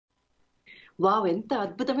Wow, ఎంత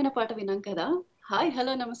అద్భుతమైన పాట విన్నాం కదా. హాయ్,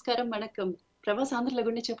 హలో, నమస్కారం, వణకం. ప్రవాస ఆంధ్రలో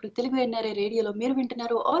గుండె చెప్పుడు తెలుగు ఎన్ఆర్ఐ రేడియోలో మీరు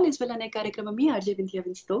వింటున్నారు ఆల్ ఈజ్ వెల్ అనే కార్యక్రమం మీ ఆర్జే వింధ్య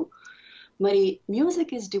తో. మరి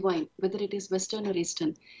music is divine whether it is western are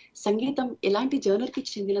eastern. సంగీతం ఎలాంటి జర్నర్ కి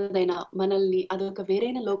చెందినదైనా మనల్ని అదొక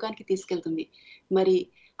వేరైన లోకానికి తీసుకెళ్తుంది. మరి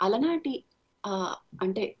అలనాటి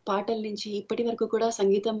అంటే పాటల నుంచి ఇప్పటి వరకు కూడా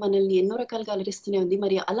సంగీతం మనల్ని ఎన్నో రకాలుగా అలరిస్తూనే ఉంది.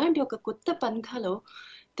 మరి అలాంటి ఒక కొత్త పంథాలో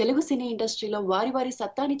తెలుగు సినీ ఇండస్ట్రీలో వారి వారి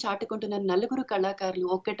సత్తాని చాటుకుంటున్న నలుగురు కళాకారులు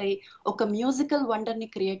ఒక్కటై ఒక మ్యూజికల్ వండర్ ని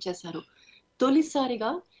క్రియేట్ చేశారు.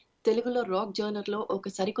 తొలిసారిగా తెలుగులో రాక్ జర్నర్ లో ఒక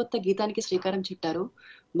సరికొత్త గీతానికి శ్రీకారం చుట్టారు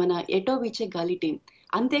మన ఎటో వీచే గాలి టీం.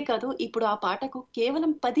 అంతేకాదు, ఇప్పుడు ఆ పాటకు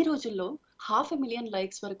కేవలం 10 రోజుల్లో 500,000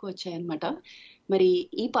 లైక్స్ వరకు వచ్చాయన్నమాట. మరి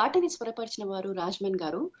ఈ పాటని స్వరపరిచిన వారు రాజ్మన్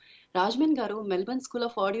గారు. రాజ్మన్ గారు Melbourne school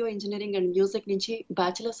of audio engineering and music నుంచి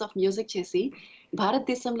బ్యాచిలర్స్ ఆఫ్ మ్యూజిక్ చేసి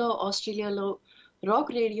భారతదేశంలో, ఆస్ట్రేలియాలో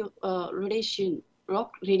rock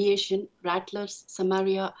radiation, రాట్లర్స్,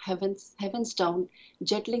 Samaria, heavens down,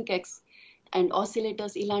 జెట్లింక్ X and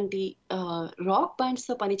oscillators ఇలాంటి రాక్ బ్యాండ్స్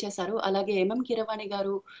తో పనిచేశారు. అలాగే ఎంఎం కీరవాణి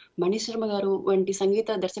గారు, మణిశర్మ గారు వంటి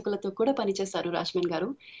సంగీత దర్శకులతో కూడా పనిచేశారు రాజ్మన్ గారు.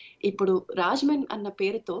 ఇప్పుడు రాజ్మన్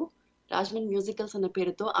మ్యూజికల్స్ అన్న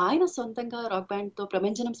పేరుతో ఆయన సొంతంగా రాక్ బ్యాండ్ తో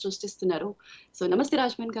ప్రపంచనం సృష్టిస్తున్నారు. సో నమస్తే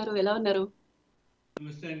రాజ్మన్ గారు, ఎలా ఉన్నారు?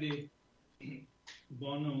 నమస్తే అండి,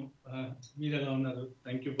 బాగున్నాం. మీరు ఎలా ఉన్నారు?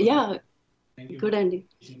 గుడ్ అండి.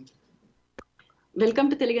 Welcome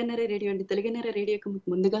to Telugu NRI radio అండి. తెలుగు ఎన్ఆర్ఐ రేడియోకి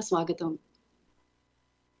ముందుగా స్వాగతం.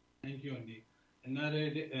 థ్యాంక్ యూ అండి.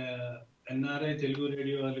 ఎన్ఆర్ఐ తెలుగు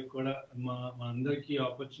రేడియో వాళ్ళకి కూడా మా అందరికి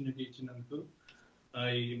ఆపర్చునిటీ ఇచ్చినందుకు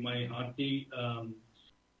my hearty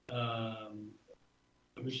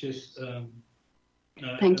wishes.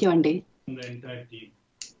 Thank you అండి. Entire team.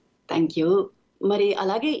 Thank you. మరి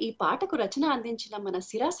అలాగే ఈ పాటకు రచన అందించిన మన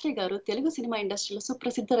సిరాశ్రీ గారు తెలుగు సినిమా ఇండస్ట్రీలో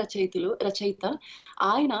సుప్రసిద్ధ రచయిత.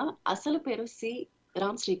 ఆయన అసలు పేరు C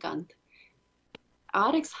Ram Srikanth.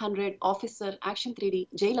 RX100, officer, action 3D,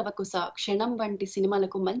 జై లవకుశ, క్షణం వంటి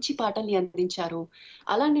సినిమాలకు మంచి పాటల్ని అందించారు.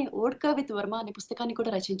 అలానే ఓడ్కా విత్ వర్మ అనే పుస్తకాన్ని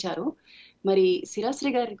కూడా రచించారు. మరి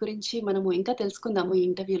సిరాశ్రీ గారి గురించి మనము ఇంకా తెలుసుకుందాము ఈ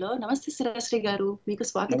ఇంటర్వ్యూలో. నమస్తే సిరాశ్రీ గారు, మీకు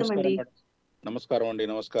స్వాగతం అండి. నమస్కారం అండి.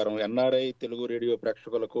 నమస్కారం. ఎన్ఆర్ఐ తెలుగు రేడియో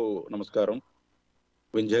ప్రేక్షకులకు నమస్కారం.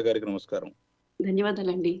 వింధ్య గారికి నమస్కారం.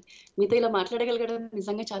 ధన్యవాదాలండి. మీతో ఇలా మాట్లాడగలగడం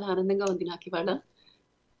నిజంగా చాలా ఆనందంగా ఉంది నాకు ఇవాళ.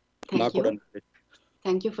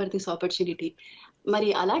 Thank you for this opportunity. మరి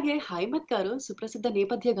అలాగే హైమత్ గారు సుప్రసిద్ధ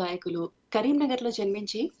నేపథ్య గాయకులు. కరీంనగర్ లో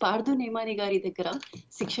జన్మించి పార్దు నేమాని గారి దగ్గర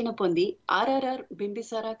శిక్షణ పొంది RRR,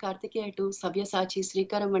 బింబిసార, కార్తికేయ 2, సవ్యసాచి,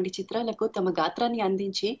 శ్రీకారం వంటి చిత్రాలకు తమ గాత్రాన్ని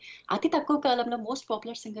అందించి అతి తక్కువ కాలంలో మోస్ట్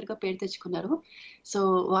పాపులర్ సింగర్ గా పేరు తెచ్చుకున్నారు. సో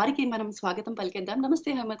వారికి మనం స్వాగతం పలికేద్దాం.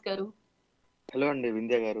 నమస్తే హైమత్ గారు. హలో అండి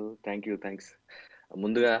వింధ్య గారు, థ్యాంక్స్.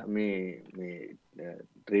 ముందుగా మీ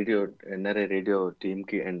రేడియో ఎన్ఆర్ఐ రేడియో టీమ్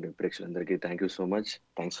కి అండ్ ప్రేక్షకులందరికీ thank you so much.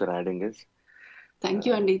 Thanks for adding us. Thank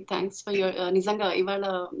you అండి. థ్యాంక్స్ ఫర్ యువర్ నిజంగా ఇవాళ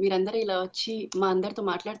మీరందరూ ఇలా వచ్చి మా అందరితో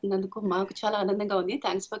మాట్లాడుతున్నందుకు మాకు చాలా ఆనందంగా ఉంది.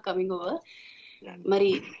 Thanks for coming over.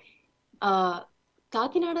 మరి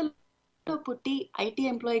కాకినాడలో పుట్టి ఐటీ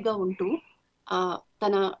ఎంప్లాయీగా ఉంటూ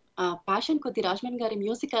తన ప్యాషన్ కొద్ది రాజ్మన్ గారి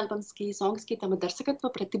మ్యూజిక్ ఆల్బమ్స్ కి, సాంగ్స్ కి తమ దర్శకత్వ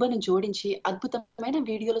ప్రతిభను జోడించి అద్భుతమైన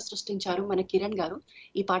వీడియోలు సృష్టించారు మన కిరణ్ గారు,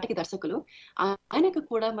 ఈ పాటకి దర్శకులు. ఆయనకు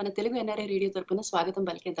కూడా మన తెలుగు ఎన్ఆర్ఐ రేడియో తరపున స్వాగతం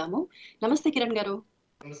పలికేద్దాము. నమస్తే కిరణ్ గారు.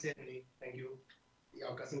 నమస్తే అండి. Thank you. ఈ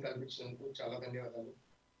అవకాశం కల్పించినందుకు చాలా ధన్యవాదాలు.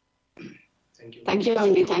 థ్యాంక్ యూ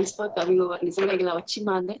అండి. Thanks for coming over. నిజంగా ఇలా వచ్చి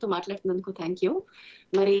మా అందరితో మాట్లాడుతున్నందుకు థ్యాంక్ యూ.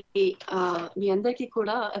 మరి మీ అందరికీ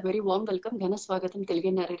కూడా వెరీ వార్మ్ వెల్కమ్, ఘన స్వాగతం తెలుగు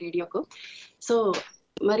ఎన్ఆర్ఐ రేడియోకు. సో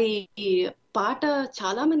మరి ఈ పాట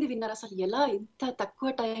చాలా మంది విన్నారు. అసలు ఎలా ఇంత తక్కువ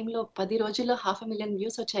టైంలో 10 రోజుల్లో 500,000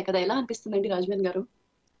 వ్యూస్ వచ్చాయి కదా, ఎలా అనిపిస్తుందండి రాజ్మన్ గారు?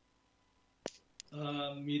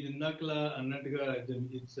 మీరు ఇందాకలా అన్నట్టుగా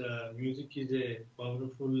music is a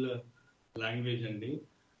powerful language అండి.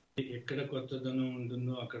 ఎక్కడ కొత్తదనం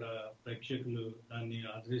ఉంటుందో అక్కడ ప్రేక్షకులు దాన్ని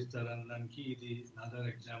ఆదరిస్తారనడానికి ఇది Nadar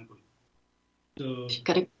example. So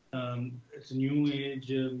it's new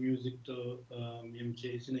age music తో మేము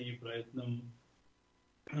చేసిన ఈ ప్రయత్నం,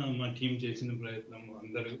 మా టీం చేసిన ప్రయత్నం,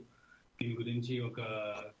 అందరూ దీని గురించి ఒక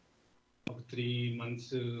 3 months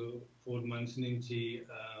 4 months నుంచి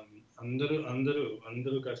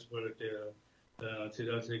అందరూ కష్టపడే,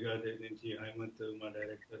 సిరాశ్రీ గారి దగ్గర నుంచి హైమత్, మా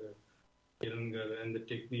డైరెక్టర్ కిరణ్ గారు and the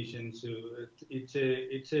technicians,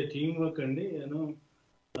 it's a team work అండి. యూనో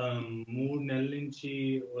 3 నెలల నుంచి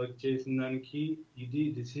వర్క్ చేసిన దానికి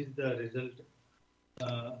దిస్ ఈస్ ద రిజల్ట్.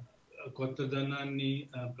 కొత్తదనాన్ని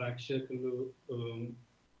ప్రేక్షకులు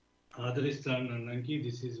ఆదరిస్తారనడానికి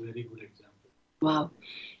this is very good example. Wow,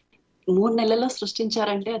 3 నెలల్లో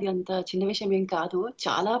సృష్టించారంటే అది అంత చిన్న విషయం ఏం కాదు.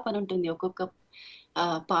 చాలా పని ఉంటుంది. ఒక్కొక్క ఆ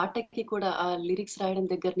పాటకి కూడా ఆ లిరిక్స్ రాయడం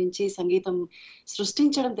దగ్గర నుంచి, సంగీతం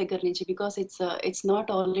సృష్టించడం దగ్గర నుంచి, బికాస్ ఇట్స్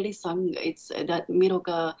నాట్ ఆల్రెడీ సంగ్, మీరు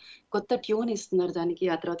ఒక కొత్త ట్యూన్ ఇస్తున్నారు దానికి,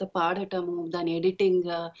 ఆ తర్వాత పాడటము, దాని ఎడిటింగ్,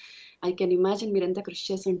 ఐ కెన్ ఇమాజిన్ మీరు ఎంత కృషి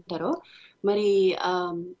చేసి ఉంటారో. మరి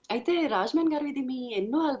అయితే రాజ్మన్ గారు, ఇది మీ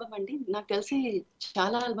ఎన్నో ఆల్బమ్ అండి? నాకు తెలిసి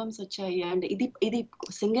చాలా ఆల్బమ్స్ వచ్చాయి, అండ్ ఇది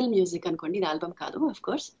సింగిల్ మ్యూజిక్ అనుకోండి, ఇది ఆల్బమ్ కాదు ఆఫ్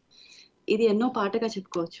కోర్స్. ఇది ఎన్నో పాటగా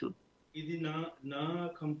చెప్పుకోవచ్చు. ఇది నా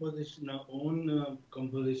కంపోజిషన్, నా ఓన్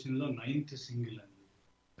కంపోజిషన్ లో 9th సింగిల్ అండి.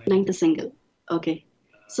 9th single. Okay,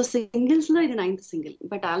 so singles లో ఇది 9th సింగిల్,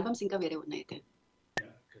 బట్ ఆల్బమ్స్ ఇంకా వేరే ఉన్నాయి అయితే.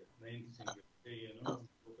 9th సింగిల్,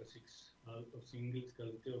 ఒక 6 సింగిల్స్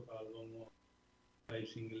కలిపితే ఒక ఆల్బమ్, 5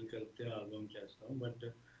 సింగిల్ కలిపితే ఆల్బమ్ చేస్తాం. బట్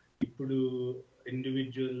ఇప్పుడు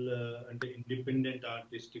ఇండివిజువల్ అంటే ఇండిపెండెంట్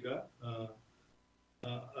ఆర్టిస్ట్ గా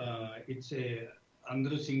ఇట్స్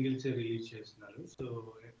అందరూ సింగిల్స్ రిలీజ్ చేస్తున్నారు. సో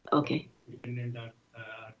ఇండిపెండెంట్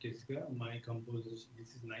ఆర్టిస్ట్ గా my composition,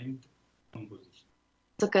 this is 9th composition.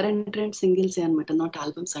 So current trend singles అన్నమాట, నాట్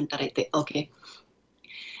ఆల్బమ్స్ అంటారు అయితే. ఓకే,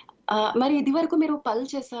 మరి ఇది వరకు మీరు పల్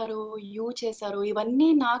చేశారు, యూ చేశారు, ఇవన్నీ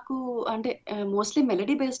నాకు అంటే మోస్ట్లీ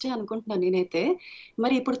మెలడీ బేస్డ్ అనుకుంటున్నాను నేనైతే.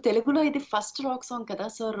 మరి ఇప్పుడు తెలుగులో ఇది ఫస్ట్ రాక్ సాంగ్ కదా,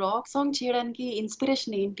 సో రాక్ సాంగ్ చేయడానికి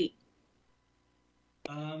ఇన్స్పిరేషన్ ఏంటి?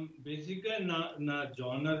 బేసిక్ గా నా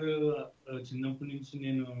జానర్ చిన్నప్పటి నుంచి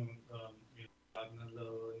నేను పార్ట్నర్లో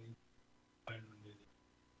ఉండేది.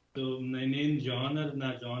 సో నా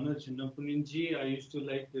జానర్ చిన్నప్పటి నుంచి I use to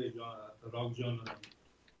like rock genre.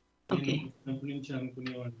 చిన్నప్పటి నుంచి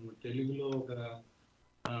అనుకునేవాడు తెలుగులో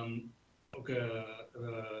ఒక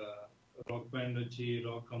రాక్ బ్యాండ్ వచ్చి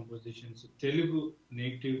రాక్ కంపోజిషన్స్, తెలుగు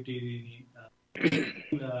నేటివిటీని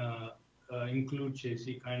ఇంక్లూడ్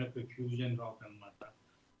చేసి కైండ్ ఆఫ్ ఫ్యూజన్ రాక్ అన్నమాట.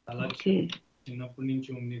 అలా చిన్నప్పటి నుంచి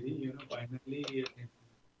ఉండేది. Finally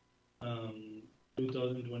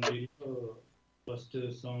 2020లో first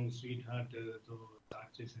song sweet heart తో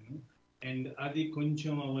స్టార్ట్ చేశాను. అండ్ అది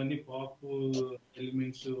కొంచెం అవన్నీ పాప్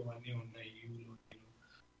ఎలిమెంట్స్ అవన్నీ ఉన్నాయి.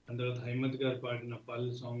 దాని తర్వాత హైమత్ గారు పాడిన పల్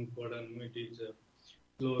సాంగ్ కూడా it is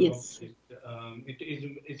slow rock,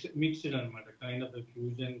 it's mixed అన్నమాట, kind of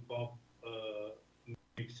fusion pop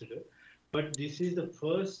mixed. But this is the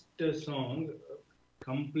first song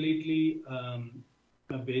completely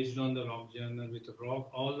based on the rock genre, with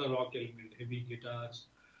all the rock element, heavy guitars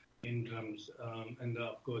in drums, and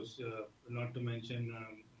of course not to mention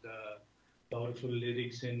the powerful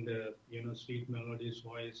lyrics and sweet melodious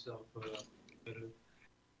voice of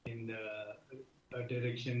in the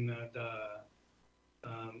direction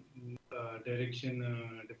direction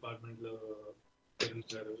department lo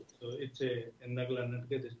చేశారు. So it's ఎందాకలు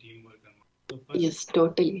అన్నట్టుగా ఇది team work అన్నమాట. yes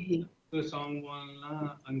totally. Song వల్ల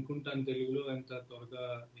అనుకుంటాను తెలుగులో ఎంత త్వరగా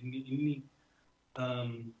ఇన్ని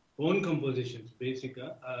ఓన్ కంపోజిషన్స్ బేసిక్ గా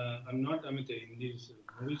ఐఎమ్ నాట్ అమితే ఇంగ్లీష్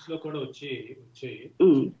మూవీస్ లో కూడా వచ్చాయి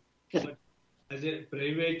but as a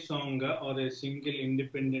private song గా are a single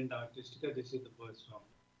independent artist గా this is the first song.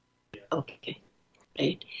 Okay,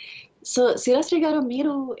 right. So Sirasri గారు,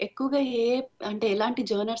 మీరు ఎక్కువగా ఎలాంటి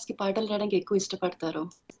జర్నర్స్ కి పాటలు రాయడానికి ఎక్కువ ఇష్టపడతారు?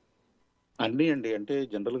 అన్ని అండి, అంటే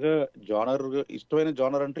జనరల్ గా జానర్, ఇష్టమైన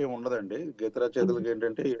జానర్ అంటే ఏమి ఉండదండి. గీత రచయితలకు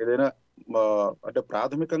ఏంటంటే ఏదైనా అంటే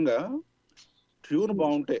ప్రాథమికంగా ట్యూన్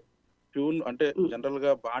బాగుంటే, ట్యూన్ అంటే జనరల్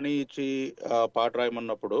గా బాణీ ఇచ్చి పాట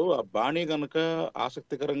రాయమన్నప్పుడు ఆ బాణీ కనుక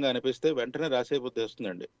ఆసక్తికరంగా అనిపిస్తే వెంటనే రాసే బుద్ధి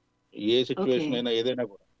వస్తుందండి, ఏ సిచ్యువేషన్ అయినా ఏదైనా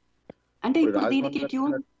కూడా. అంటే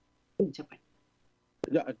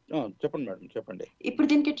చెప్పండి మేడం, చెప్పండి. ఇప్పుడు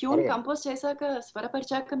దీనికి ట్యూన్ కంపోజ్ చేశాక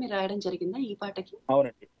స్వరపరిచాక మీరు రాయడం జరిగిందా ఈ పాటకి?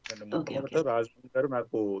 అవునండి, రాజ్మన్ గారు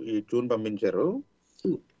నాకు ఈ ట్యూన్ పంపించారు,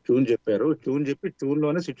 ట్యూన్ చెప్పారు, ట్యూన్ చెప్పి ట్యూన్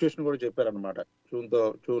లోనే సిచ్యువేషన్ కూడా చెప్పారు అనమాట.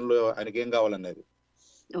 ట్యూన్ లో ఆయనకి ఏం కావాలనేది.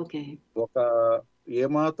 ఒక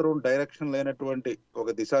ఏమాత్రం డైరెక్షన్ లేనటువంటి, ఒక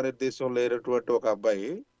దిశానిర్దేశం లేనటువంటి ఒక అబ్బాయి,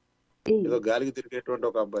 ఏదో గాలికి తిరిగేటువంటి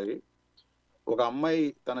ఒక అబ్బాయి, ఒక అమ్మాయి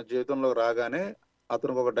తన జీవితంలో రాగానే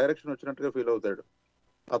అతనికి ఒక డైరెక్షన్ వచ్చినట్టుగా ఫీల్ అవుతాడు,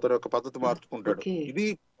 అతని యొక్క పద్ధతి మార్చుకుంటాడు. ఇది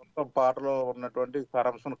మొత్తం పాటలో ఉన్నటువంటి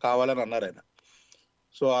సారాంశం కావాలని అన్నారు ఆయన.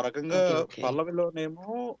 సో ఆ రకంగా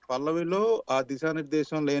పల్లవిలో ఆ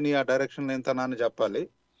దిశానిర్దేశం లేని, ఆ డైరెక్షన్ లేనితనాన్ని చెప్పాలి.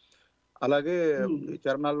 అలాగే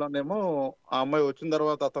చరణాల్లోనేమో ఆ అమ్మాయి వచ్చిన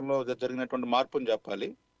తర్వాత అతనిలో జరిగినటువంటి మార్పుని చెప్పాలి.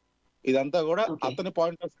 ఇదంతా కూడా అతని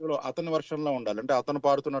పాయింట్ ఆఫ్ వ్యూలో, అతని వర్షన్ లో ఉండాలి, అంటే అతను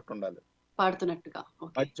పాడుతున్నట్టు ఉండాలి.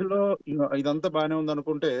 మధ్యలో ఇదంతా బానే ఉంది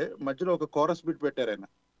అనుకుంటే మధ్యలో ఒక కోరస్ బిట్ పెట్టారు ఆయన.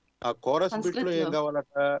 ఆ కోరస్ బిట్ లో ఏం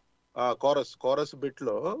కావాలట, ఆ కోరస్ బిట్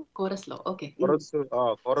లో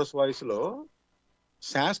కోరస్ వాయిస్ లో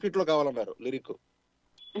సాంస్క్రిట్ లో కావాలన్నారు లిరిక్.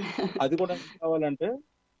 అది కూడా కావాలంటే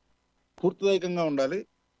పూర్తిదాయకంగా ఉండాలి,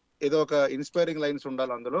 ఏదో ఒక ఇన్స్పైరింగ్ లైన్స్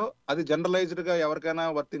ఉండాలి అందులో. అది జనరలైజ్డ్ గా ఎవరికైనా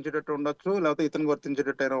వర్తించేటట్టు ఉండొచ్చు, లేకపోతే ఇతనికి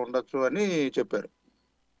వర్తించేటట్టు అయినా ఉండొచ్చు అని చెప్పారు.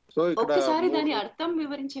 సో ఇక్కడ ఒక్కసారి దాని అర్థం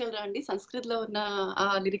వివరించగలరా అండి సంస్కృతిలో ఉన్న ఆ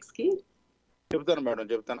లిరిక్స్ కి? చెప్తాను మేడం,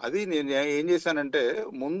 చెప్తాను. అది నేను ఏం చేశానంటే,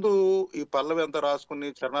 ముందు ఈ పల్లవి అంతా రాసుకుని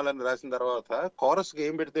చరణాలన్నీ రాసిన తర్వాత కోరస్ కి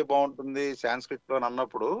ఏం పెడితే బాగుంటుంది సాంస్క్రిట్ లో అని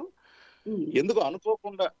అన్నప్పుడు ఎందుకు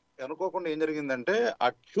అనుకోకుండా ఏం జరిగిందంటే, ఆ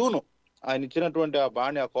ట్యూను ఆయన ఇచ్చినటువంటి ఆ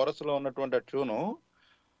బాణి, ఆ కోరస్ లో ఉన్నటువంటి ఆ ట్యూను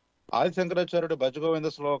ఆది శంకరాచార్యుడి భజగోవింద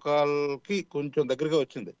శ్లోకాలకి కొంచెం దగ్గరగా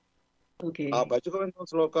వచ్చింది. ఆ భజగోవింద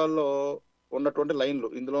శ్లోకాల్లో ఉన్నటువంటి లైన్లు,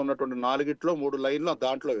 ఇందులో ఉన్నటువంటి 4 3 లైన్లు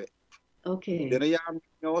దాంట్లోవే.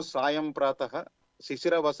 దినయామ్యో సాయం ప్రాతః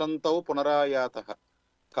శిశిర వసంతౌ పునరాయాతః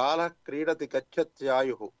కాల క్రీడతి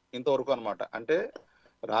గచ్చత్యాయు, ఇంతవరకు అన్నమాట. అంటే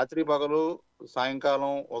రాత్రి పగలు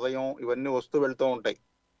సాయంకాలం ఉదయం ఇవన్నీ వస్తూ వెళ్తూ ఉంటాయి.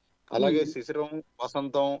 అలాగే శిశిరం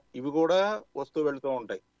వసంతం ఇవి కూడా వస్తూ వెళ్తూ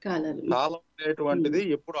ఉంటాయి. కాలం అనేటువంటిది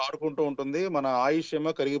ఎప్పుడు ఆడుకుంటూ ఉంటుంది, మన ఆయుష్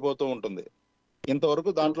ఏమో కరిగిపోతూ ఉంటుంది.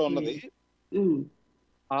 ఇంతవరకు దాంట్లో ఉన్నది.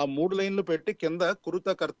 ఆ 3 లైన్లు పెట్టి కింద కురుత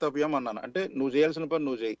కర్తవ్యం అన్నాను. అంటే నువ్వు చేయాల్సిన పని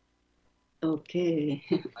నువ్వు చేయి,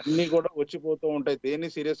 అన్ని కూడా వచ్చిపోతూ ఉంటాయి. దేన్ని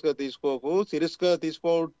సీరియస్ గా తీసుకోకు. సీరియస్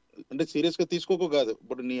గా తీసుకోకు కాదు,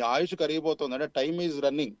 ఇప్పుడు నీ ఆయుష్ కరిగిపోతుంది, అంటే టైం ఈజ్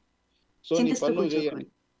రన్నింగ్. సో నీ పని నువ్వు చేయాలి,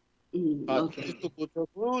 చూస్తూ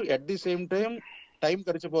కూర్చోకు. అట్ ది సేమ్ టైం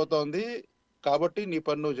గడిచిపోతోంది కాబట్టి నీ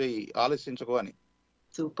పని నువ్వు చెయ్యి, ఆలోచించుకో అని.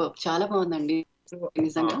 సూపర్, చాలా బాగుందండి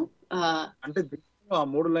నిజంగా. అంటే ఆ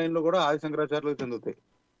 3 లైన్లు కూడా ఆది శంకరాచార్యులకు చెందుతాయి.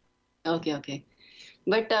 ఓకే.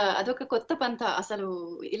 బట్ అదొక కొత్త పంత అసలు,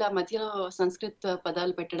 ఇలా మధ్యలో సంస్కృత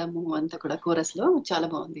పదాలు పెట్టడము అంతా కూడా కోరస్ లో చాలా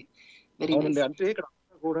బాగుంది. Very nice. అంటే ఇక్కడ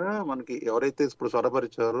కూడా మనకి ఎవరైతే ఇప్పుడు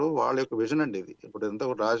స్వరపరిచారో వాళ్ళ యొక్క విజన్ అండి ఇది. ఇప్పుడు ఎంత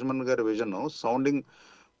రాజమన్ గారి విజన్, సౌండింగ్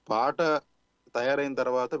పాట తయారైన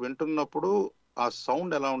తర్వాత వింటున్నప్పుడు ఆ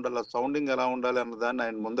సౌండ్ ఎలా ఉండాలి, ఆ సౌండింగ్ ఎలా ఉండాలి అన్న దాన్ని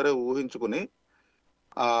ఆయన ముందరే ఊహించుకుని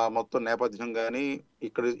ఆ మొత్తం నేపథ్యం కానీ,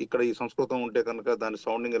 ఇక్కడ ఈ సంస్కృతం ఉంటే కనుక దాని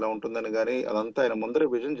సౌండింగ్ ఎలా ఉంటుందని కానీ అదంతా ఆయన ముందరే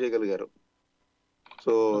విజన్ చేయగలిగారు.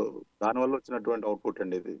 సో దానివల్ల వచ్చినటువంటి అవుట్పుట్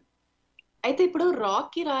అండి ఇది. అయితే ఇప్పుడు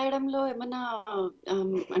రాక్ కి రాయడంలో ఏమన్నా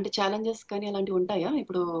అంటే ఛాలెంజెస్ కానీ అలాంటివి ఉంటాయా?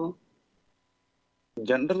 ఇప్పుడు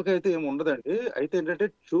జనరల్ గా అయితే ఏమి ఉండదండి. అయితే ఏంటంటే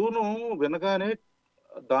ట్యూను వినగానే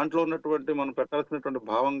దాంట్లో ఉన్నటువంటి మనం పెట్టాల్సినటువంటి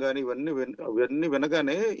భావం కానీ ఇవన్నీ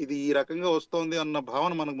వినగానే ఇది ఈ రకంగా వస్తోంది అన్న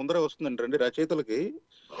భావన మనకు ముందరే వస్తుందండి రండి రచయితలకి.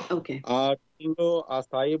 ఆ ట్యూన్లో ఆ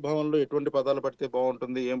స్థాయి భావంలో ఎటువంటి పదాలు పడితే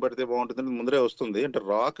బాగుంటుంది, ఏం పడితే బాగుంటుంది అని ముందరే వస్తుంది. అంటే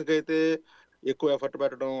రాక్ కి అయితే ఎక్కువ ఎఫర్ట్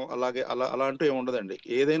పెట్టడం అలాగే అలా అంటూ ఏమి ఉండదండి.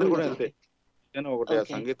 ఏదైనా కూడా అంతే. ఒకటి ఆ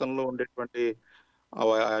సంగీతంలో ఉండేటువంటి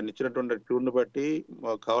ఆయన ఇచ్చినటువంటి ట్యూన్ ని బట్టి,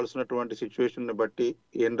 కావాల్సినటువంటి సిచ్యువేషన్ ని బట్టి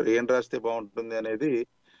ఏం రాస్తే బాగుంటుంది అనేది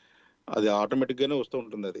అది ఆటోమేటిక్ గానే వస్తూ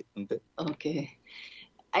ఉంటుంది, అది అంతే. ఓకే.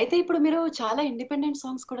 అయితే ఇప్పుడు మీరు చాలా ఇండిపెండెంట్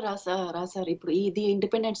సాంగ్స్ కూడా రాశారు. ఇప్పుడు ఇది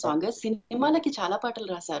ఇండిపెండెంట్ సాంగ్, సినిమాలకి చాలా పాటలు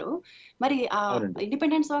రాశారు. మరి ఆ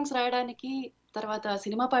ఇండిపెండెంట్ సాంగ్స్ రాయడానికి తర్వాత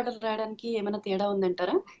సినిమా పాటలు రాయడానికి ఏమైనా తేడా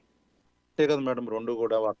ఉందంటారా? అంతే కదా మేడం, రెండు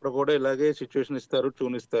కూడా. అక్కడ కూడా ఇలాగే సిచ్యువేషన్ ఇస్తారు,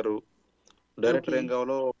 ట్యూన్ ఇస్తారు, డైరెక్టర్ ఏం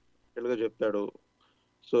కావాలో గా చెప్తాడు.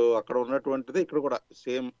 సో అక్కడ ఉన్నటువంటిది ఇక్కడ కూడా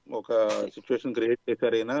సేమ్ ఒక సిచ్యువేషన్ క్రియేట్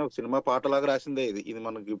చేశారు. అయినా సినిమా పాటలాగా రాసిందే ఇది. ఇది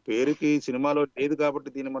మనకి పేరుకి సినిమాలో లేదు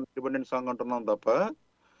కాబట్టి దీన్ని మనం ఇండిపెండెంట్ సాంగ్ అంటున్నాం తప్ప,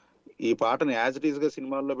 ఈ పాటని యాజ్ ఇట్ ఈస్ గా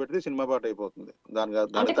సినిమాల్లో పెడితే సినిమా పాట అయిపోతుంది.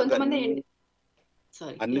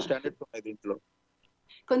 అన్ని స్టాండర్డ్స్ ఉన్నాయి దీంట్లో.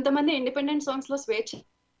 కొంతమంది ఇండిపెండెంట్ సాంగ్స్ లో స్వేచ్ఛ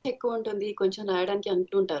ఎక్కువ ఉంటుంది కొంచెం రాయడానికి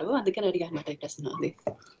అంటుంటారు, అందుకని అడిగాను అన్నమాట ఈ ప్రశ్న.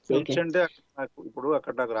 స్వేచ్ఛ అంటే ఇప్పుడు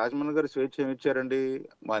అక్కడ నాకు రాజమన్ గారు స్వేచ్ఛ ఏమి ఇచ్చారండి?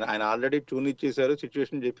 ఆయన ఆల్రెడీ ట్యూన్ ఇచ్చేసారు,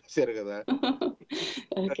 సిచ్యువేషన్ చెప్పేశారు కదా.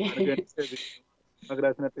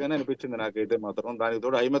 రాసినట్టుగానే అనిపించింది నాకైతే మాత్రం. దానికి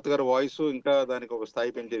తోడు హైమత్ గారు వాయిస్ ఇంకా దానికి ఒక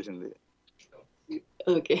స్థాయి పెంచేసింది.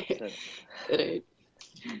 Okay, right.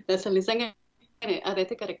 అసలు నిజంగా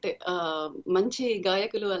అదైతే కరెక్టే. మంచి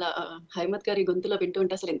గాయకులు అలా హైమత్ గారి గొంతులో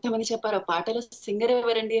వింటుంటే అసలు ఎంతమంది చెప్పారు ఆ పాటలో సింగర్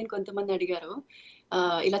ఎవరండి అని కొంతమంది అడిగారు.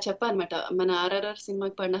 ఇలా చెప్పా అనమాట, మన RRR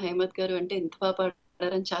సినిమాకి పాడిన హైమత్ గారు అంటే ఎంత బాగా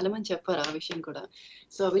పాడారని చాలా మంది చెప్పారు ఆ విషయం కూడా.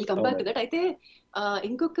 So will come back to that. అయితే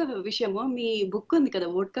ఇంకొక విషయము, మీ బుక్ ఉంది కదా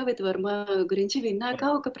వోడ్కా విత్ వర్మ గురించి విన్నాక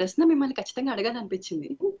ఒక ప్రశ్న మిమ్మల్ని ఖచ్చితంగా అడగాలనిపించింది.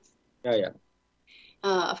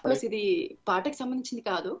 అఫ్ కోర్స్ ఇది పాటకు సంబంధించింది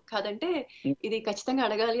కాదంటే ఇది ఖచ్చితంగా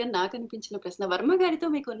అడగాలి అని నాకు అనిపించిన ప్రశ్న. వర్మ గారితో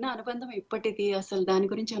మీకున్న అనుబంధం ఇప్పటిది, అసలు దాని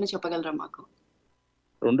గురించి ఏమైనా చెప్పగలరా మాకు?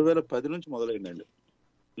 2010 నుంచి మొదలైందండి.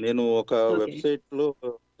 నేను ఒక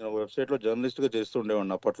వెబ్సైట్ లో జర్నలిస్ట్ గా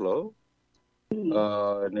చేస్తుండేవాడిని అప్పట్లో.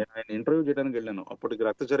 నేను ఆయన ఇంటర్వ్యూ చేయడానికి వెళ్ళాను. అప్పటికి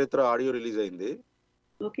రక్త చరిత్ర ఆడియో రిలీజ్ అయింది.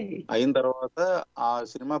 అయిన తర్వాత ఆ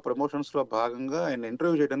సినిమా ప్రమోషన్స్ లో భాగంగా ఆయన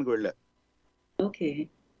ఇంటర్వ్యూ చేయడానికి వెళ్ళా.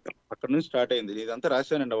 అక్కడ నుంచి స్టార్ట్ అయింది. ఇదంతా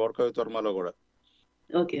రాశానండి వోడ్కా విత్ వర్మలో కూడా.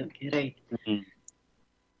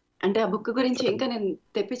 అంటే ఆ బుక్ గురించి ఇంకా నేను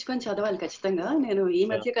తెప్పించుకొని చదవాలి ఖచ్చితంగా. నేను ఈ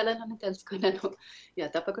మధ్య కాలంలోనే తెలుసుకున్నాను.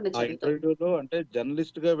 తప్పకుండా ఆ ఇంటర్వ్యూలో అంటే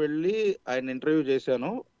జర్నలిస్ట్ గా వెళ్ళి ఆయన ఇంటర్వ్యూ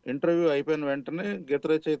చేశాను. ఇంటర్వ్యూ అయిపోయిన వెంటనే గీత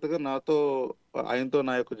రచయితగా ఆయనతో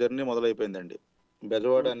నా యొక్క జర్నీ మొదలైపోయిందండి.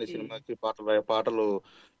 బెజవాడ అనే సినిమాకి పాటలు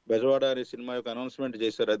బెజవాడ అనే సినిమా యొక్క అనౌన్స్మెంట్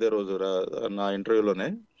చేశారు అదే రోజు నా ఇంటర్వ్యూలోనే.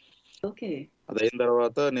 అది అయిన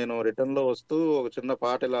తర్వాత నేను రిటర్న్ లో వస్తూ ఒక చిన్న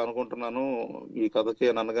పాట ఇలా అనుకుంటున్నాను ఈ కథకి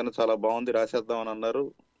అని అనగానే చాలా బాగుంది రాసేద్దాం అని అన్నారు.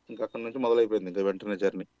 ఇంకా అక్కడి నుంచి మొదలైపోయింది ఇంకా వెంటనే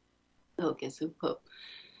జర్నీ. Okay, super.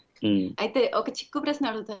 అయితే ఒక చిక్కు ప్రశ్న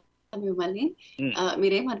అడుగుతాను మిమ్మల్ని.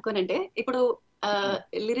 మీరేమనుకోనంటే ఇప్పుడు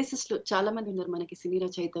లిరిసిస్టులు చాలా మంది ఉన్నారు మనకి, సినీ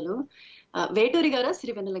రచయితలు. వేటూరి గారా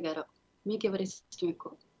సిరివెన్నెల గారా, మీకు ఎవరి ఇష్టం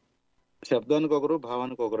ఎక్కువ? శబ్దానికి ఒకరు,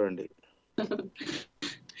 భావానికి ఒకరు అండి.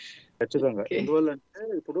 ఖచ్చితంగా. ఎందువల్లంటే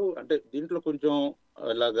ఇప్పుడు అంటే దీంట్లో కొంచెం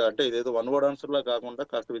ఇలాగా అంటే ఇదేదో వన్ వర్డ్ ఆన్సర్ లా కాకుండా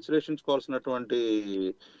కాస్త విశ్లేషించుకోవాల్సినటువంటి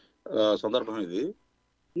సందర్భం ఇది.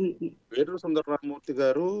 వేటూరి సుందరరామూర్తి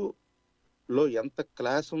గారు లో ఎంత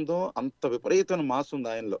క్లాస్ ఉందో అంత విపరీతమైన మాస్ ఉంది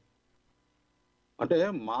ఆయనలో. అంటే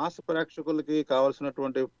మాస్ ప్రేక్షకులకి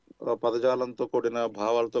కావాల్సినటువంటి పదజాలంతో కూడిన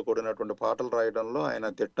భావాలతో కూడినటువంటి పాటలు రాయడంలో ఆయన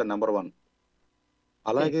తిట్ట నెంబర్ 1.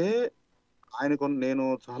 అలాగే ఆయనకు నేను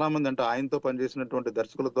చాలా మంది అంటే ఆయనతో పనిచేసినటువంటి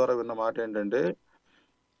దర్శకుల ద్వారా విన్న మాట ఏంటంటే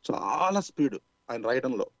చాలా స్పీడ్ ఆయన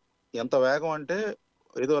రాయడంలో. ఎంత వేగం అంటే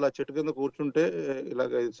ఏదో అలా చెట్టు కింద కూర్చుంటే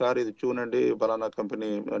ఇలాగ సార్ ఇది చూనండి బలానా కంపెనీ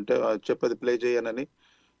అంటే చెప్పది ప్లే చేయనని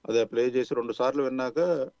అదే ప్లే చేసి 2 సార్లు విన్నాక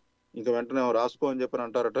ఇంకా వెంటనే రాసుకో అని చెప్పని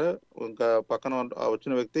అంటారట. ఇంకా పక్కన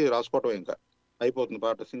వచ్చిన వ్యక్తి రాసుకోవటం ఇంకా అయిపోతుంది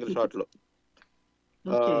పాట సింగిల్ షాట్ లో.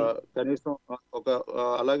 కనీసం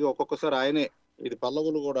అలాగే ఒక్కొక్కసారి ఆయనే ఇది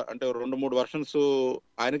పల్లవులు కూడా అంటే 2-3 వర్షన్స్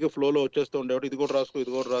ఆయనకే ఫ్లోలో వచ్చేస్తూ ఉండేవాడు. ఇది కూడా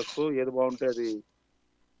రాసుకో ఏది బాగుంటే అది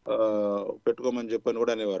పెట్టుకోమని చెప్పని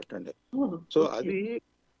కూడా అనేవారట అండి. సో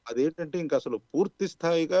అదేంటంటే ఇంకా అసలు పూర్తి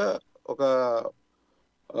స్థాయిగా ఒక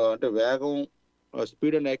అంటే వేగం,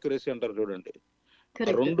 స్పీడ్ అండ్ యాక్యురసీ అంటారు చూడండి,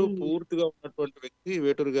 రెండు పూర్తిగా ఉన్నటువంటి వ్యక్తి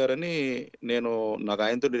వేటూరి గారని నాకు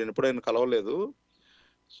ఆయనతో నేను ఎప్పుడైనా కలవలేదు.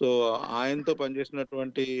 సో ఆయనతో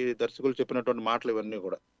పనిచేసినటువంటి దర్శకులు చెప్పినటువంటి మాటలు ఇవన్నీ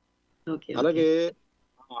కూడా. అలాగే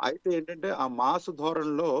అయితే ఏంటంటే ఆ మాస్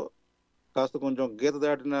ధోరణిలో కాస్త కొంచెం గీత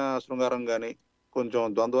దాటిన శృంగారం గాని, కొంచెం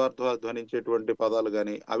ద్వంద్వార్థ ధ్వనించేటువంటి పదాలు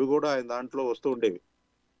గాని అవి కూడా ఆయన దాంట్లో వస్తూ ఉండేవి.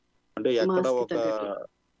 అంటే ఎక్కడ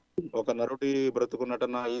ఒక నరుడి బ్రతుకు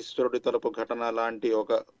నటన, ఈశ్వరుడి తలపు ఘటన లాంటి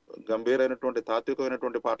ఒక గంభీరైనటువంటి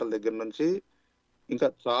తాత్వికమైనటువంటి పాటల దగ్గర నుంచి ఇంకా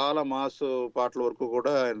చాలా మాస్ పాటల వరకు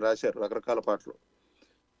కూడా ఆయన రాశారు, రకరకాల పాటలు.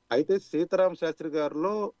 అయితే సీతారామ శాస్త్రి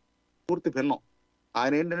గారిలో పూర్తి భిన్నం.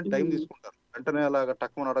 ఆయన ఏంటంటే టైం తీసుకుంటారు, వెంటనే అలాగా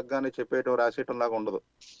టక్కున అడగగానే చెప్పేయటం రాసేయటం లాగా ఉండదు.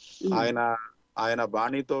 ఆయన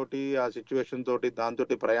బాణీతోటి ఆ సిచ్యువేషన్ తోటి దాంతో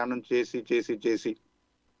ప్రయాణం చేసి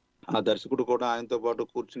ఆ దర్శకుడు కూడా ఆయనతో పాటు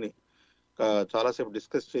కూర్చుని చాలాసేపు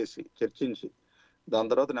డిస్కస్ చేసి చర్చించి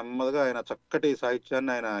దాని తర్వాత నెమ్మదిగా ఆయన చక్కటి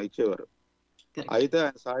సాహిత్యాన్ని ఆయన ఇచ్చేవారు. అయితే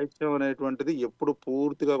ఆయన సాహిత్యం అనేటువంటిది ఎప్పుడు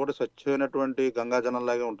పూర్తిగా కూడా స్వచ్ఛమైనటువంటి గంగాజనం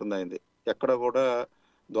లాగే ఉంటుంది ఆయనది. ఎక్కడ కూడా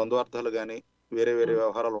ద్వంద్వార్థాలు గాని వేరే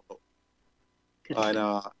వ్యవహారాలు ఉండవు. ఆయన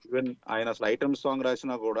అసలు ఐటమ్ సాంగ్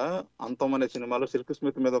రాసినా కూడా అంతం అనే సినిమాలో సిల్క్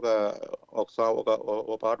స్మిత్ మీద ఒక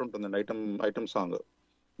పాట ఉంటుందండి, ఐటమ్ సాంగ్.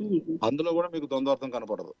 అందులో కూడా మీకు ద్వంద్వార్థం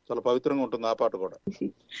కనపడదు, చాలా పవిత్రంగా ఉంటుంది ఆ పాట కూడా.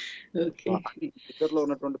 ఇద్దరిలో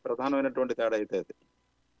ఉన్నటువంటి ప్రధానమైనటువంటి తేడా అయితే అది.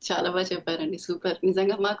 చాలా బాగా చెప్పారండి, సూపర్.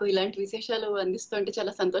 నిజంగా మాకు ఇలాంటి విశేషాలు అందిస్తుంటే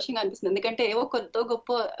చాలా సంతోషంగా అనిపిస్తుంది. ఎందుకంటే ఏవో కొత్త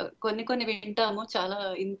గొప్ప కొన్ని వింటాము, చాలా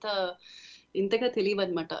ఇంతగా తెలియదు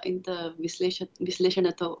అనమాట, ఇంత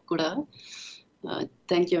విశ్లేషణతో కూడా.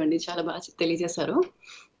 థ్యాంక్ యూ అండి, చాలా బాగా తెలియజేశారు.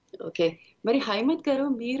 ఓకే, మరి హైమత్ గారు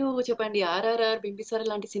మీరు చెప్పండి. RRR, బింబిసార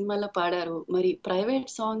లాంటి సినిమాల్లో పాడారు, మరి ప్రైవేట్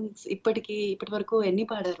సాంగ్స్ ఇప్పటి వరకు ఎన్ని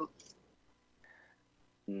పాడారు?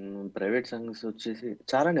 ప్రైవేట్ సాంగ్స్ వచ్చేసి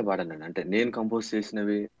చాలానే పాడానండి. అంటే నేను కంపోజ్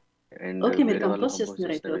చేసినవి అండ్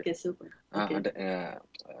అంటే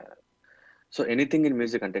సో ఎనీథింగ్ ఇన్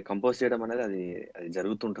మ్యూజిక్ అంటే కంపోజ్ చేయడం అనేది అది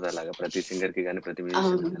జరుగుతుంటది అలాగా ప్రతి సింగర్ కి కానీ ప్రతి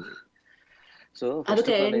మ్యూజిషియన్. సో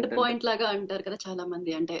అదొక ఎండ్ పాయింట్ లాగా అంటారు కదా చాలా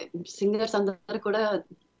మంది, అంటే సింగర్స్ అందరూ కూడా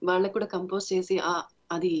వాళ్ళకు కూడా కంపోజ్ చేసి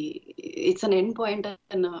అది ఇట్స్ అన్ ఎండ్ పాయింట్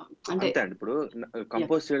అంటే ఇప్పుడు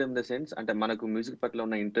కంపోజ్ చేయడం ఇన్ ద సెన్స్ అంటే మనకు మ్యూజిక్ పట్ల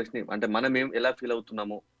ఉన్న ఇంట్రెస్ట్ ని అంటే మనం ఎలా ఫీల్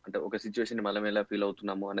అవుతున్నాము అంటే ఒక సిచ్యువేషన్ ని మనం ఎలా ఫీల్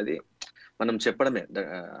అవుతున్నాము అనేది మనం చెప్పడమే,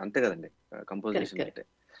 అంతే కదండి కంపోజిషన్ అంటే.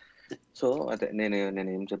 సో అదే నేను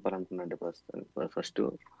ఏం చెప్పాలనుకున్నా అంటే ఫస్ట్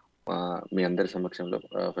మీ అందరి సమక్షంలో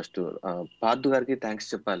ఫస్ట్ పార్థు గారికి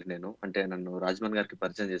థ్యాంక్స్ చెప్పాలి నేను. అంటే నన్ను రాజ్మన్ గారికి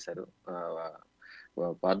పరిచయం చేశారు.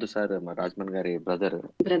 పార్థు సార్ మా రాజ్మన్ గారి బ్రదర్.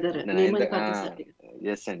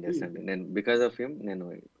 ఎస్ అండి నేను బికాస్ ఆఫ్ హిమ్ నేను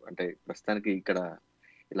అంటే ప్రస్తుతానికి ఇక్కడ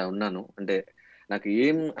ఇలా ఉన్నాను. అంటే నాకు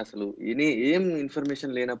అసలు ఏం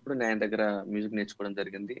ఇన్ఫర్మేషన్ లేనప్పుడు నేను ఆయన దగ్గర మ్యూజిక్ నేర్చుకోవడం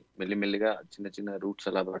జరిగింది. మెల్లిమెల్లిగా చిన్న చిన్న రూట్స్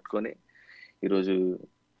అలా పట్టుకొని ఈరోజు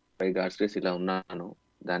బై గాడ్స్ గ్రేస్ ఇలా ఉన్నాను.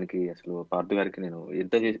 దానికి అసలు పార్థు గారికి నేను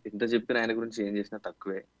ఎంత చెప్పిన ఆయన గురించి ఏం చేసినా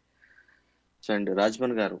తక్కువే. సో అండ్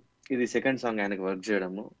రాజ్మన్ గారు, ఇది సెకండ్ సాంగ్ ఆయనకి వర్క్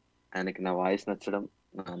చేయడము, ఆయనకి నా వాయిస్ నచ్చడం,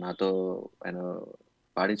 నాతో ఆయన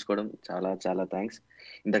పాడించుకోవడం చాలా చాలా థ్యాంక్స్.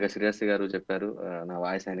 ఇందాక శ్రీరాశ్రీ గారు చెప్పారు నా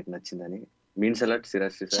వాయిస్ ఆయనకి నచ్చిందని. Means a lot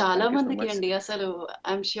శ్రీరాశ్రీ sir. చాలా మందికి అండి అసలు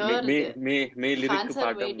ఐఎమ్ ష్యూర్ మీ లిరిక్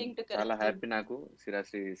పాడడం చాలా హ్యాపీ. నాకు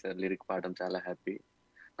శ్రీరాశ్రీ సార్ లిరిక్ పాడడం చాలా హ్యాపీ.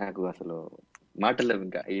 నాకు అసలు మాటలు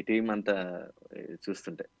ఇంకా ఈ టీం అంతా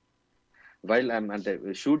చూస్తుంటే వైల్ అంటే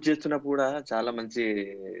షూట్ చేస్తున్నప్పుడు కూడా చాలా మంచి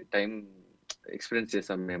టైం ఎక్స్పీరియన్స్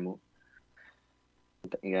చేసాం మేము.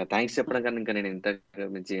 ఇంకా థ్యాంక్స్ చెప్పడం కన్నా ఇంకా నేను ఇంత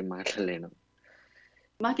మంచి ఏం మాట్లాడలేను.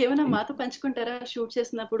 మాకేమైనా మాతో పంచుకుంటారా? షూట్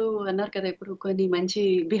చేసినప్పుడు అన్నారు కదా ఇప్పుడు కొన్ని మంచి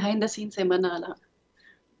బిహైండ్ ద సీన్స్ ఏమన్నా అలా?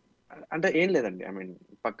 అంటే ఏం లేదండి, ఐ మీన్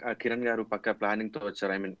పక్క కిరణ్ గారు పక్క ప్లానింగ్ తో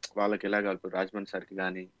వచ్చారు. ఐ మీన్ వాళ్ళకి ఎలా కలుపు రాజ్మన్ సార్కి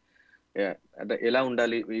కానీ అంటే ఎలా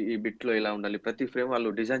ఉండాలి, ఈ బిట్ లో ఎలా ఉండాలి, ప్రతి ఫ్రేమ్ వాళ్ళు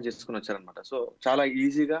డిజైన్ చేసుకుని వచ్చారనమాట. సో చాలా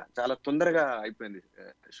ఈజీగా చాలా తొందరగా అయిపోయింది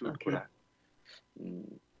షూట్ కూడా.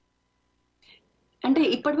 అంటే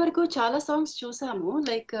ఇప్పటి వరకు చాలా సాంగ్స్ చూసాము,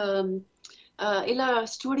 లైక్ ఇలా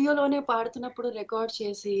స్టూడియోలోనే పాడుతున్నప్పుడు రికార్డ్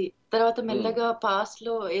చేసి తర్వాత మెల్లగా పాస్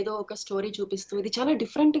లో ఏదో ఒక స్టోరీ చూపిస్తూ, ఇది చాలా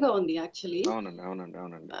డిఫరెంట్ గా ఉంది యాక్చువల్లీ. అవునండి అవునండి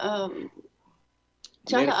అవునండి.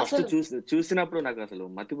 చాలా అసలు చూసినప్పుడు నాకు అసలు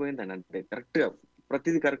మతిపోయిందండి. అంటే కరెక్ట్ గా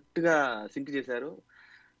ప్రతిదీ కరెక్ట్ గా సింక్ చేశారు.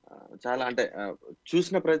 చాలా అంటే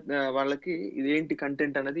చూసిన వాళ్ళకి ఇదేంటి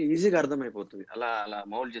కంటెంట్ అనేది ఈజీగా అర్థమైపోతుంది. అలా అలా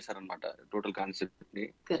మౌల్డ్ చేశారనమాట టోటల్ కాన్సెప్ట్ ని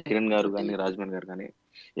కిరణ్ గారు కానీ రాజ్మన్ గారు కానీ.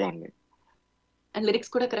 అండ్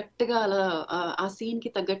లిరిక్స్ కూడా కరెక్ట్ గా అలా ఆ సీన్ కి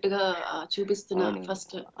తగ్గట్టుగా చూపిస్తున్న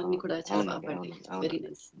ఫస్ట్ అన్ని కూడా చాలా బాగుంది. Very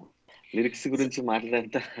nice. లిరిక్స్ గురించి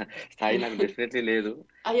మాట్లాడేంత స్థాయి నాకు డెఫినెట్లీ లేదు.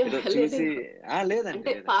 చూసి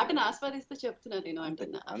లేదండి, పాటను ఆస్వాదిస్తూ చెప్తున్నా నేను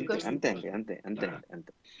అంటున్నా. అంతే అండి, అంతే అంతే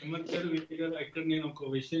అంతే. ఇక్కడ నేను ఒక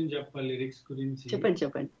విషయం చెప్పాలి లిరిక్స్ గురించి.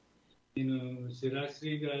 చెప్పండి. నేను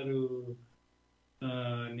సిరాశ్రీ గారు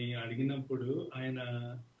ని అడిగినప్పుడు ఆయన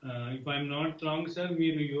if I'm not wrong sir,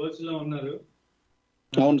 మీరు యుఎస్ లో ఉన్నారు.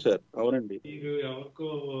 అవును సార్, అవునండి. మీరు ఎవరికో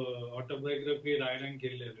ఆటోబయోగ్రఫీ రాయడానికి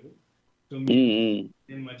వెళ్ళారు. సో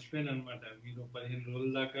నేను మర్చిపోయాను అనమాట. మీరు 15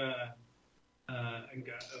 రోజుల దాకా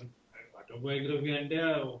ఇంకా ఆటోబయోగ్రఫీ అంటే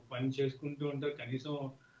పని చేసుకుంటూ ఉంటారు, కనీసం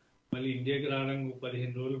మళ్ళీ ఇండియాకి రావడానికి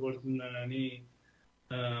 15 రోజులు పడుతుందని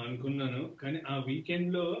అనుకున్నాను. కానీ ఆ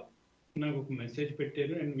వీకెండ్ లో నాకు ఒక మెసేజ్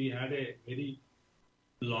పెట్టారు and we had a very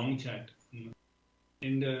long chat.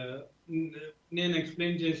 And నేను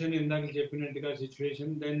ఎక్స్ప్లెయిన్ చేశాను ఇందాక చెప్పినట్టుగా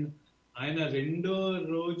సిచ్యువేషన్. దెన్ ఆయన రెండో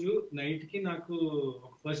రోజు నైట్ కి నాకు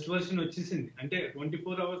ఒక ఫస్ట్ వర్షన్ వచ్చేసింది. అంటే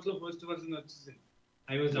 24 hours లో ఫస్ట్ వర్షన్ వచ్చేసింది.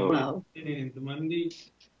 ఐ వాజ్ నేను ఇంతమంది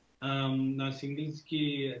నా సింగిల్స్ కి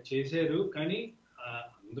చేశారు, కానీ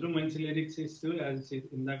అందరూ మంచి లిరిక్స్ ఇస్తూ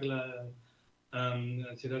ఇందాక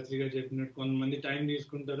శిరాశ్రీ గారు చెప్పినట్టు కొంతమంది టైం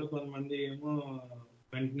తీసుకుంటారు, కొంతమంది ఏమో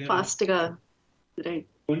వెంటనే ఫాస్ట్ గా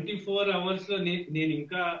 24 hours లో నేను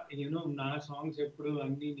ఇంకా నా సాంగ్స్ ఎప్పుడు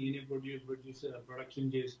అన్ని నేనే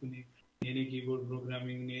ప్రొడక్షన్ చేసుకుని, నేనే కీబోర్డ్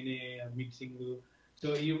ప్రోగ్రామింగ్, నేనే మిక్సింగ్. సో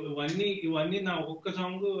ఇవన్నీ నా ఒక్క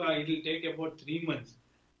song it will take about 3 months.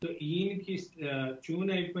 So ఈయనకి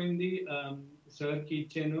ట్యూన్ అయిపోయింది, సార్ కి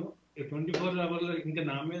ఇచ్చాను. 24 hours లో ఇంకా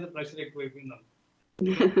నా మీద ప్రెషర్ ఎక్కువైపోయింది.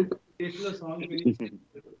 సాంగ్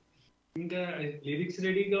ఇంకా లిరిక్స్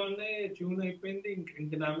రెడీగా ఉన్నాయి, ట్యూన్ అయిపోయింది,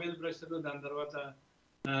 ఇంకా నా మీద ప్రెషర్. దాని తర్వాత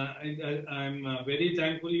I'm very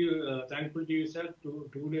thankful to you sir.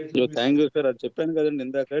 2 days. Thank you sir. అది చెప్పాను కదండి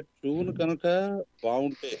ఇందాక, ట్యూన్ కనుక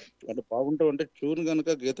బాగుంటే అంటే ట్యూన్ కనుక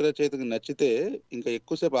గీత రచయితకి నచ్చితే ఇంకా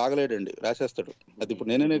ఎక్కువసేపు ఆగలేడండి, రాసేస్తాడు. అది ఇప్పుడు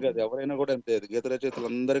నేనే కాదు, ఎవరైనా కూడా అంతే. గీత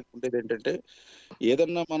రచయితలందరికీ ఉండేది ఏంటంటే,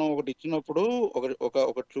 ఏదన్నా మనం ఒకటి ఇచ్చినప్పుడు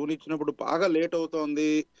ఒక ట్యూన్ ఇచ్చినప్పుడు బాగా లేట్ అవుతోంది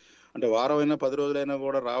అంటే, వారం అయినా 10 రోజులైనా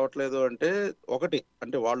కూడా రావట్లేదు అంటే, ఒకటి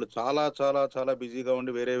అంటే వాళ్ళు చాలా చాలా చాలా బిజీగా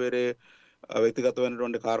ఉండి వేరే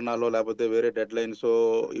వ్యక్తిగతమైనటువంటి కారణాలు, లేకపోతే వేరే డెడ్ లైన్స్,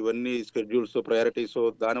 ఇవన్నీ స్కెడ్యూల్స్, ప్రయారిటీస్,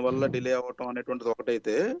 దానివల్ల డిలే అవ్వటం అనేటువంటిది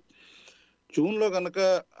ఒకటైతే, ట్యూన్ లో కనుక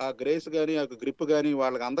ఆ గ్రేస్ గానీ ఆ గ్రిప్ గానీ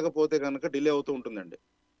వాళ్ళకి అందకపోతే కనుక డిలే అవుతూ ఉంటుందండి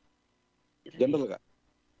జనరల్ గా.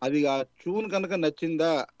 అది ఆ ట్యూన్ కనుక నచ్చిందా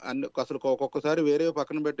అసలు ఒక్కొక్కసారి వేరే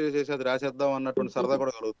పక్కన పెట్టేసేసి అది రాసేద్దాం అన్నటువంటి సరదా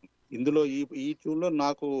కూడా కలుగుతుంది. ఇందులో ఈ ట్యూన్ లో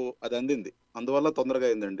నాకు అది అందింది, అందువల్ల తొందరగా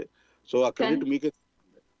అయిందండి. సో ఆ క్రెడిట్ మీకే.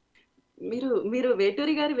 మీరు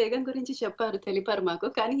వేటూరి గారి వేగం గురించి తెలిపారు మాకు,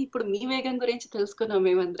 కానీ ఇప్పుడు మీ వేగం గురించి తెలుసుకున్నాం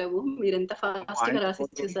మేమందరము. మీరు ఎంత ఫాస్ట్ గా రాసి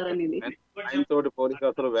చేశారనేది. ఆయనతోటి పోలిక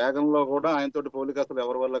అసలు వేగంలో కూడా ఆయనతోటి పోలిక అసలు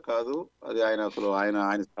ఎవరి వల్ల కాదు. అది ఆయన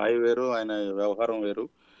స్థాయి వేరు, ఆయన వ్యవహారం వేరు.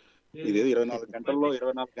 ఇది 24 గంటల్లో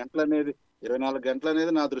 24 గంటలు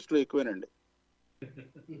అనేది నా దృష్టిలో ఎక్కువేనండి.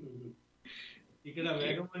 ఇక్కడ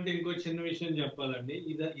వేగం అంటే ఇంకో చిన్న విషయం చెప్పాలండి.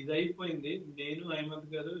 ఇది అయిపోయింది. నేను హైమత్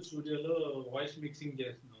గారు స్టూడియోలో వాయిస్ మిక్సింగ్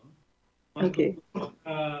చేస్తున్నాం.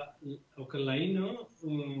 ఒక లైన్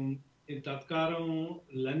తత్కారం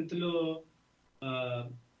లెంత్ లో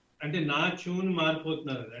అంటే నా ట్యూన్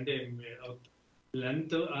మారిపోతున్నారు. అంటే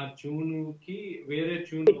లెంత్ ఆ ట్యూన్ కి వేరే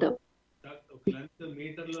ట్యూన్ ఒక లెంత్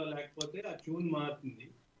మీటర్ లో లేకపోతే ఆ ట్యూన్ మారుతుంది.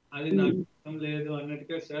 అది నాకు ఇష్టం లేదు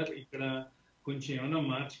అన్నట్టుగా, సార్ ఇక్కడ కొంచెం ఏమైనా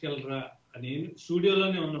మార్చగలరా అని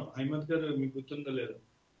స్టూడియోలోనే ఉన్నాం. హైమత్ గారు మీకు గుర్తుందో లేదు?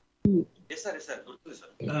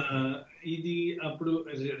 ఇది అప్పుడు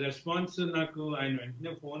రెస్పాన్స్ నాకు ఆయన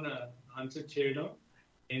వెంటనే ఫోన్ ఆన్సర్ చేయడం,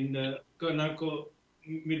 అండ్ నాకు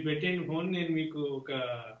మీరు పెట్టిన ఫోన్ నేను మీకు ఒక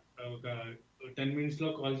 10 minutes లో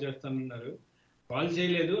కాల్ చేస్తానన్నారు. కాల్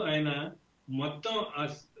చేయలేదు. ఆయన మొత్తం ఆ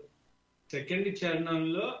సెకండ్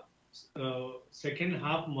చరణంలో సెకండ్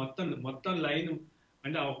హాఫ్ మొత్తం లైన్,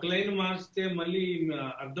 అంటే ఒక లైన్ మార్చితే మళ్ళీ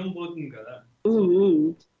అర్థం పోతుంది కదా,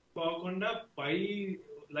 పోకుండా పై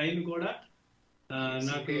లైన్ కూడా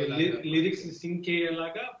నాకు లిరిక్స్ సింక్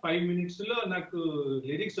అయ్యేలాగా 5 minutes లో నాకు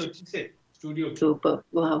లిరిక్స్ వచ్చేసాయి స్టూడియో.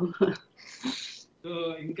 సో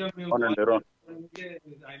ఇంకా మేము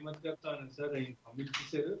హైమత్ గారితో సార్ ఆయన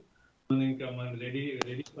పంపించేశారు, ఇంకా మనం రెడీ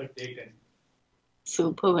ఫర్ టేక్ అని.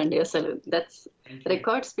 సూపర్ అండి, అసలు దట్స్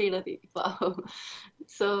రికార్డ్ స్పీడ్ అది.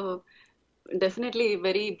 So definitely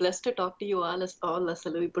very blessed to talk to you all.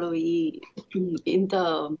 అసలు ఇప్పుడు ఈ ఇంత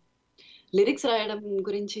లిరిక్స్ రాయడం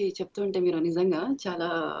గురించి చెప్తుంటే మీరు నిజంగా చాలా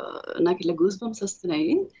నాకు ఇట్లా గూస్ బంప్స్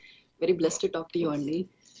వస్తున్నాయి. Very blessed to talk to you అండి.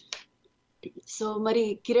 సో మరి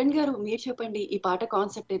కిరణ్ గారు మీరు చెప్పండి, ఈ పాట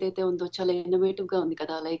కాన్సెప్ట్ ఏదైతే ఉందో చాలా ఇన్నోవేటివ్ గా ఉంది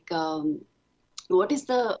కదా. లైక్ వాట్ ఈస్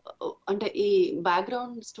ద, అంటే ఈ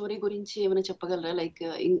బ్యాక్గ్రౌండ్ స్టోరీ గురించి ఏమైనా చెప్పగలరా? లైక్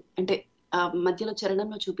అంటే ఆ మధ్యలో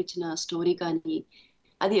చరణంలో చూపించిన స్టోరీ కానీ,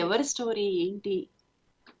 అది ఎవరి స్టోరీ, ఏంటి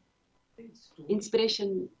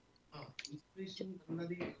ఇన్స్పిరేషన్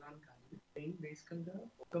అన్నది బేసికల్ గా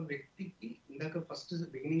ఒక వ్యక్తికి ఇందాక ఫస్ట్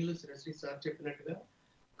బిగినింగ్ లో శ్రీశ్రీ సార్ చెప్పినట్టుగా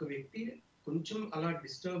ఒక వ్యక్తి కొంచెం అలా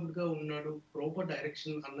డిస్టర్బ్డ్ గా ఉన్నాడు, ప్రాపర్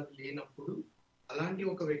డైరెక్షన్ అన్నది లేనప్పుడు అలాంటి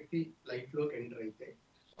ఒక వ్యక్తి లైఫ్ లోకి ఎంటర్ అయితే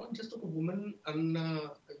జస్ట్ ఒక ఉమెన్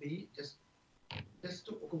అన్నది జస్ట్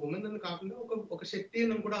ఒక ఉమెన్ అని కాకుండా ఒక శక్తి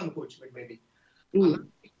అని కూడా అనుకోవచ్చు మేబీ.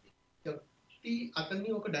 అలాంటి అతన్ని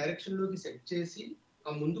ఒక డైరెక్షన్ లోకి సెట్ చేసి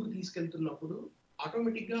ఆ ముందుకు తీసుకెళ్తున్నప్పుడు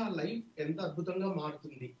ఆటోమేటిక్ గా ఆ లైఫ్ ఎంత అద్భుతంగా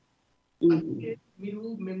మారుతుంది. అందుకే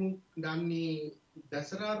మేము దాన్ని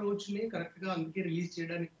దసరా రోజునే కరెక్ట్ గా అందుకే రిలీజ్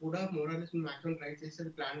చేయడానికి కూడా మోరాలిస్ మాక్సిమం ట్రై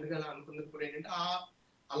చేసేది, ప్లాన్ గా అలా అనుకున్నది కూడా ఏంటంటే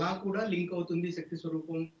అలా కూడా లింక్ అవుతుంది శక్తి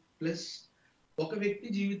స్వరూపం ప్లస్ ఒక వ్యక్తి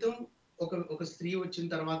జీవితం ఒక స్త్రీ వచ్చిన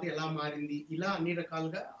తర్వాత ఎలా మారింది, ఇలా అన్ని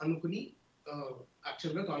రకాలుగా అనుకుని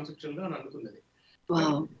యాక్చువల్ గా కాన్సెప్చువల్ గా అని అనుకున్నది.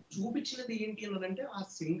 చూపించినది ఏంటి అన్నదంటే ఆ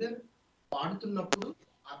సింగర్ పాడుతున్నప్పుడు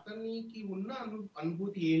అతనికి ఉన్న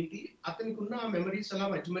అనుభూతి ఏంటి, అతనికి ఉన్న ఆ మెమరీస్ అలా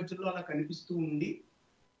మధ్య మధ్యలో అలా కనిపిస్తూ ఉండి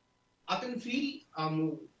అతను ఫీల్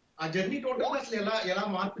ఆ జర్నీ టోటల్ అసలు ఎలా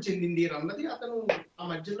మార్పు చెందింది అన్నది అతను ఆ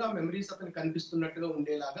మధ్యలో ఆ మెమరీస్ అతను కనిపిస్తున్నట్టుగా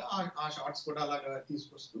ఉండేలాగా ఆ షార్ట్స్ కూడా అలాగా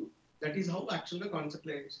తీసుకొస్తూ దట్ ఈస్ హౌ యాక్చువల్ గా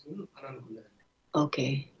కాన్సెప్ట్లైజేషన్ అని అనుకున్నదండి. Okay,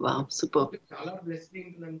 wow, super. చాలా బ్లెస్డ్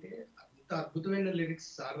ఏంటంటే అంత అద్భుతమైన లిరిక్స్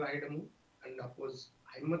సార్ రాయడము, అండ్ అఫ్ కోర్స్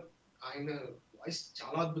హైమత్ ఆయన వాయిస్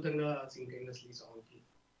చాలా అద్భుతంగా సింక్ అయింది అసలు ఈ సాంగ్ కి.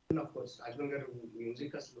 అండ్ అఫ్ కోర్స్ రాజ్మన్ గారు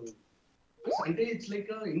మ్యూజిక్ అసలు అంటే ఇట్స్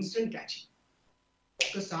లైక్ ఇన్స్టెంట్ క్యాచ్.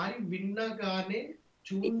 ఒక్కసారి విన్నాగానే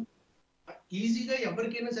ట్యూన్ ఈజీగా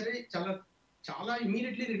ఎవరికైనా సరే చాలా చాలా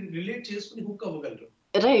ఇమీడియట్లీ రిలేట్ చేసుకుని హుక్ అవ్వగలరు.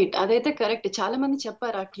 రైట్, అదైతే కరెక్ట్. చాలా మంది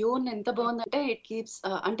చెప్పారు ఆ ట్యూన్ ఎంత బాగుందంటే ఇట్ కీప్స్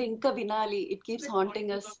అంటే ఇంకా వినాలి, it keeps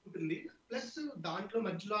haunting us. Plus దాంట్లో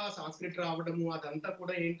మధ్యలో ఆ సాంస్క్రిట్ రావడము అదంతా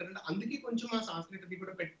కూడా ఏంటంటే అందుకే కొంచెం ఆ సాంస్క్రిట్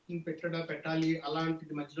కూడా పెట్టాలి,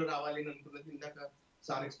 అలాంటిది మధ్యలో రావాలి అని అనుకున్నది ఇందాక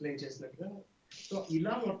సార్ ఎక్స్ప్లెయిన్ చేసినట్టుగా. సో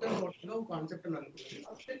ఇలా మొత్తం టోటల్గా ఒక కాన్సెప్ట్ అని అనుకున్నది.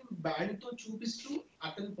 అతను బ్యాండ్ తో చూపిస్తూ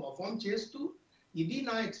అతను పర్ఫార్మ్ చేస్తూ ఇది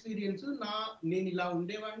నా ఎక్స్పీరియన్స్, నేను ఇలా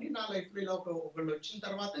ఉండేవాడిని, నా లైఫ్ లో ఇలా ఒకళ్ళు వచ్చిన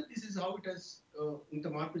తర్వాత this is how it has ఇంత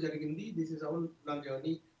మార్పు జరిగింది, దిస్ ఇస్ హౌ నా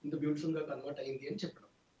జర్నీ ఇంత బ్యూటిఫుల్ గా కన్వర్ట్ అయింది అని చెప్పడం.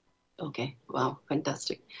 ఓకే, వావ్,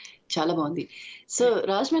 ఫెంటాస్టిక్, చాలా బాగుంది. సో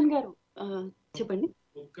రాజ్మన్ గారు చెప్పండి.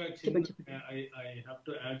 I have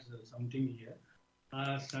to add something here.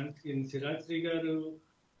 Sirasri గారు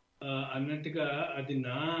అన్నట్టుగా అది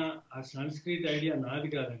ఆ సంస్కృత్ ఐడియా నాది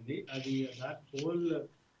కాదండి. అది that whole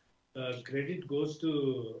credit goes to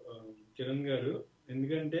Kiran గారు.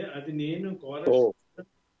 ఎందుకంటే అది నేను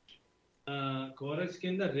కోరస్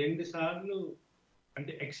కింద 2 సార్లు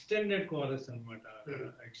అంటే ఎక్స్టెండెడ్ కోరస్ అన్నమాట.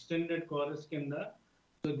 ఎక్స్టెండెడ్ కోరస్ కింద,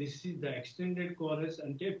 so this is the extended chorus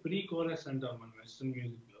అంటే ప్రీ కోరస్ అంటాం మన వెస్టర్న్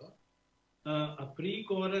మ్యూజిక్ లో. ఆ ప్రీ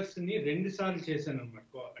కోరస్ ని 2 సార్లు చేశాను అనమాట.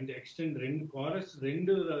 అంటే ఎక్స్టెండ్ కోరస్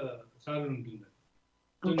 2 సార్లు ఉంటుంది.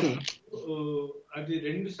 అది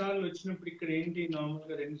 2 సార్లు వచ్చినప్పుడు ఇక్కడ ఏంటి నార్మల్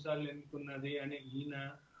గా 2 సార్లు ఎన్నుకున్నది అని ఈయన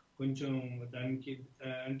కొంచెం దానికి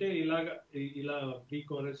అంటే ఇలా ప్రీ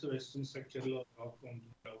కోరస్ వెస్టర్న్ స్ట్రక్చర్ లో రాక్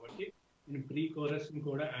ఉంటుంది కాబట్టి నేను ప్రీ కోరస్ ని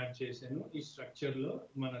కూడా యాడ్ చేశాను ఈ స్ట్రక్చర్ లో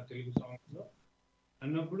మన తెలుగు సాంగ్స్ లో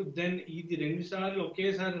అన్నప్పుడు దెన్ ఇది 2 సార్లు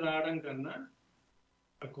ఒకేసారి రావడం కన్నా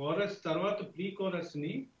ఆ కోరస్ తర్వాత ప్రీ కోరస్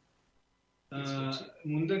ని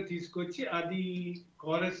ముందర తీసుకొచ్చి అది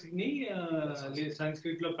కోరస్ ని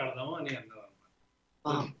సంస్కృత్ లో పెడదాం అని అన్నారు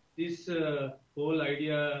అన్నమాట. This whole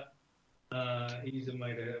idea is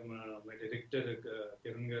my director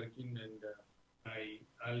Kiran గారికి and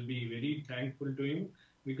I'll be very thankful to him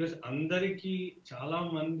because అందరికి చాలా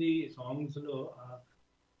మంది సాంగ్స్ లో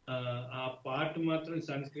ఆ పార్ట్ మాత్రం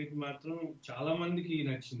సంస్కృత్ మాత్రం చాలా మందికి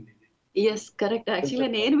నచ్చింది. yes correct actually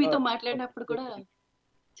నేను మీతో మాట్లాడినప్పుడు కూడా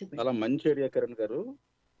చాలా మంచి ఐడియా కిరణ్ గారు.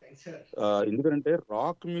 ఎందుకంటే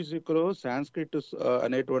రాక్ మ్యూజిక్ లో సాంస్క్రిట్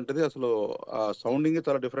అనేటువంటిది అసలు సౌండింగ్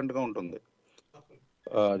చాలా డిఫరెంట్ గా ఉంటుంది.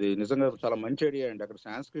 అది నిజంగా చాలా మంచి ఐడియా అండి. అక్కడ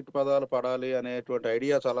సాంస్క్రిట్ పదాలు పడాలి అనేటువంటి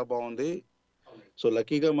ఐడియా చాలా బాగుంది. సో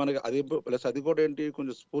లక్కీగా మనకి అది ప్లస్ అది కూడా ఏంటి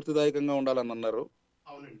కొంచెం స్ఫూర్తిదాయకంగా ఉండాలని అన్నారు.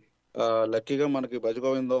 లక్కీగా మనకి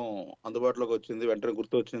భజగోవిందం అందుబాటులోకి వచ్చింది, వెంటనే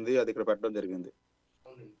గుర్తు వచ్చింది, అది ఇక్కడ పెట్టడం జరిగింది.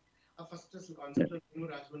 ఫస్ట్ కాన్సెప్ట్ నేను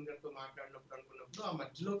రాజ్మన్ గారితో మాట్లాడినప్పుడు అనుకున్నప్పుడు ఆ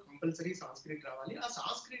మధ్యలో కంపల్సరీ సాంస్క్రిట్ రావాలి. ఆ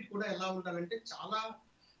సాంస్క్రిట్ కూడా ఎలా ఉండాలంటే చాలా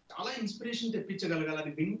చాలా ఇన్స్పిరేషన్ తెప్పించగలగాలి.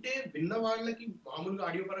 అది విన్న వాళ్ళకి మామూలుగా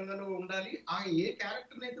ఆడియో పరంగానే ఉండాలి. ఆ ఏ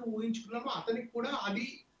క్యారెక్టర్ అయితే ఊహించుకున్నామో అతనికి కూడా అది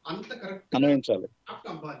అంత కరెక్ట్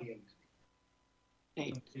అవ్వాలి అని.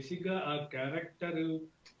 బేసిక్ గా ఆ క్యారెక్టర్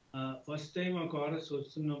ఫస్ట్ టైం ఆ కోరస్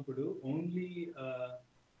వస్తున్నప్పుడు ఓన్లీ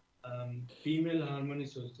ఫీమేల్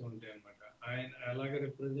హార్మోనీస్ వస్తూ ఉంటాయి అన్నమాట. ఆయన అలాగే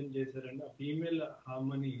రిప్రజెంట్ చేశారంటే ఆ female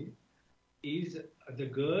harmony is the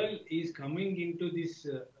girl is coming in to this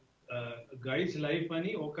guys life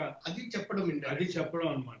అని అది చెప్పడం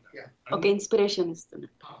అన్నమాట. ఒక ఇన్స్పిరేషన్ ఇస్తుంది.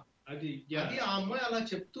 అది ఆ అమ్మాయి అలా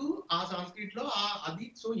చెప్తూ ఆ సంస్కృతిలో అది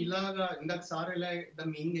సో ఇలాగా ఇందాక సార్ ఎలా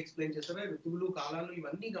దాని మీనింగ్ ఎక్స్ప్లెయిన్ చేస్తారో ఋతువులు కాలాలు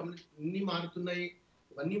ఇవన్నీ మారుతున్నాయి,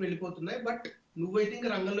 ఇవన్నీ వెళ్ళిపోతున్నాయి, బట్ నువ్వైతే ఇంకా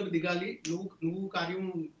రంగంలోకి దిగాలి, నువ్వు కార్యం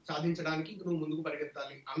సాధించడానికి నువ్వు ముందుకు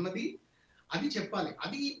పరిగెత్తాలి అన్నది అది చెప్పాలి.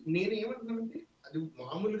 అది నేనేమంటున్నానంటే అది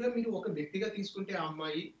మామూలుగా మీరు ఒక వ్యక్తిగా తీసుకుంటే ఆ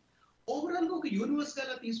అమ్మాయి ఓవరాల్ గా ఒక యూనివర్స్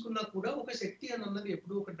గా తీసుకున్నా కూడా ఒక శక్తి అని అన్నది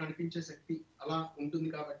ఎప్పుడు ఒకటి నడిపించే శక్తి అలా ఉంటుంది.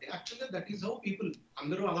 కాబట్టి యాక్చువల్గా దట్ ఈస్ హౌ పీపుల్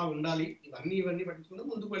అందరూ అలా ఉండాలి. ఇవన్నీ పట్టించుకుంటూ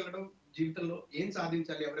ముందుకు వెళ్ళడం, జీవితంలో ఏం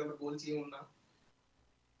సాధించాలి, ఎవరెవరి గోల్స్ ఏమున్నా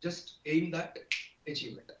just aim that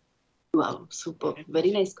achievement. Wow super,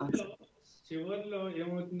 very nice concept. చివర్లో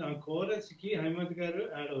ఏమవుతుంది ఆ కోరస్ కి హైమత్ గారు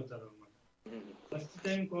యాడ్ అవుతారు అన్నమాట. ఫస్ట్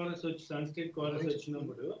టైం కోరస్ వచ్చి సంస్కృత్ కోరస్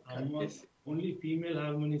వచ్చినప్పుడు ఓన్లీ ఫీమేల్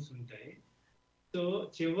హార్మోనీస్ ఉంటాయి. సో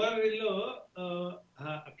చివరిలో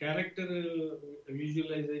క్యారెక్టర్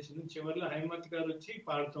విజువలైజేషన్ చివరిలో హైమత్ గారు వచ్చి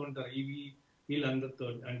పాడుతూ ఉంటారు వీళ్ళందరితో,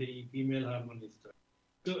 అంటే ఈ ఫీమేల్ హార్మోనీస్ తో.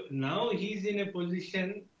 So now he's in a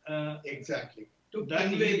position exactly to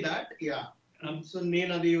convey that. Yeah so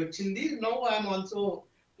నేను అది వచ్చింది, now I'm also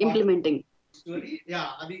implementing story. Yeah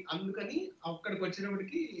అది అందుకని అక్కడికి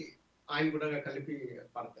వచ్చినప్పటికి ఆయన కూడా కలిపి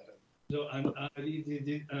పాడతారు. సో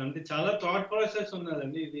అంటే చాలా థాట్ ప్రాసెస్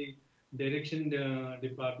ఉన్నదండి. ఇది డైరెక్షన్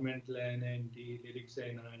డిపార్ట్మెంట్ అయినా ఏంటి, లిరిక్స్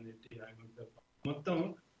అయినా ఏంటి, మొత్తం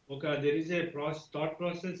ఒక there is a thought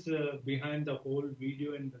process behind the whole video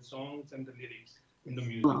and the songs and the lyrics in the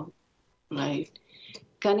music. Right.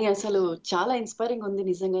 కానీ అసలు చాలా ఇన్స్పైరింగ్ ఉంది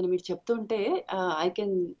నిజంగానే. మీరు చెప్తుంటే I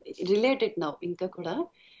can relate it now. ఇంకా కూడా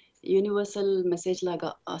యూనివర్సల్ మెసేజ్ లాగా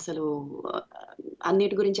అసలు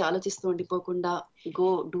అన్నిటి గురించి ఆలోచిస్తూ ఉండిపోకుండా go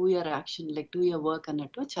do your action, like do your work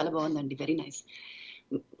అన్నట్టు చాలా బాగుందండి, వెరీ నైస్.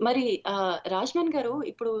 మరి రాజ్మన్ గారు,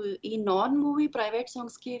 ఇప్పుడు ఈ నాన్ మూవీ ప్రైవేట్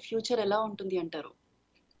సాంగ్స్ కి ఫ్యూచర్ ఎలా ఉంటుంది అంటారు?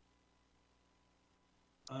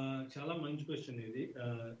 చాలా మంచి క్వశ్చన్ ఇది,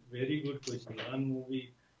 very good question. Non movie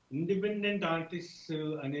independent artist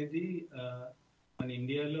అనేది మన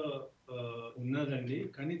ఇండియాలో ఉన్నదండి.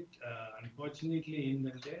 కానీ అన్ఫార్చునేట్లీ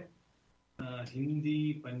ఏంటంటే హిందీ,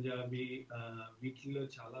 పంజాబీ వీటిల్లో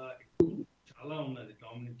చాలా ఉన్నది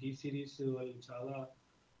డామినెంట్. టీ సిరీస్ వాళ్ళు చాలా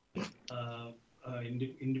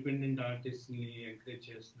ఇండిపెండెంట్ ఆర్టిస్ట్ ని ఎంకరేజ్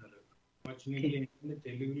చేస్తున్నారు. అన్ఫార్చునేట్లీ ఏంటంటే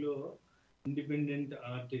తెలుగులో ఇండిపెండెంట్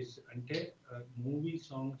ఆర్టిస్ట్ అంటే మూవీ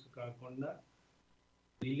సాంగ్స్ కాకుండా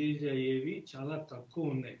రిలీజ్ అయ్యేవి చాలా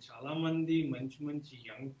తక్కువ ఉన్నాయి. చాలా మంది మంచి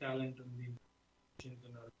యంగ్ టాలెంట్ ఉంది,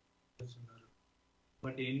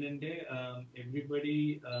 బట్ ఏంటంటే ఎవ్రీబడి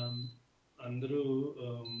అందరూ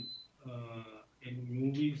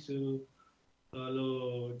మూవీస్ లో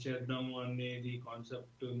చేద్దాము అనేది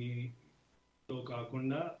కాన్సెప్ట్ ని తో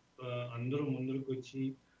కాకుండా అందరూ ముందుకు వచ్చి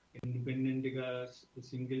ఇండిపెండెంట్ గా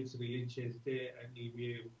సింగిల్స్ రిలీజ్ చేస్తే అది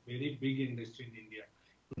very big industry in India.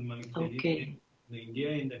 మనకి తెలియదు. ఇండియా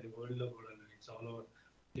ఏంటంటే వరల్డ్ లో కూడా ఇట్స్ ఆల్ ఓవర్.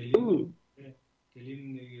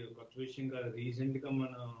 తెలియని కొత్త విషయం కాదు. రీసెంట్ గా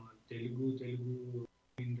మన Telugu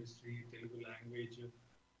industry, Telugu language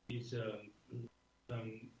is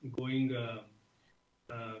going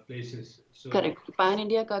places. So correct. Pan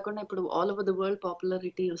India కాకుండా ఇప్పుడు all over the world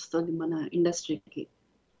popularity వస్తుంది మన ఇండస్ట్రీకి.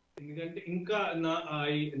 ఎందుకంటే ఇంకా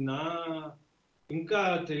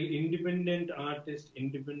ఇండిపెండెంట్ ఆర్టిస్ట్,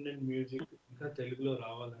 ఇండిపెండెంట్ మ్యూజిక్ ఇంకా తెలుగులో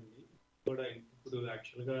రావాలండి. కూడా ఇప్పుడు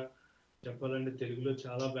యాక్చువల్ గా చెప్పాలంటే తెలుగులో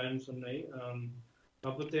చాలా బ్యాండ్స్ ఉన్నాయి.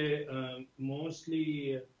 కాకపోతే మోస్ట్లీ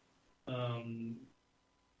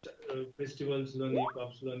ఫెస్టివల్స్ లోని,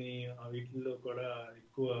 పబ్స్ లోని, వీటిల్లో కూడా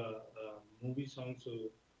ఎక్కువ మూవీ సాంగ్స్.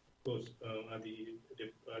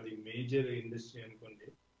 అది మేజర్ ఇండస్ట్రీ అనుకోండి.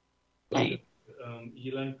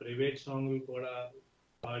 ఇలాంటి ప్రైవేట్ సాంగ్లు కూడా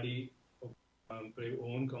పాడి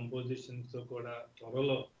ఓన్ కంపోజిషన్స్ తో కూడా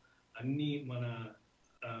త్వరలో అన్ని మన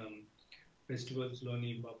ఫెస్టివల్స్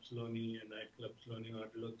లోని, పబ్స్ లోని, నైట్ క్లబ్స్ లోని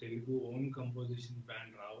వాటిలో తెలుగు ఓన్ కంపోజిషన్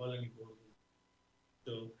బ్యాండ్ రావాలని కోరుకుంటున్నాను.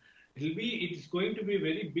 So it's going to be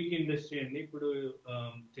very big industry అండి. ఇప్పుడు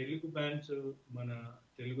తెలుగు బ్యాండ్స్ మన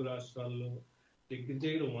తెలుగు రాష్ట్రాల్లో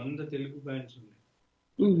దగ్గర 100 తెలుగు బ్యాండ్స్ ఉన్నాయి.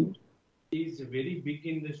 It's a very big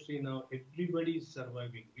industry now. Everybody is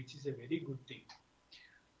surviving, which is a very good thing.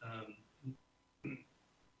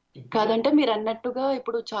 కాదంటే మీరు అన్నట్టుగా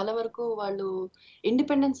ఇప్పుడు చాలా వరకు వాళ్ళు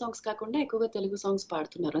ఇండిపెండెంట్ సాంగ్స్ కాకుండా ఎక్కువగా తెలుగు సాంగ్స్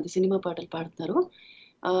పాడుతున్నారు. అది సినిమా పాటలు పాడుతున్నారు.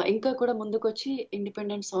 ఇంకా కూడా ముందుకొచ్చి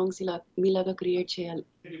ఇండిపెండెంట్ సాంగ్స్ ఇలా మీలాగా క్రియేట్ చేయాలి.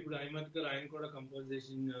 ఇప్పుడు hymath గారు ఆయన కూడా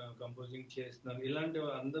కంపోజింగ్ చేస్తున్నారు. ఇలాంటి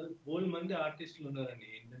అందరు బోల్ మంది ఆర్టిస్టులు ఉన్నారండి.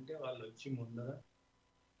 ఏంటంటే వాళ్ళు వచ్చి ముందర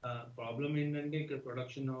ప్రాబ్లం ఏంటంటే ఇక్కడ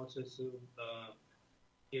ప్రొడక్షన్ హౌసెస్,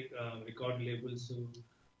 రికార్డ్ లేబుల్స్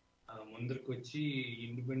ముందరికి వచ్చి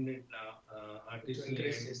ఇండిపెండెంట్ ఆర్టిస్ట్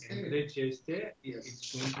ఎంకరేజ్ చేస్తే it's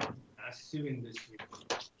going to be massive industry.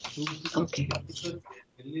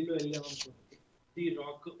 ఢిల్లీలో వెళ్ళామనుకోండి,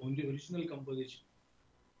 రాక్ ఓన్లీ ఒరిజినల్ కంపోజిషన్.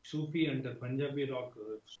 సూఫీ అంటారు, పంజాబీ రాక్,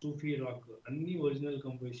 సూఫీ రాక్, అన్ని ఒరిజినల్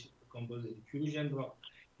కంపోజిషన్. ఫ్యూజన్ రాక్,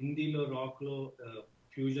 హిందీలో రాక్ లో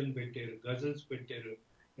ఫ్యూజన్ పెట్టారు, గజల్స్ పెట్టారు.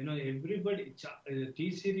 ఎవ్రీబడి టీ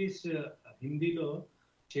సిరీస్ హిందీలో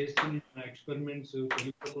చేస్తున్న ఎక్స్పెరిమెంట్స్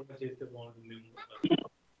తెలుగులో కూడా చేస్తే బాగుంటుందేమో.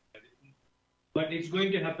 But it's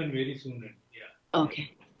going to happen very soon అండి. Okay,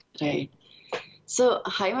 right. సో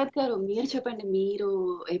హైమత్ గారు, మీరు చెప్పండి, మీరు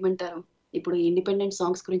ఏమంటారు? ఇప్పుడు ఇండిపెండెంట్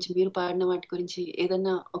సాంగ్స్ గురించి, మీరు పాడిన వాటి గురించి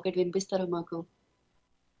ఏదన్నా ఒకటి వినిపిస్తారా మాకు?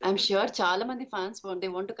 ఐఎమ్ ష్యూర్ చాలా మంది fans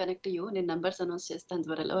want to connect you. నేను నంబర్స్ అనౌన్స్ చేస్తాను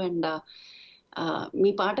త్వరలో. అండ్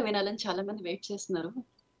మీ పాట వినాలని చాలా మంది వెయిట్ చేస్తున్నారు.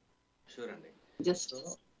 షూర్ అండి. జస్ట్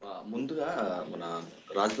ముందుగా మన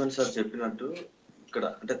రాజ్మన్ సార్ చెప్పినట్టు ఇక్కడ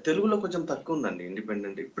అంటే తెలుగులో కొంచెం తక్కువ ఉందండి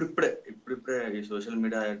ఇండిపెండెంట్. ఇప్పుడిప్పుడే ఈ సోషల్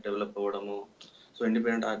మీడియా డెవలప్ అవ్వడము, సో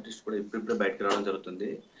ఇండిపెండెంట్ ఆర్టిస్ట్ కూడా ఇప్పుడిప్పుడే బయటకు రావడం జరుగుతుంది.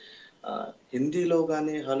 హిందీలో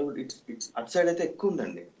కానీ హాలీవుడ్ ఇట్స్ అట్ సైడ్ అయితే ఎక్కువ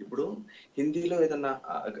ఉందండి. ఇప్పుడు హిందీలో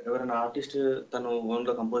ఎవరైనా ఆర్టిస్ట్ తను ఓన్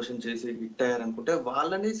గా కంపోజిషన్ చేసి హిట్ అయ్యారనుకుంటే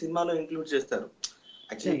వాళ్ళని సినిమాలో ఇంక్లూడ్ చేస్తారు.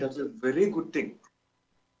 Actually that's a very good thing.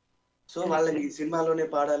 So వాళ్ళకి సినిమాలోనే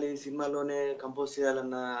పాడాలి, సినిమాలోనే కంపోజ్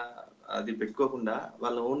చేయాలన్న అది పెట్టుకోకుండా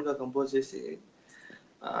వాళ్ళ ఓన్ గా కంపోజ్ చేసి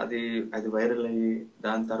అది వైరల్ అయ్యి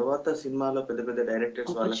దాని తర్వాత సినిమాలో పెద్ద పెద్ద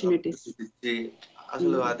డైరెక్టర్స్ వాళ్ళకి ఇచ్చి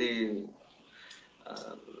అసలు అది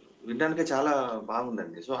వినడానికి చాలా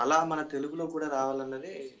బాగుందండి. సో అలా మన తెలుగులో కూడా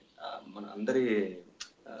రావాలన్నది మన అందరి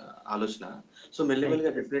ఆలోచన. సో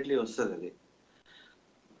మెల్లిమెల్లిగా డెఫినెట్లీ వస్తుంది అది.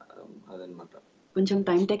 అదనమాట. కొంచెం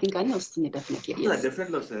టైం టేకింగ్ కానీ వస్తుంది.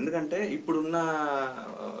 డెఫినెట్లీ వస్తుంది. ఎందుకంటే ఇప్పుడు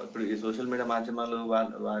ఈ సోషల్ మీడియా మాధ్యమాలు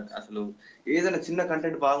అసలు ఏదైనా చిన్న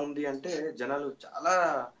కంటెంట్ బాగుంది అంటే జనాలు చాలా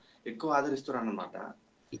ఎక్కువ ఆదరిస్తున్నారు అన్నమాట.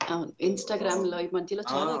 ఇన్స్టాగ్రామ్ లో ఈ మధ్యలో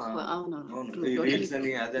చాలా ఎక్కువ. రీల్స్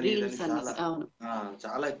అని అదని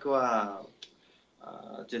చాలా ఎక్కువ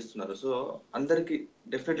చేస్తున్నారు. సో అందరికి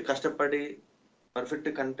డెఫినెట్లీ కష్టపడి పర్ఫెక్ట్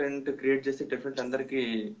కంటెంట్ క్రియేట్ చేసి డెఫినెట్ అందరికి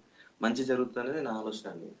మంచి జరుగుతుంది నా ఆలోచన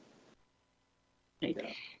అండి.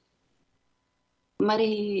 మరి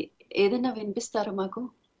ఏదైనా వినిపిస్తారా మాకు?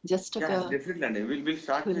 జస్ట్ డెఫినెట్లీ అండి. విల్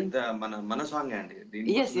స్టార్ట్ విత్ మన సాంగ్ అండి.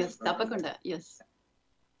 yes తప్పకుండా. yes.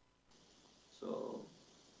 సో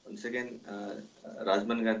వన్స్ అగైన్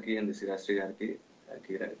రాజ్మన్ గారికి అండ్ సిరాశ్రీ గారికి,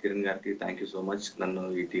 కిరణ్ గారికి థ్యాంక్ యూ సో మచ్ నన్ను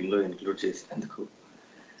ఈ టీమ్ లో ఇంక్లూడ్ చేసినందుకు.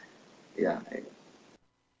 Yeah,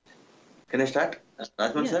 can I start?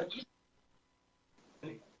 రాజ్మన్ sir.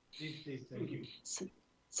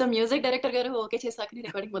 So music director గారు ఓకే చేశాక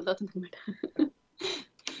రికార్డింగ్ మొదలవుతుంది అనమాట.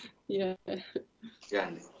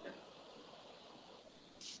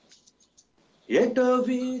 ఎటో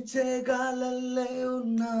వీచే గాలల్లే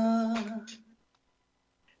ఉన్నా,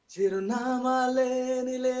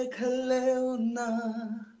 చిరునామాలేని లేఖల్లే ఉన్నా,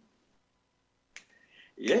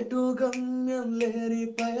 ఎటు గమ్యం లేని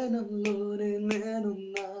పయనంలోనే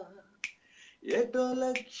నేనున్నా, ఎటో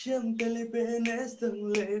లక్ష్యం తెలిపే నేస్తం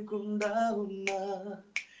లేకుండా ఉన్నా,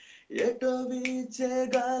 ఎటో వీచే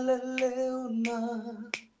గాలల్లే ఉన్నా,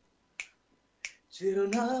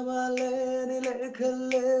 చిరునామా లేని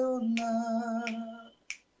లేఖల్లే ఉన్నా,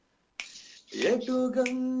 ఎటు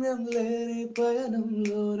గమ్యం లేని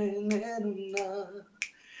పయనంలోనే నేనున్నా,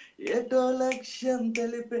 ఎటో లక్ష్యం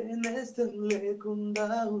తెలిపే నేస్తం లేకుండా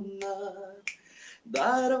ఉన్నా,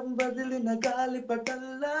 దారం వదిలిన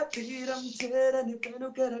గాలిపటల్లా, తీరం చేరని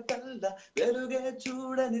పెనుకెరటల్లా, వెలుగే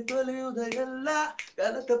చూడని తొలి ఉదయల్లా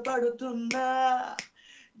కలత పడుతున్నా,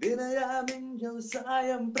 వినయామింజం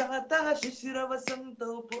సాయం ప్రాత శిశిర వసంతో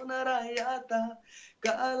పునరాయాత,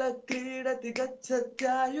 కాల క్రీడతి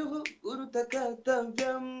గచ్చత్యాయు గురుత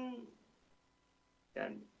కర్తవ్యం.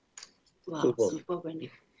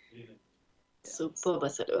 సూపర్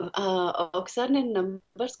అసలు. ఒకసారి నేను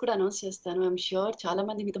నంబర్స్ కూడా అనౌన్స్ చేస్తాను. ఐఎమ్ ష్యూర్ చాలా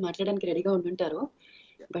మంది మీతో మాట్లాడడానికి రెడీగా ఉంటుంటారు.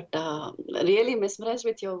 But really mesmerise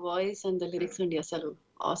with your voice and the lyrics అండి, అసలు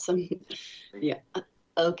ఆసమ్.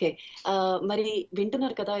 ఓకే, మరి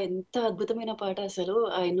వింటున్నారు కదా ఎంత అద్భుతమైన పాట అసలు.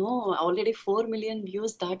 I know already 4 million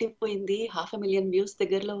views దాటిపోయింది, 500,000 వ్యూస్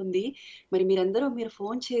దగ్గరలో ఉంది. మరి మీరందరూ మీరు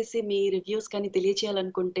ఫోన్ చేసి మీ రివ్యూస్ కానీ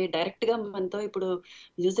తెలియచేయాలనుకుంటే డైరెక్ట్ గా మనతో ఇప్పుడు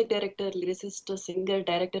music director, lyricist, singer,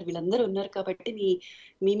 director వీళ్ళందరూ ఉన్నారు కాబట్టి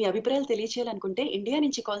మీ అభిప్రాయాలు తెలియచేయాలనుకుంటే ఇండియా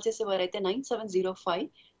నుంచి కాల్ చేసే వారైతే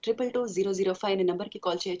 9705-222-005 అనే నెంబర్ కి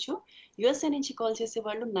కాల్ చేయొచ్చు. యుఎస్ఏ నుంచి కాల్ చేసే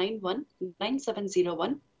వాళ్ళు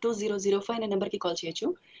 91-9701-2005 అనే నెంబర్ కి కాల్ చేయొచ్చు.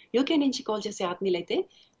 యూకే నుంచి కాల్ చేసే ఆత్మీయులైతే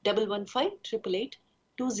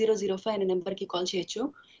 1115-888-2005 అనే నెంబర్ కి కాల్ చేయొచ్చు.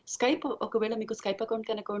 స్కైప్, ఒకవేళ మీకు స్కైప్ అకౌంట్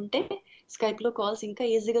కనుక ఉంటే స్కైప్ లో కాల్స్ ఇంకా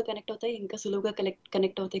ఈజీగా కనెక్ట్ అవుతాయి, ఇంకా సులువుగా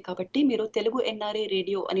కనెక్ట్ అవుతాయి. కాబట్టి మీరు తెలుగు ఎన్ఆర్ఐ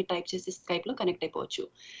రేడియో అని టైప్ చేసి స్కైప్ లో కనెక్ట్ అయిపోవచ్చు.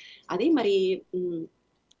 అది మరి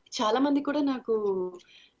చాలా మంది కూడా నాకు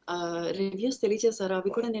రివ్యూస్ తెలియజేశారు. అవి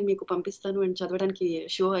కూడా నేను మీకు పంపిస్తాను అండ్ చదవడానికి,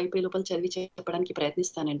 షో అయిపోయే లోపల చదివి చెప్పడానికి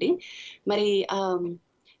ప్రయత్నిస్తానండి. మరి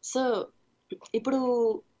సో ఇప్పుడు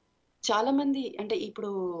చాలా మంది అంటే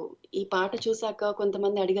ఇప్పుడు ఈ పాట చూసాక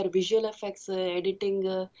కొంతమంది అడిగారు విజువల్ ఎఫెక్ట్స్, ఎడిటింగ్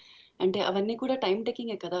అంటే అవన్నీ కూడా టైం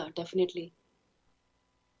టేకింగే కదా. డెఫినెట్లీ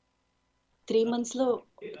 3 months లో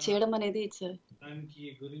చేయడం అనేది దానికి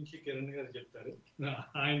గురించి కిరణ్ గారు చెప్తారు,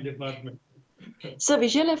 ఆయన డిపార్ట్మెంట్. సో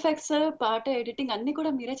విజువల్ ఎఫెక్ట్స్, పాట ఎడిటింగ్ అన్ని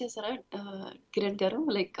కూడా మీరే చేశారా కిరణ్ గారు?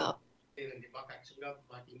 లైక్ లేదండి, మాకు యాక్చువల్ గా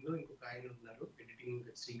మా టీమ్ లో ఇంకొక ఆయన ఉన్నారు, ఎడిటింగ్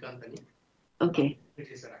శ్రీకాంత్ అని. ఓకే,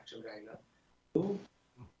 చేశారు యాక్చువల్ గా ఆయన.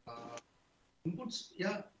 ఇన్పుట్స్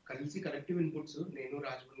కలిసి కలెక్టివ్ ఇన్పుట్స్, నేను,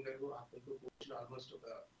 రాజమన్ గారు, అతనితో కూర్చుని ఆల్మోస్ట్ ఒక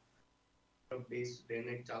డేస్ డే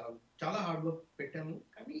నైట్ చాలా చాలా హార్డ్ వర్క్ పెట్టాము.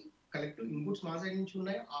 కానీ కలెక్టివ్ ఇన్పుట్స్ మా సైడ్ నుంచి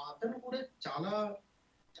ఉన్నాయి. అతను కూడా చాలా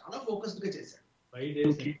చాలా ఫోకస్డ్ గా చేశాడు. 5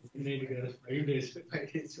 days.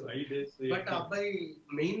 బట్ ఆ అబ్బాయి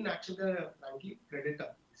మెయిన్ యాక్చువల్ గా దానికి క్రెడిట్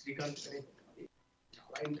శ్రీకాంత్ అనే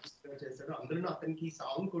చాలా ఇంట్రెస్ట్ గా చేశాడు. అందులో అతనికి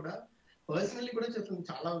సాంగ్ కూడా పర్సనల్లీ కూడా చెప్తుంది,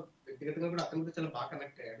 చాలా వ్యక్తిగతంగా కూడా అతను కూడా చాలా బాగా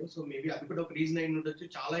కనెక్ట్ అయ్యాడు. సో మేబీ అది కూడా ఒక రీజన్ అయి ఉండొచ్చు,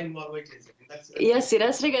 చాలా ఇన్వాల్వ్ అయి చేశాడు.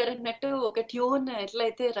 సిరాశ్రీ గారు అన్నట్టు ఒక ట్యూన్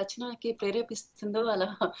ఎట్లయితే రచనకి ప్రేరేపిస్తుందో అలా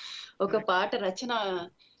ఒక పాట రచన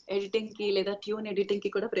ఎడిటింగ్ కి లేదా ట్యూన్ ఎడిటింగ్ కి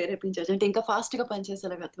కూడా ప్రేరేపించవచ్చు. అంటే ఇంకా ఫాస్ట్ గా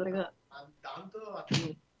పనిచేసేలాగా త్వరగా. దాంతో అతను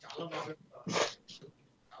చాలా బాగా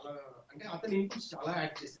చాలా అంటే అతని ఇన్పుట్స్ చాలా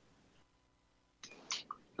యాడ్ చేశారు.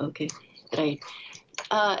 Okay, right.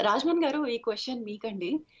 రాజ్మన్ గారు, ఈ క్వశ్చన్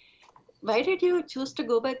మీకండి. Why did you choose to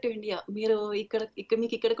go back to India? మీరు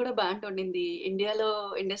మీకు ఇక్కడ కూడా బ్యాండ్ ఉండింది. ఇండియాలో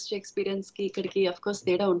ఇండస్ట్రీ ఎక్స్పీరియన్స్ కి ఇక్కడికి అఫ్ కోర్స్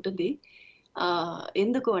తేడా ఉంటుంది.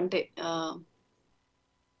 ఎందుకు అంటే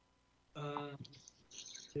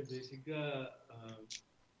బేసిక్ గా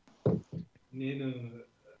నేను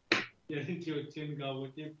నుంచి వచ్చాను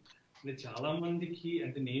కాబట్టి చాలా మందికి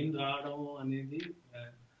అంటే నేను రావడం అనేది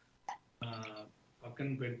పక్కన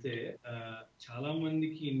పెడితే చాలా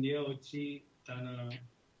మందికి ఇండియా వచ్చి తన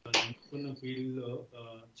అనుకున్న ఫీల్డ్ లో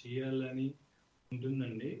చేయాలని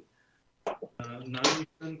ఉంటుందండి. నా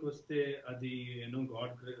విషయానికి వస్తే అది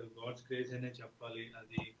గాడ్స్ గ్రేస్ అనే చెప్పాలి.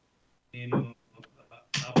 అది నేను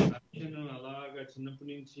ఆ ప్యాషన్ అలాగా చిన్నప్పటి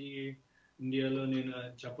నుంచి ఇండియాలో నేను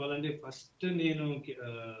చెప్పాలంటే ఫస్ట్ నేను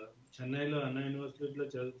చెన్నైలో అన్నా యూనివర్సిటీలో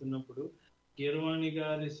చదువుతున్నప్పుడు కీరవాణి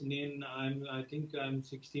గారి I think I'm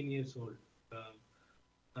 16 years old.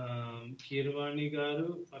 Keeravani గారు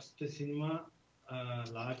ఫస్ట్ సినిమా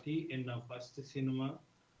లాఠీ అండ్ నా first cinema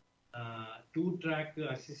 2-track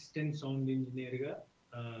assistant sound engineer గా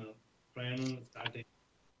ప్రయాణం స్టార్ట్ అయింది.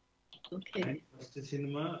 First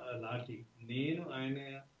cinema lathi. నేను ఆయన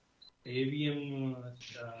AVM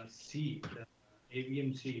C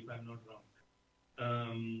if I'm not wrong.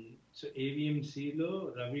 So AVM C లో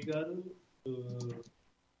రవి గారు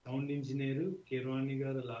సౌండ్ ఇంజనీర్ కిరాణి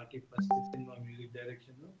గారు లాటి first cinema music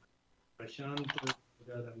direction Prashanth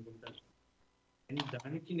గారు అనుకుంటారు. అండ్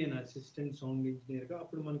దానికి నేను అసిస్టెంట్ సౌండ్ ఇంజనీర్ గా,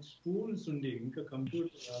 అప్పుడు మనకి స్కూల్స్ ఉండేవి, ఇంకా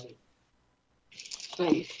కంప్యూటర్ రాలేదు.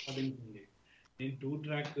 నేను 2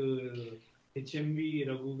 ట్రాక్ హెచ్ఎంవి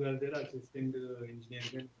రఘు గారి దగ్గర అసిస్టెంట్ ఇంజనీర్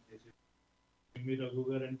గా చేశాను. హెచ్ఎంవి రఘు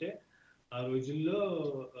గారు అంటే ఆ రోజుల్లో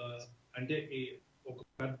అంటే ఒక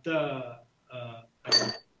పెద్ద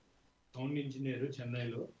సౌండ్ ఇంజనీర్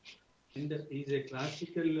చెన్నైలో, and is a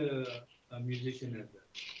classical musician.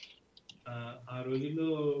 ఆ రోజుల్లో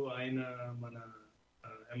ఆయన మన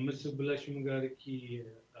ఎంఎస్ సుబ్బలక్ష్మి గారికి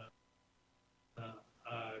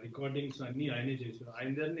రికార్డింగ్స్ అన్ని ఆయనే చేశారు.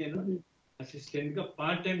 ఆయన దగ్గర నేను అసిస్టెంట్ గా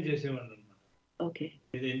పార్ట్ టైం చేసేవాడిని అనమాట.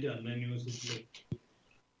 ఇదేంటి అన్న న్యూస్ లో.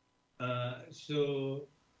 సో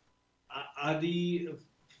అది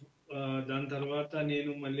దాని తర్వాత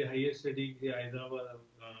నేను మళ్ళీ హైయర్ స్టడీకి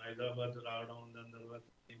హైదరాబాద్ రావడం, దాని తర్వాత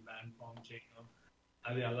బ్యాండ్ ఫామ్ చేయడం,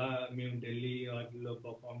 అది అలా మేము ఢిల్లీ వాటిల్లో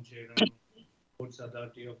పర్ఫామ్ చేయడం, స్పోర్ట్స్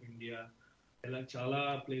అథారిటీ ఆఫ్ ఇండియా, ఇలా చాలా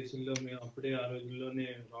ప్లేసుల్లో మేము అప్పుడే ఆ రోజుల్లోనే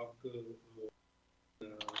rock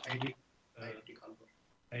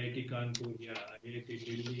IIT Kanpur, IIT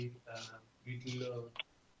Delhi వీటిల్లో,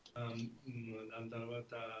 దాని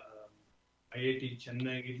తర్వాత ఐఐటి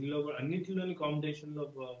చెన్నై వీటిల్లో అన్నిటిలోని కాంపిటీషన్ లో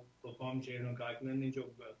పర్ఫామ్ చేయడం, కాకినాడ నుంచి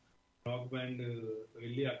ఒక రాక్ బ్యాండ్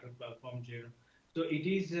వెళ్ళి అక్కడ పర్ఫామ్ చేయడం. So it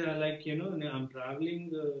is like I'm traveling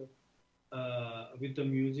with the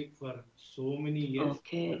music for so many years.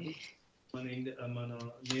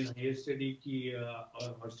 నేను హైయర్ స్టడీకి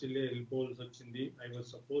ఆస్ట్రేలియా వెళ్ళిపోవాల్సి వచ్చింది. I was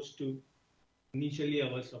supposed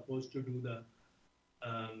to do the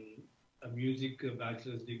music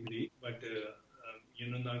bachelor's degree, but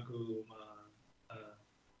నాకు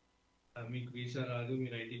మీకు వీసా రాదు,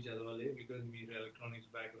 మీరు ఐటీ చదవాలి, బికాజ్ మీరు ఎలక్ట్రానిక్స్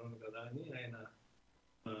బ్యాక్గ్రౌండ్ కదా అని ఆయన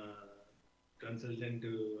కన్సల్టెంట్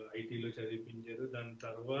ఐటీలో చదివించారు. దాని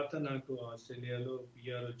తర్వాత నాకు ఆస్ట్రేలియాలో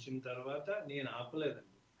పిఆర్ వచ్చిన తర్వాత నేను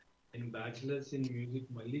ఆపలేదండి, నేను బ్యాచిలర్స్ ఇన్ మ్యూజిక్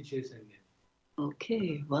మళ్ళీ చేశాను నేను.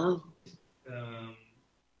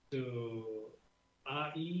 సో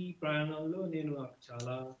ఈ ప్రయాణంలో నేను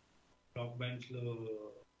చాలా రాక్ బ్యాండ్స్ లో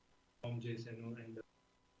పర్ఫామ్ చేశాను. అండ్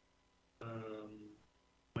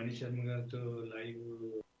మణి శర్మ గారితో లైవ్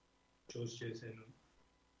షోస్ చేశాను.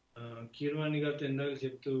 కీరవాణి గారితో ఇందాక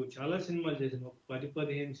చెప్తూ చాలా సినిమాలు చేశాను,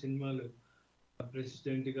 10-15 సినిమాలు.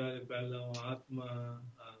 ప్రెసిడెంట్ గారి బెల్లం, ఆత్మ,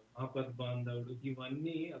 ఆపద్ బాంధవుడు,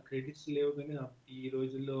 ఇవన్నీ ఆ క్రెడిట్స్ లేవు, కానీ ఈ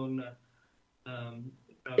రోజుల్లో ఉన్న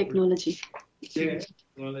technology.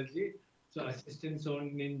 So assistant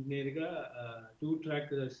sound engineer గా 2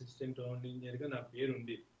 ట్రాక్ అసిస్టెంట్ సౌండ్ ఇంజనీర్ గా నా పేరు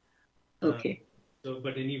ఉంది. So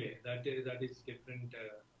but anyway that is different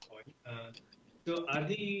point. So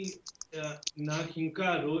అది నాకు ఇంకా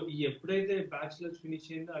ఎప్పుడైతే బ్యాచిలర్స్ ఫినిష్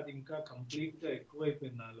అయిందో అది ఇంకా కంప్లీట్ గా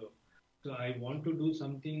ఎక్కువైపోయింది నాలో. So I want to do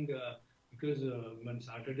something, because మన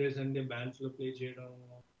సాటర్డే సండే బ్యాండ్స్ లో ప్లే చేయడం,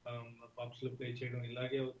 పబ్స్ లో ప్లే చేయడం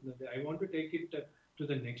ఇలాగే అవుతుంది. I want to take it to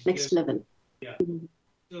the next level.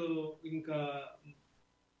 So ఇంకా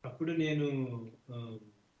అప్పుడు నేను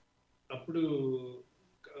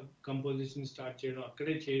కంపోజిషన్ స్టార్ట్ చేయడం,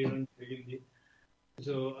 అక్కడే చేయడం జరిగింది.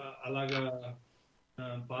 సో అలాగా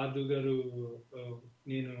పార్దు గారు,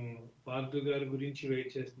 నేను పార్దు గారి గురించి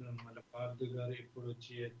వెయిట్ చేస్తున్నాను అనమాట. పార్దు గారు ఎప్పుడు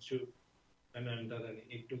వచ్చేయచ్చు అని అంటారని.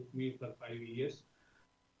 It took me for 5 years.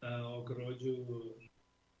 ఒకరోజు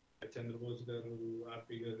చంద్రబోస్ గారు,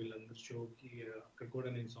 ఆర్పి గారు వీళ్ళందరూ షోకి, అక్కడ కూడా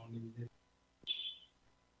నేను సౌండ్ ఇంజనీర్.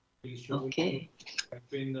 ఈ షో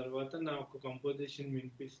అయిపోయిన తర్వాత నా ఒక కంపోజిషన్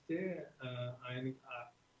వినిపిస్తే ఆయనకి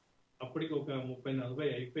అప్పటికి ఒక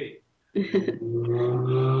 30-40 అయిపోయి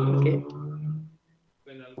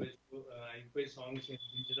 40 సాంగ్స్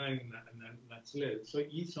వినిపించడం ఆయనకు నచ్చలేదు. సో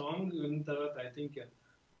ఈ సాంగ్ విన్న తర్వాత ఐ థింక్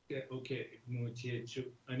ఓకే నువ్వు చేయొచ్చు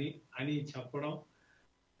అని చెప్పడం,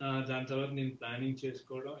 దాని తర్వాత నేను ప్లానింగ్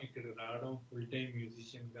చేసుకోవడం, ఇక్కడ రావడం, ఫుల్ టైం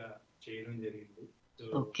మ్యూజిషియన్ గా చేయడం జరిగింది. So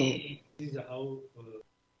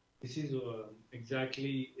this is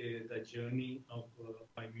exactly the journey of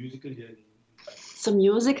my musical journey. So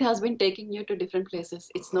music has been taking you to different places.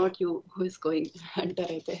 It's not you who is going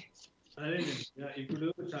అంటారైతే. అదేనండి, ఇప్పుడు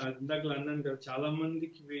ఇందాక అన్నాను కదా, చాలా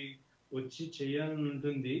మందికి వచ్చి చేయాలని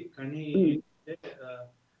ఉంటుంది, కానీ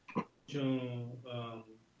కొంచెం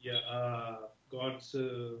గాడ్స్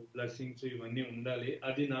బ్లెస్సింగ్స్ ఇవన్నీ ఉండాలి.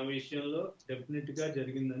 అది నా విషయంలో డెఫినెట్ గా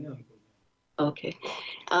జరిగిందని అనుకుంటున్నాను. ఓకే,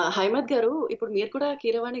 హైమత్ గారు, ఇప్పుడు మీరు కూడా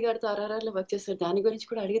కీరవాణి గారితో RRR లో వర్క్ చేస్తారు, దాని గురించి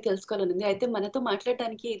కూడా అడిగి తెలుసుకోవాలని ఉంది. అయితే మనతో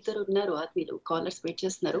మాట్లాడడానికి 2 ఉన్నారు ఆత్మీయులు, కాలర్స్ వెయిట్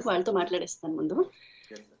చేస్తున్నారు, వాళ్ళతో మాట్లాడేస్తాను ముందు.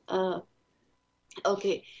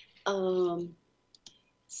 ఓకే,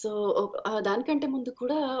 సో దానికంటే ముందు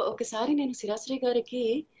కూడా ఒకసారి నేను సిరాశ్రీ గారికి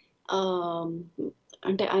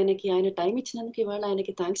అంటే ఆయన టైం ఇచ్చినందుకు ఇవాళ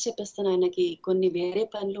ఆయనకి థ్యాంక్స్ చెప్పేస్తాను. ఆయనకి కొన్ని వేరే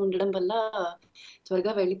పనులు ఉండడం వల్ల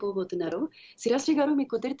త్వరగా వెళ్ళిపోబోతున్నారు. సిరాశ్రీ గారు,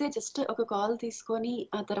 మీకు కుదిరితే జస్ట్ ఒక కాల్ తీసుకొని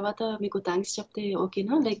ఆ తర్వాత మీకు థ్యాంక్స్ చెప్తే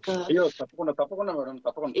ఓకేనా? లైక్ తప్పకుండా మేడం,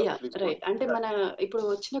 తప్పకుండా. రైట్. అంటే మన ఇప్పుడు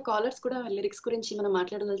వచ్చిన కాలర్స్ కూడా లిరిక్స్ గురించి మనం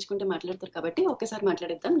మాట్లాడదలుచుకుంటే మాట్లాడతారు కాబట్టి ఒక్కసారి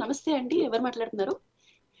మాట్లాడేద్దాం. నమస్తే అండి, ఎవరు మాట్లాడుతున్నారు?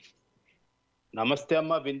 నమస్తే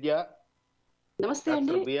అమ్మ వింధ్య. నమస్తే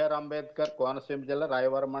అండి. బిఆర్ అంబేద్కర్, కోనసీమ జిల్లా,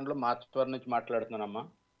 రాయవరం మండలం, మార్చవరం నుంచి మాట్లాడుతున్నానమ్మా.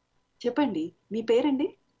 చెప్పండి, మీ పేరండి?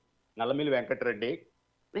 నల్లమిల్లి వెంకటరెడ్డి.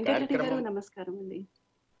 వెంకటరెడ్డి గారు నమస్కారం అండి.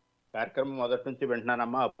 కార్యక్రమం మొదటి నుంచి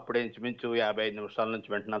వింటున్నానమ్మా. అప్పుడే ఇంచుమించు 55 నిమిషాల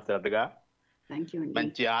నుంచి వింటున్నాను శ్రద్ధగా.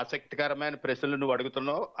 మంచి ఆసక్తికరమైన ప్రశ్నలు నువ్వు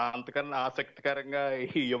అడుగుతున్నావు. అంతకన్నా ఆసక్తికరంగా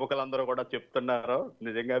ఈ యువకులందరూ కూడా చెప్తున్నారు.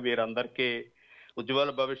 నిజంగా వీరందరికీ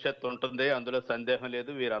ఉజ్వల భవిష్యత్తు ఉంటుంది, అందులో సందేహం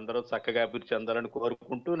లేదు. వీరందరూ చక్కగా అభివృద్ధి చెందాలని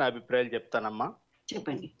కోరుకుంటూ నా అభిప్రాయాలు చెప్తానమ్మా.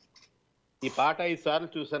 చెప్పండి. ఈ పాట 5 సార్లు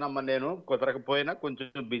చూసానమ్మా నేను. కుదరకపోయినా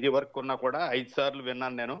కొంచెం బిజీ వర్క్ ఉన్నా కూడా 5 సార్లు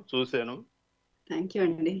విన్నాను, నేను చూసాను.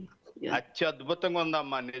 అత్యద్భుతంగా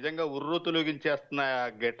ఉందమ్మా. నిజంగా ఉర్రు తొలగించేస్తున్న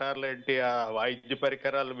గిటార్లు ఏంటి, ఆ వాయిద్య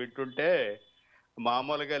పరికరాలు వింటుంటే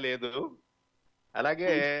మామూలుగా లేదు.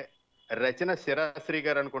 అలాగే రచన సిరాశ్రీ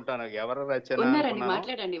గారు అనుకుంటాను. ఎవరు రచన?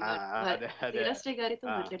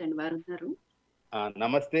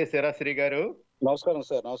 నమస్తే సిరాశ్రీ గారు. నమస్కారం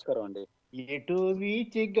సార్. నమస్కారం అండి. ఎటు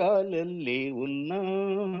వీచి గాలల్లే ఉన్నా,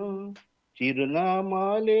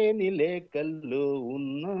 చిరునామాలేని లేఖల్లో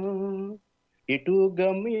ఉన్నా, ఇటు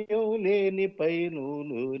గమ్యం లేని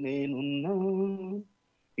పైనూలు నేనున్నా,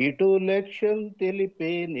 ఇటు లక్ష్యం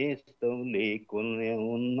తెలిపే నేస్తం లేకునే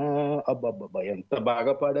ఉన్నా. అబ్బాబ్బా, ఎంత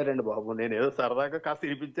బాగా పాడారండి బాబు. నేను ఏదో సరదాగా కాస్త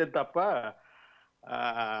వినిపించాను తప్ప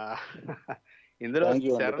ఇందులో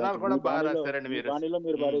చరణాలు కూడా బాగా రాశారండి మీరు.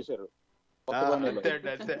 అంతే అండి,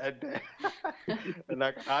 అంతే అంతే.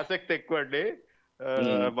 నాకు ఆసక్తి ఎక్కువ అండి.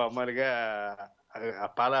 మామూలుగా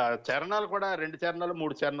చరణాలు కూడా 2 చరణాలు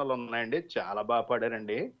 3 చరణాలు ఉన్నాయండి. చాలా బాగా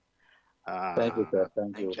పాడారండి.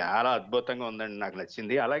 చాలా అద్భుతంగా ఉందండి, నాకు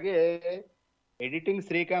నచ్చింది. అలాగే ఎడిటింగ్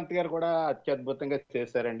శ్రీకాంత్ గారు కూడా అత్యద్భుతంగా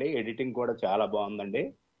చేశారండి. ఎడిటింగ్ కూడా చాలా బాగుందండి.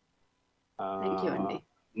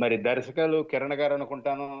 మరి దర్శకులు కిరణ్ గారు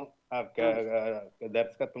అనుకుంటాను,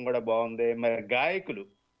 దర్శకత్వం కూడా బాగుంది. మరి గాయకులు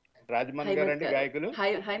రాజమన్ గారు అండి, గాయకులు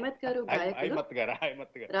హైమత్ గారు,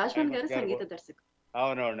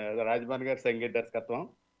 అవునవును, రాజమన్ గారు సంగీత దర్శకత్వం.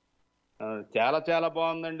 చాలా చాలా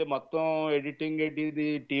బాగుందండి. మొత్తం ఎడిటింగ్, ఇది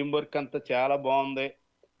టీం వర్క్ అంతా చాలా బాగుంది.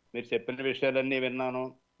 మీరు చెప్పిన విషయాలన్నీ విన్నాను.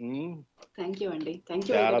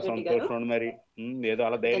 చాలా సంతోషం. మరి ఏదో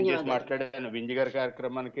అలా ధైర్యం చేసి మాట్లాడాను. వింజి గారి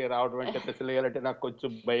కార్యక్రమానికి రావడం అంటే స్పెషల్ అయ్యాలంటే నాకు కొంచెం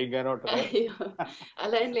భయంగానే ఉంటుంది.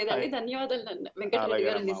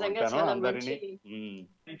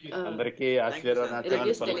 అందరికీ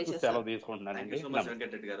ఆశీర్వాదాలు సెలవు తీసుకుంటున్నానండి.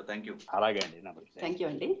 అలాగే అండి, నమస్తే.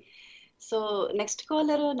 So next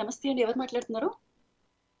caller. నమస్తే అండి, ఎవరు మాట్లాడుతున్నారు?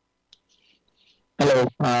 హలో,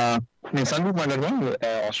 నేను సందీప్ మాట్లాడుతున్నాను,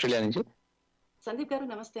 ఆస్ట్రేలియా నుంచి. సందీప్ గారు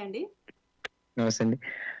నమస్తే అండి. నమస్తే అండి.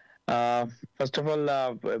 First of all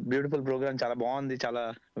beautiful programme, చాలా బాగుంది. చాలా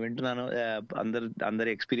వింటున్నాను, అందరి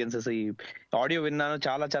ఎక్స్పీరియన్సెస్. ఈ ఆడియో విన్నాను,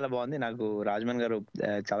 చాలా చాలా బాగుంది. నాకు రాజ్మన్ గారు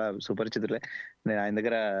చాలా సుపరిచితులే. నేను ఆయన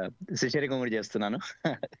దగ్గర శిష్యరికం కూడా చేస్తున్నాను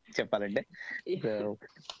చెప్పాలంటే.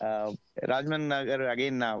 రాజ్మన్ గారు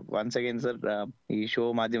అగైన్, వన్స్ అగైన్ సార్, ఈ షో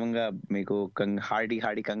మాధ్యమంగా మీకు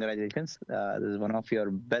hearty congratulations. This is one of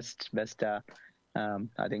your best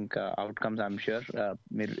I think outcomes, I'm sure.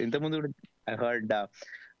 మీరు ఇంతకుముందు కూడా I heard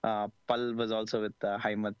Pal was also with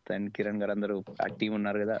hymath and Kiran garu andaru a team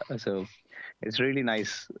unnaru kada. So it's really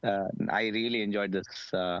nice. I really enjoyed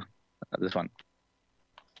this one.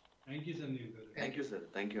 Thank you Sandeep garu. Thank you sir.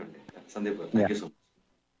 Thank you andi Sandeep garu. Thank you so much.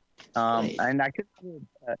 And actually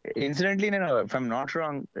incidentally, if I'm not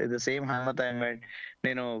wrong, the same hymath I met,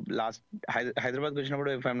 last Hyderabad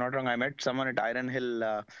kuchinappudu, if I'm not wrong, I met someone at Iron Hill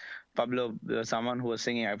pub lo, someone who was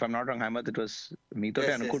singing. If I'm not wrong, hymath, it was me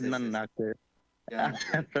tote anukuntunnanu నాకు.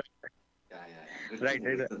 Right.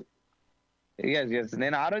 Yes.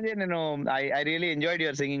 నేను ఆ రోజే I really enjoyed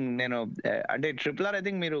your singing. నేను అంటే triple R, I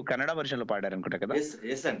think మీరు Kannada version లో పాడారు అనుకుంటా కదా?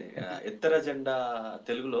 ఎస్ అండి. ఎత్తర జెండా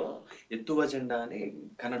తెలుగులో, ఎత్తువ జెండా అని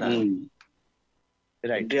కన్నడ.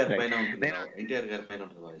 ఎన్టీఆర్ గారి పైన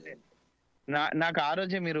ఉంటుంది. నాకు ఆ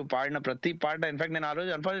రోజే మీరు పాడిన ప్రతి పాట, ఇన్ఫాక్ట్ నేను ఆ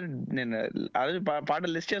రోజు పాట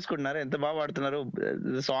లిస్ట్ చేసుకుంటున్నారు, ఎంత బాగా పాడుతున్నారు.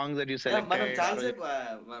 Songs that you select. మనం చాలాసేపు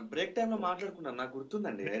బ్రేక్ టైం లో మాట్లాడుకున్నాం, నాకు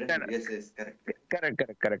గుర్తుందండి.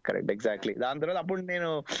 Correct exactly. దాని తర్వాత అప్పుడు నేను,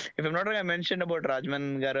 if I'm not wrong, I mention about రాజ్మన్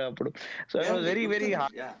గారు అప్పుడు. సో ఐ వాజ్ వెరీ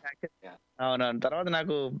అవునవును. తర్వాత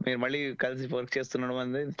నాకు మీరు మళ్ళీ కలిసి వర్క్ చేస్తుండడం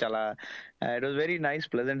అనేది చాలా, it was very nice,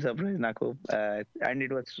 pleasant surprise నాకు. And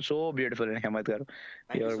it was so beautiful. హేమత్ గారు,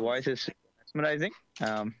 your voice is mesmerizing.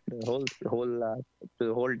 The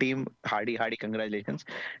whole team, hearty congratulations.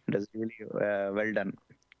 It was really well done.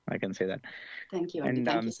 I can say that. Thank you, Andy.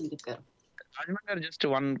 Thank you, Sandeep garu. Rajman గారు, just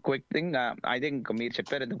one quick thing. I think మీరు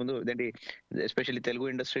చెప్పారు ఇంతకుముందు, ఏంటి especially Telugu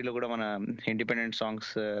ఇండస్ట్రీలో కూడా మన independent songs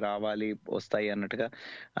రావాలి, వస్తాయి అన్నట్టుగా.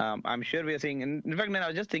 I'm sure we are seeing. In fact నేను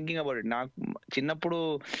జస్ట్ థింకింగ్ అబౌట్ ఇట్. నాకు చిన్నప్పుడు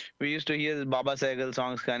we use to hear Baba Saigal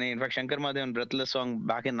songs కానీ, in fact Shankar Mahadevan breathless song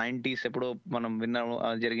back in 90s ఎప్పుడో మనం విన్నాము,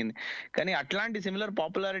 జరిగింది. కానీ అట్లాంటి similar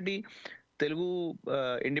popularity Telugu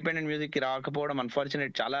independent music కి రాకపోవడం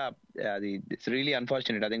అన్ఫార్చునేట్, చాలా అది it's really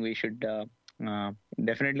unfortunate. I think we should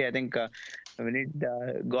definitely, I think we need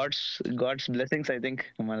God's blessings, I think,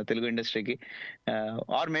 మన తెలుగు ఇండస్ట్రీకి.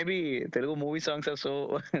 Or maybe Telugu movie songs are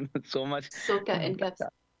so much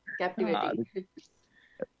captivating.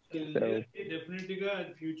 Definitely గా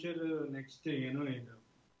future next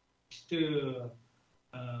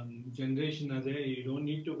generation అదే, you don't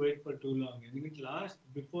need to wait for too long. ఎందుకంటే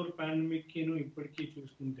before pandemic ఇప్పటికీ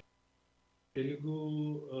చూసుకుంటే తెలుగు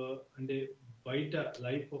అంటే బయట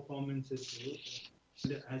live performances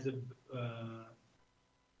as a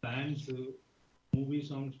bands movie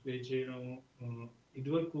songs play చేయడం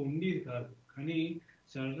ఇదివరకు ఉండేది కాదు. కానీ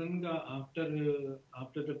సడన్ గా after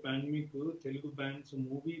the pandemic Telugu bands,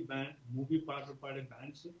 movie పాటలు పాడే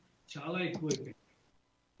బ్యాండ్స్ చాలా ఎక్కువైపోయాయి.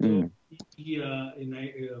 ఈ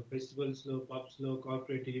ఫెస్టివల్స్ లో, పబ్స్ లో,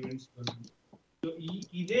 కార్పొరేట్ ఈవెంట్స్ లో. సో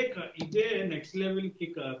ఇదే నెక్స్ట్ లెవెల్ కి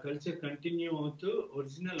కల్చర్ కంటిన్యూ అవుతూ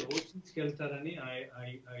ఒరిజినల్ ఓషన్స్ కి వెళ్తారని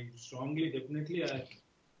I strongly, definitely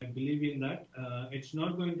I believe in that. It's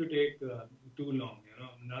not going to take too long.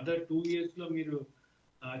 Another 2 years లో మీరు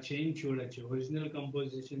చేంజ్ చూడొచ్చు. ఒరిజినల్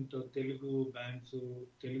కంపోజిషన్ తో Telugu bands,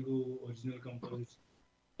 Telugu original composition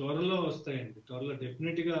త్వరలో వస్తాయండి. త్వరలో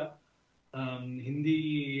డెఫినెట్ గా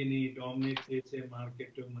హిందీని డామినేట్ చేసే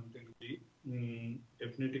మార్కెట్ మన తెలుగుది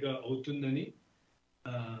డెఫినెట్ గా అవుతుందని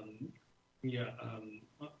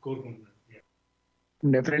కోరుకుంటున్నాను.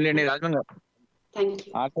 డెఫినెట్లీ రాజమన్ గారు,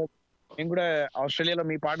 థ్యాంక్ యూ. మేము కూడా ఆస్ట్రేలియాలో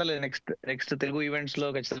మీ పాటలు నెక్స్ట్ తెలుగు ఈవెంట్స్ లో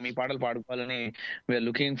ఖచ్చితంగా మీ పాటలు పాడుకోవాలని we are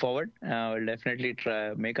looking forward. Will definitely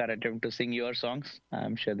make our attempt to sing your songs.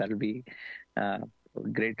 I'm sure that will be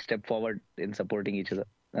great step forward in supporting each other.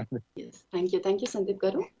 Thank you Sandeep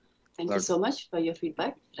గారు. Thank you so much for your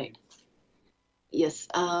feedback. Right, yes.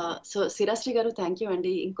 So Sirasri గారు, thank you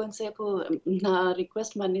అండి. ఇంకొంతసేపు నా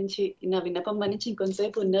request మన్నించి, నా విన్నపం మన్నించి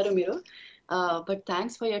ఇంకొంతసేపు ఉన్నారు మీరు. But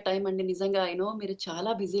thanks for your time అండి. నిజంగా ఐనో మీరు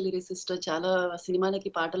చాలా బిజీ లిరిసిస్ట్, చాలా సినిమాలకి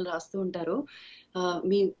పాటలు రాస్తూ ఉంటారు.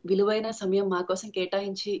 మీ విలువైన సమయం మా కోసం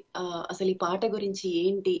కేటాయించి అసలు ఈ పాట గురించి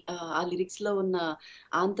ఏంటి, ఆ లిరిక్స్ లో ఉన్న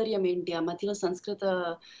ఆంతర్యం ఏంటి, ఆ మధ్యలో సంస్కృత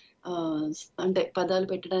అంటే పదాలు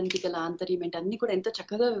పెట్టడానికి గల ఆంతర్యం ఏంటి, అన్ని కూడా ఎంతో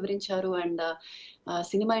చక్కగా వివరించారు. అండ్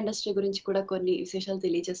సినిమా ఇండస్ట్రీ గురించి కూడా కొన్ని విశేషాలు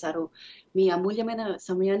తెలియజేశారు. మీ అమూల్యమైన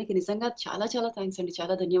సమయానికి నిజంగా చాలా చాలా థ్యాంక్స్ అండి.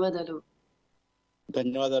 చాలా ధన్యవాదాలు.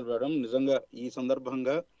 ధన్యవాదాలు మేడం. నిజంగా ఈ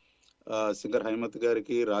సందర్భంగా సింగర్ హైమత్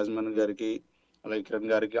గారికి, రాజ్మన్ గారికి, అలాగే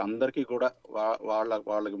కిరణ్ గారికి, అందరికీ కూడా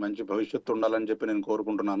వాళ్ళకి మంచి భవిష్యత్తు ఉండాలని చెప్పి నేను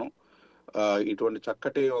కోరుకుంటున్నాను. ఇటువంటి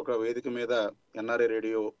చక్కటి ఒక వేదిక మీద, ఎన్ఆర్ఐ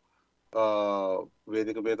రేడియో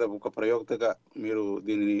వేదిక మీద ఒక ప్రయోక్తగా మీరు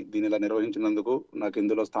దీన్ని ఇలా నిర్వహించినందుకు, నాకు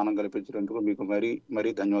ఇందులో స్థానం కల్పించినందుకు మీకు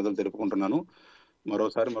మరీ ధన్యవాదాలు తెలుపుకుంటున్నాను. మరో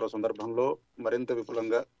సందర్భంలో మరింత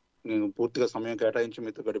విపులంగా నేను పూర్తిగా సమయం కేటాయించి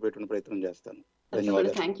మీతో గడిపేటువంటి ప్రయత్నం చేస్తాను.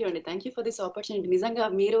 ధన్యవాదాలు. థ్యాంక్ యూ అండి. Thank you for this opportunity. నిజంగా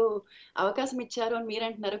మీరు అవకాశం ఇచ్చారు అని మీరు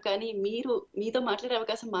అంటున్నారు, కానీ మీతో మాట్లాడే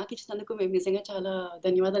అవకాశం మాకు ఇచ్చినందుకు మేము నిజంగా చాలా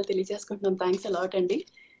ధన్యవాదాలు తెలియజేసుకుంటున్నాం. థ్యాంక్స్ అ లాట్ అండి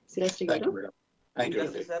శ్రీరాశ్రీ గారు. Thank you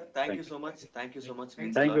sir. Thank you so much. Thank you so much.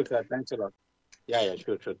 Thank you sir. Thanks a lot. Yeah,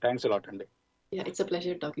 sure. Thanks a lot అండి. Yeah, it's a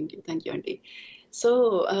pleasure talking to you. Thank you అండి. So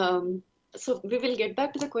we will get back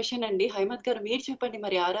to the question అండి. హైమత్ గారు, మీరు చెప్పండి,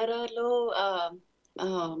 మరి RRR లో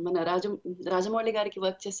మన రాజమౌళి గారికి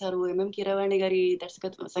వర్క్ చేశారు, కీరవాణి గారి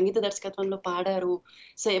సంగీత దర్శకత్వంలో పాడారు.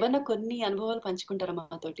 సో ఏమన్నా కొన్ని అనుభవాలు పంచుకుంటారా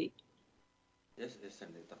మాతోటి?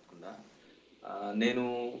 అండి, తప్పకుండా. నేను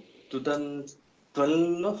 2012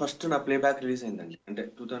 లో ఫస్ట్ నా ప్లేబ్యాక్ రిలీజ్ అయిందండి. అంటే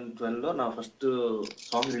 2012 లో నా ఫస్ట్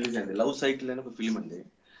సాంగ్ రిలీజ్ అయింది. లవ్ సైకిల్ అని ఒక ఫిల్మ్ అండి.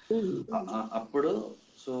 అప్పుడు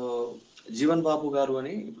సో జీవన్ బాబు గారు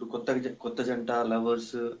అని ఇప్పుడు కొత్త జంట,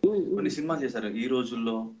 లవర్స్ కొన్ని సినిమాలు చేశారు. ఈ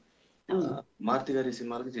రోజుల్లో మారుతి గారి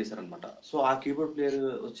సినిమాలకి చేశారనమాట. సో ఆ కీబోర్డ్ ప్లేయర్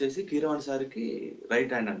వచ్చేసి కీరవాణి సార్కి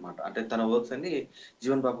రైట్ హ్యాండ్ అనమాట. అంటే తన వర్క్స్ అన్ని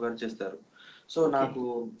జీవన్ బాబు గారు చేస్తారు. సో నాకు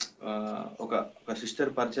ఒక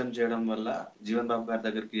సిస్టర్ పరిచయం చేయడం వల్ల జీవన్ బాబు గారి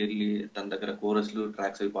దగ్గరికి వెళ్ళి తన దగ్గర కోరస్లు,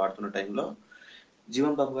 ట్రాక్స్ అవి పాడుతున్న టైంలో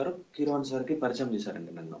జీవన్ బాబు గారు కీరవాణి సార్కి పరిచయం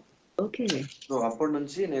చేశారండి నన్ను. సో అప్పటి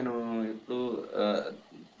నుంచి నేను ఇప్పుడు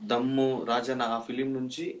దమ్ము, రాజన్న ఆ ఫిలిం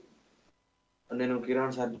నుంచి నేను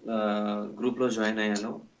కిరణ్ సార్ గ్రూప్ లో జాయిన్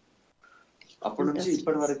అయ్యాను. అప్పటి నుంచి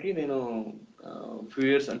ఇప్పటి వరకు నేను ఫ్యూ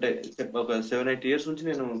ఇయర్స్ అంటే ఒక 7-8 years నుంచి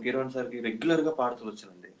నేను కిరణ్ సార్ కి రెగ్యులర్ గా పాడుతూ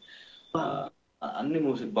వచ్చానండి. అన్ని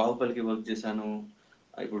మూవీస్, బాహుబలికి వర్క్ చేశాను,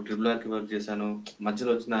 ఇప్పుడు RRR కి వర్క్ చేశాను,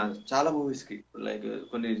 మధ్యలో వచ్చిన చాలా మూవీస్ కి లైక్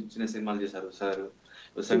కొన్ని చిన్న సినిమాలు చేశారు సార్,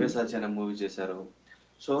 సవ్యసాచి అనే మూవీ చేశారు.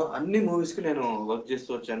 సో అన్ని మూవీస్ కి నేను వర్క్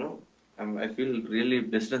చేస్తూ వచ్చాను. ఐ ఫీల్ రియల్లీ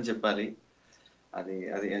బెస్ట్ అని చెప్పాలి. అది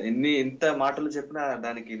అది ఎంత మాటలు చెప్పినా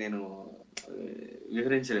దానికి నేను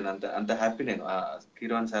వివరించలేను, అంత అంత హ్యాపీ నేను ఆ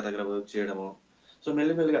కిరణ్ సార్ దగ్గర వర్క్ చేయడము. సో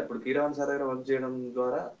మెల్లిమెల్లిగా ఇప్పుడు కిరణ్ సార్ దగ్గర వర్క్ చేయడం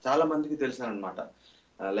ద్వారా చాలా మందికి తెలిసాను అనమాట.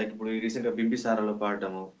 లైక్ ఇప్పుడు రీసెంట్ గా బింబిసారాలో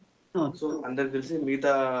పాడటము, సో అందరికి తెలిసి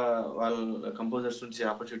మిగతా వాళ్ళ కంపోజర్స్ నుంచి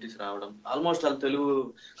ఆపర్చునిటీస్ రావడం, ఆల్మోస్ట్ వాళ్ళ తెలుగు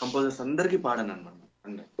కంపోజర్స్ అందరికీ పాడాను అనమాట.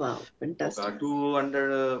 ఒక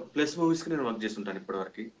 200+ మూవీస్ కి నేను వర్క్ చేస్తుంటాను ఇప్పటి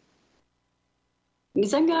వరకు.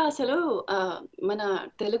 నిజంగా అసలు మన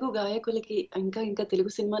తెలుగు గాయకులకి ఇంకా ఇంకా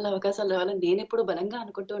తెలుగు సినిమాల అవకాశాలు రావాలని నేను ఎప్పుడు బలంగా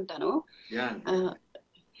అనుకుంటూ ఉంటాను.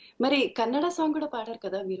 మరి కన్నడ సాంగ్ కూడా పాడారు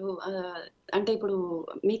కదా మీరు. అంటే ఇప్పుడు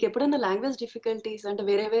మీకు ఎప్పుడన్నా లాంగ్వేజ్ డిఫికల్టీస్ అంటే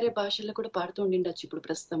వేరే వేరే భాషల్లో కూడా పాడుతూ ఉండిండొచ్చు ఇప్పుడు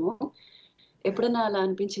ప్రస్తుతము, ఎప్పుడన్నా అలా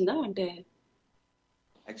అనిపించిందా? అంటే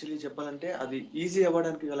యాక్చువల్లీ చెప్పాలంటే అది ఈజీ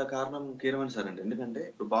అవ్వడానికి గల కారణం కిరణ్ సార్ అండి. ఎందుకంటే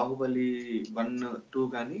ఇప్పుడు బాహుబలి 1, 2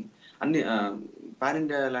 కానీ అన్ని పాన్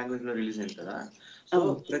ఇండియా లాంగ్వేజ్ లో రిలీజ్ అయింది కదా. సో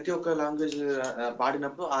ప్రతి ఒక్క లాంగ్వేజ్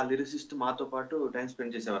పాడినప్పుడు ఆ లిరిసిస్ట్ మాతో పాటు టైం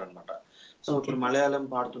స్పెండ్ చేసేవారు అనమాట. సో ఇప్పుడు మలయాళం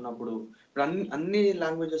పాడుతున్నప్పుడు ఇప్పుడు అన్ని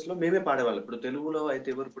లాంగ్వేజెస్ లో మేమే పాడేవాళ్ళం. ఇప్పుడు తెలుగులో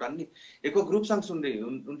అయితే ఎవరు ఇప్పుడు అన్ని ఎక్కువ గ్రూప్ సాంగ్స్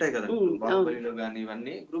ఉంటాయి కదా, బాహుబలిలో కానీ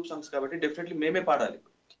ఇవన్నీ గ్రూప్ సాంగ్స్ కాబట్టి డెఫినెట్లీ మేమే పాడాలి.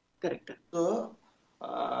 సో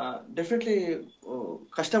డెఫినెట్లీ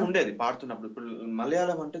కష్టం ఉండేది పాడుతున్నప్పుడు. ఇప్పుడు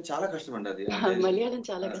మలయాళం అంటే చాలా కష్టం అండి అది. మలయాళం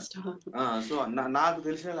చాలా కష్టం. సో నాకు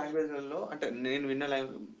తెలిసిన లాంగ్వేజ్లలో అంటే నేను విన్న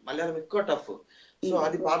లాంగ్వేజ్ మలయాళం ఎక్కువ టఫ్. సో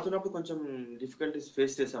అది పాడుతున్నప్పుడు కొంచెం డిఫికల్టీస్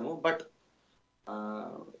ఫేస్ చేసాము. But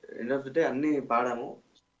end of the day అన్ని పాడాము.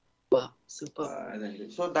 అదండి.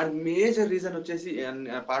 సో దానికి మేజర్ రీజన్ వచ్చేసి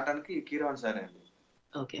పాడటానికి కిరణ్ సార్ అండి.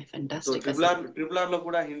 సో RRR లో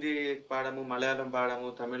కూడా హిందీ పాడాము, మలయాళం పాడాము,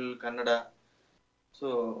 తమిళ్, కన్నడ. సో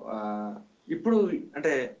ఇప్పుడు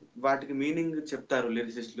అంటే వాటికి మీనింగ్ చెప్తారు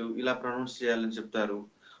లిరిసిస్టులు, ఇలా ప్రొనౌన్స్ చేయాలని చెప్తారు,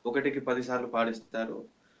 1కి 10 సార్లు పాడిస్తారు.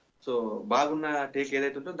 సో బాగున్న టేక్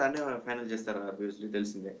ఏదైతే ఉందో దాన్నే ఫైనల్ చేస్తారు ఆబ్వియస్లీ,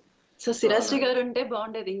 తెలిసిందే. సో సిరాశ్రీ గారు ఉంటే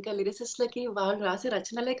బాగుండేది. ఇంకా లిరిసిస్టులకి వాళ్ళు రాసే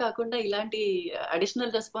రచనలే కాకుండా ఇలాంటి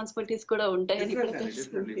అడిషనల్ రెస్పాన్సిబిలిటీస్ కూడా ఉంటాయని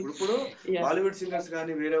ఇప్పుడు బాలీవుడ్ సింగర్స్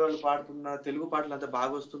కానీ వేరే వాళ్ళు పాడుతున్న తెలుగు పాటలు అంతా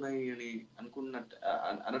బాగా వస్తున్నాయి అని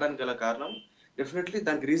అనడానికి గల కారణం డెఫినెట్లీ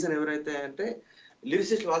దానికి రీజన్ ఎవరైతే అంటే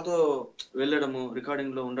లిరిసిస్ట్ వాళ్ళతో వెళ్ళడము,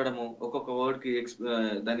 రికార్డింగ్ లో ఉండడము, ఒక్కొక్క వర్డ్ కి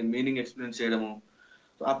దాని మీనింగ్ ఎక్స్ప్లెయిన్ చేయడము,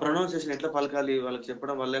 ఆ ప్రొనౌన్సియేషన్ ఎట్లా పలకాలి వాళ్ళకి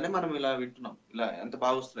చెప్పడం వల్లనే మనం ఇలా వింటున్నాం, ఇలా ఎంత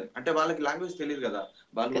బాగా వస్తున్నాయి. అంటే వాళ్ళకి లాంగ్వేజ్ తెలియదు కదా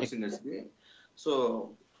బాలీవుడ్ సింగర్స్ కి. సో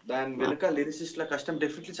దాని వెనుక లిరిసిస్ట్ ల కష్టం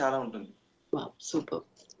డెఫినెట్లీ చాలా ఉంటుంది. సూపర్.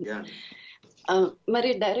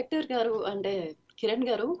 మరి డైరెక్టర్ గారు అంటే కిరణ్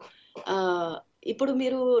గారు, ఇప్పుడు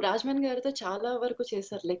మీరు రాజ్మన్ గారితో చాలా వరకు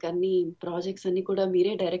చేశారు, లైక్ అన్ని ప్రాజెక్ట్స్ అన్ని కూడా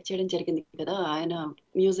మీరే డైరెక్ట్ చేయడం జరిగింది కదా. ఆయన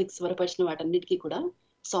మ్యూజిక్ స్వరపరిచిన వాటన్నిటికీ కూడా,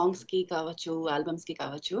 సాంగ్స్ కి కావచ్చు, ఆల్బమ్స్ కి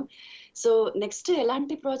కావచ్చు. సో నెక్స్ట్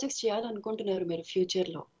ఎలాంటి ప్రాజెక్ట్స్ చేయాలనుకుంటున్నారు మీరు ఫ్యూచర్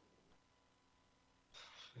లో?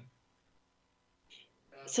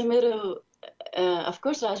 సో మీరు అఫ్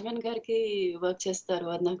కోర్స్ రాజ్మన్ గారికి వర్క్ చేస్తారు,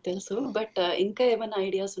 అది నాకు తెలుసు. బట్ ఇంకా ఏమైనా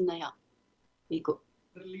ఐడియాస్ ఉన్నాయా మీకు?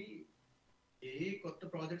 ఏ కొత్త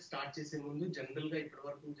ప్రాజెక్ట్ స్టార్ట్ చేసే ముందు జనరల్ గా ఇప్పటి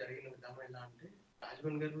వరకు జరిగిన విధానం ఎలా అంటే,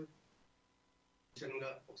 రాజ్మన్ గారు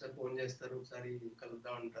ఒకసారి ఫోన్ చేస్తారు, ఒకసారి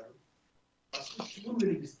కలుద్దాం అంటారు, ఫస్ట్ ట్యూన్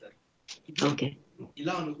వినిపిస్తారు,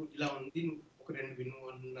 ఇలా ఉంది, ఒక 2 విను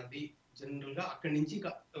అన్నది జనరల్ గా అక్కడి నుంచి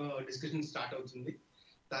డిస్కషన్ స్టార్ట్ అవుతుంది.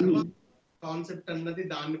 తర్వాత కాన్సెప్ట్ అన్నది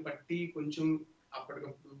దాన్ని బట్టి కొంచెం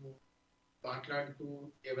అప్పటికప్పుడు మాట్లాడుతూ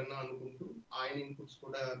ఏమన్నా అనుకుంటూ ఆయన ఇన్పుట్స్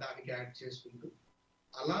కూడా దానికి యాడ్ చేసుకుంటూ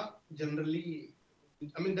అలా generally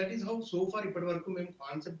that is how so far ఇప్పటి వరకు మేము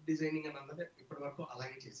కాన్సెప్ట్ డిజైనింగ్ అని అన్నది ఇప్పటి వరకు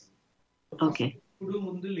అలాగే చేసాము. ఇప్పుడు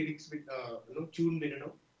ముందు లిరిక్స్ ట్యూన్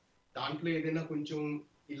వినడం, దాంట్లో ఏదైనా కొంచెం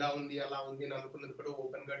ఇలా ఉంది అలా ఉంది అని అనుకున్నది కూడా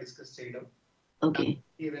ఓపెన్ గా డిస్కస్ చేయడం,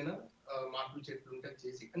 ఏదైనా మార్పులు చేతులు ఉంటే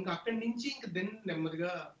చేసి ఇంకా అక్కడి నుంచి ఇంకా దెన్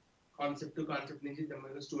నెమ్మదిగా కాన్సెప్ట్ నుంచి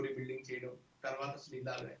నెమ్మదిగా స్టోరీ బిల్డింగ్ చేయడం, తర్వాత అసలు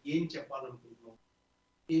ఇలాగా ఏం చెప్పాలనుకుంటున్నాం,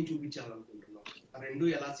 ఏం చూపించాలనుకుంటున్నాం, ఆ రెండు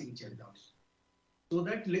ఎలా సింగ్ చేద్దాం. సో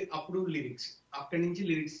దట్ అప్పుడు లిరిక్స్, అక్కడి నుంచి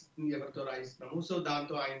లిరిక్స్ ఎవరితో రాయిస్తున్నాము, సో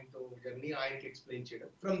దాంతో ఆయనతో జర్నీ, ఆయనకి ఎక్స్ప్లెయిన్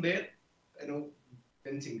చేయడం, from there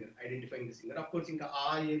then singer, identifying the singer. Of course ఇంకా ఆ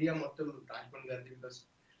ఏరియా మొత్తం రాజ్మన్ గారిది. బికాస్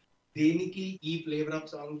దేనికి ఈ ఫ్లేవర్ ఆఫ్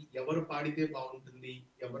సాంగ్ ఎవరు పాడితే బాగుంటుంది,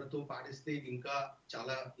 ఎవరితో పాడిస్తే ఇది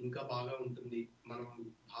ఇంకా బాగా ఉంటుంది, మనం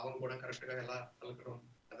భావం కూడా కరెక్ట్ గా ఎలా పలకడం,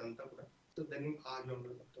 అదంతా కూడా. సో దాన్ని ఆ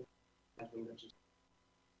జోన్లో మొత్తం రాజ్మన్ గారు చూస్తారు.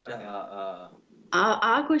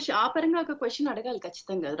 ఆ క్వశ్చన్, ఆ పరంగా ఒక క్వశ్చన్ అడగాలి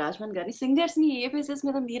ఖచ్చితంగా రాజ్మన్ గారిని. సింగర్స్ ని ఏ బేసిస్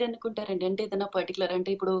మీద మీరు ఎన్నుకుంటారండి? అంటే ఏదైనా పర్టికులర్, అంటే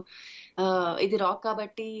ఇప్పుడు ఇది రాక్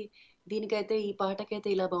కాబట్టి దీనికైతే ఈ పాటకైతే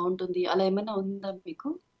ఇలా బాగుంటుంది, అలా ఏమైనా ఉందా మీకు?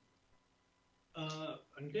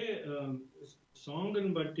 అంటే సాంగ్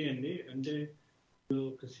ని బట్టి అండి. అంటే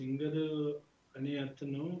ఒక సింగర్ అనే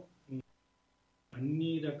అతను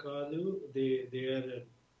అన్ని రకాలు they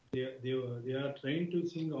are train to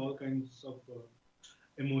sing all kinds of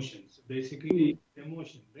emotions, basically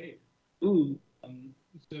emotion, right?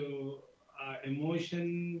 So emotion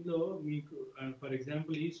lo meeku for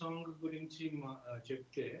example ee song gurinchi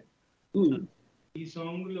chepte ee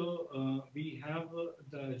song lo we have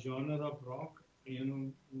the genre of rock, you know,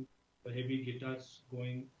 heavy guitars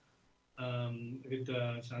going with the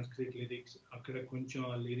Sanskrit lyrics. Akkada koncham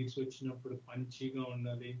lyrics vachinappudu punchy ga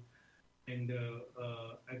undali, and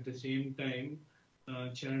at the same time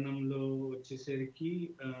చరణంలో వచ్చేసరికి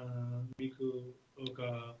మీకు ఒక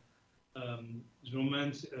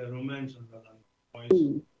romance ఉండాలి.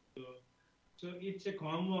 So it's a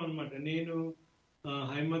combo అన్నమాట. నేను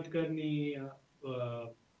హైమత్ గారిని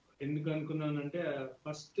ఎందుకు అనుకున్నానంటే,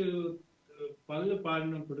 first పళ్ళు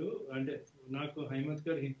పాడినప్పుడు, అంటే నాకు హైమత్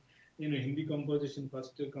గారు, నేను Hindi composition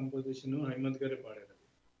first composition Haimath గారే పాడారు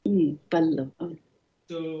పళ్ళు.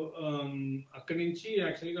 సో అక్కడి నుంచి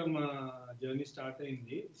యాక్చువల్గా మా జర్నీ స్టార్ట్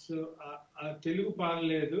అయింది. సో తెలుగు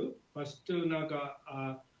పాడలేదు ఫస్ట్. నాకు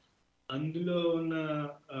అందులో ఉన్న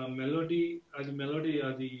melody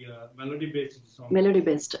based song, melody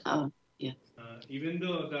based. Even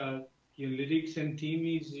though the lyrics and theme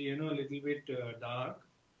is little bit dark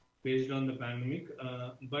based on the pandemic,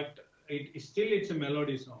 but it's a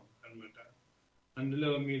melody song అన్నమాట.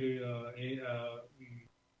 అందులో మీరు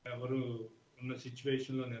ఎవరు ఉన్న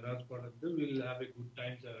సిచ్యువేషన్ లో నిరాశపడద్దు, will have a good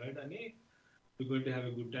times ahead అని, going to have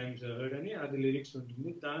a good times ahead అని అది lyrics ఉంటుంది.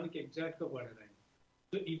 దానికి ఎగ్జాక్ట్ గా పాడారు ఆయన.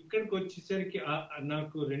 సో ఇక్కడికి వచ్చేసరికి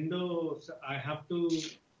నాకు రెండో, I have to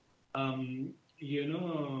you know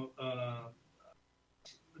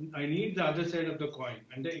I need the other side of the coin.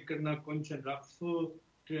 అంటే ఇక్కడ నాకు కొంచెం రఫ్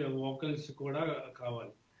వోకల్స్ కూడా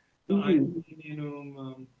కావాలి. సో నేను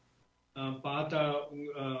పాత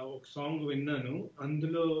ఒక సాంగ్ విన్నాను,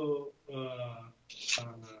 అందులో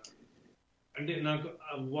అంటే నాకు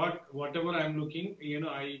what ever I'm looking,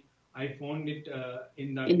 I found it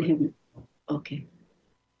in that. Okay.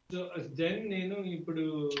 So then నేను ఇప్పుడు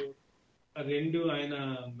రెండు, ఆయన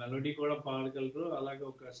మెలోడీ కూడా పాడగలరు, అలాగే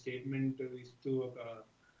ఒక స్టేట్మెంట్ ఇస్తూ ఒక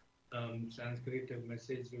సాంస్క్రిట్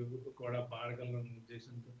మెసేజ్ కూడా పాడగలరు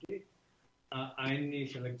ఉద్దేశంతో ఆయన్ని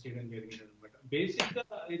సెలెక్ట్ చేయడం జరిగింది అనమాట. బేసిక్ గా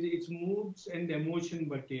ఇట్స్ మూడ్స్ అండ్ ఎమోషన్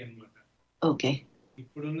బట్టి అనమాట. ఓకే.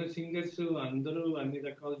 ఇప్పుడున్న సింగర్స్ అందరూ అన్ని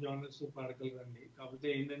రకాల జానర్స్ పాడగలరండి, కాకపోతే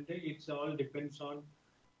ఏంటంటే it's all depends on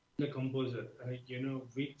the composer,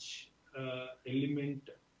 which element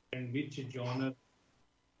and which genre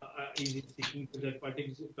is he sticking to that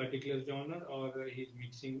particular genre, or he's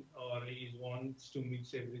mixing, or he wants to mix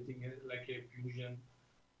everything like a fusion.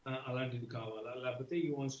 అలాంటిది కావాలా, లేకపోతే he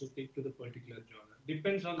wants to stick to the particular genre.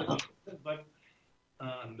 Depends on the composer, but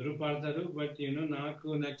అందరూ పాడతారు. But నాకు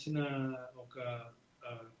నచ్చిన ఒక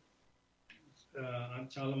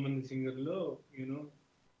చాలా మంది సింగర్లో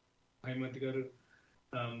హైమత్ గారు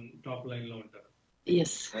టాప్ లైన్ లో ఉంటారు.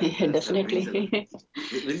 Yes, definitely.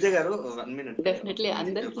 Vindhya garu 1 minute. Definitely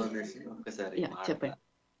అందరికీ ఒకసారి చెప్పండి.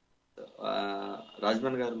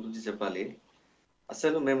 రాజ్మన్ గారి గురించి చెప్పాలి.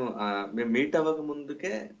 అసలు మేము మీట్ అవ్వక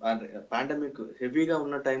ముందుకే పాండమిక్ హెవీగా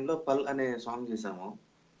ఉన్న టైంలో పల్ అనే సాంగ్ చేసాము.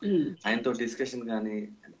 ఆయనతో డిస్కషన్ కానీ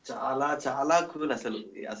చాలా చాలా కూల్.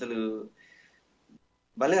 అసలు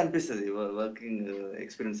భలే అనిపిస్తుంది వర్కింగ్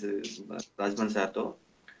ఎక్స్పీరియన్స్ రాజ్మన్ సార్ తో.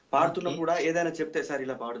 పాడుతున్నప్పుడు కూడా ఏదైనా చెప్తే, సార్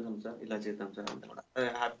ఇలా పాడుదాం సార్, ఇలా చేద్దాం సార్ అంటే కూడా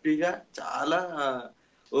హ్యాపీగా చాలా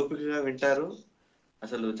ఓపికగా వింటారు.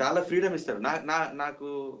 అసలు చాలా ఫ్రీడమ్ ఇస్తారు. నాకు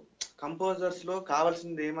కంపోజర్స్ లో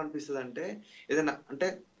కావాల్సింది ఏమనిపిస్తుంది అంటే, ఏదైనా అంటే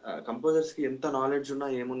కంపోజర్స్ కి ఎంత నాలెడ్జ్ ఉన్నా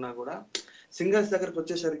ఏమున్నా కూడా సింగర్స్ దగ్గరకు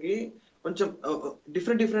వచ్చేసరికి కొంచెం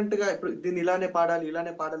డిఫరెంట్ గా, ఇప్పుడు దీన్ని ఇలానే పాడాలి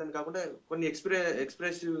అని కాకుండా కొన్ని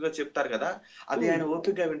ఎక్స్ప్రెసివ్ గా చెప్తారు కదా, అది ఆయన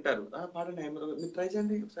ఓపికగా వింటారు. పాడండి, మీరు ట్రై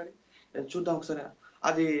చేయండి ఒకసారి, చూద్దాం ఒకసారి.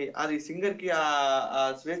 అది సింగర్ కి ఆ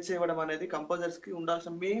స్వేచ్ఛ ఇవ్వడం అనేది కంపోజర్స్ కి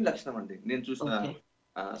ఉండాల్సిన మెయిన్ లక్షణం అండి నేను చూసిన.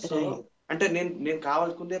 సో అంటే నేను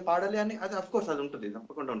కావాల్సిందే పాడాలి అని, అది అఫ్ కోర్స్ అది ఉంటుంది,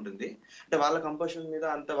 తప్పకుండా ఉంటుంది. అంటే వాళ్ళ కంపోజిషన్ మీద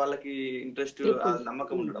అంత వాళ్ళకి ఇంట్రెస్ట్,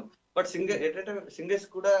 నమ్మకం ఉండడం. బట్ ఏంటంటే సింగర్స్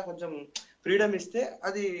కూడా కొంచెం ఫ్రీడమ్ ఇస్తే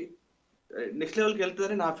అది నెక్స్ట్ లెవెల్కి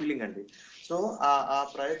వెళ్తుందని నా ఫీలింగ్ అండి. సో ఆ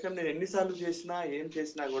ప్రయత్నం నేను ఎన్నిసార్లు చేసినా, ఏం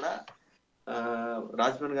చేసినా కూడా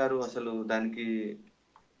రాజ్మన్ గారు అసలు దానికి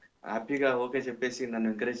హ్యాపీగా ఓకే చెప్పేసి నన్ను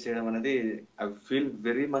ఎంకరేజ్ చేయడం అనేది I feel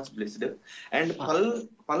very much blessed. And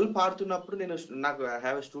పల్ పాడుతున్నప్పుడు నాకు I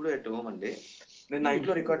have a studio at home అండి. నేను నా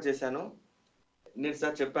ఇంట్లో రికార్డ్ చేశాను. నేను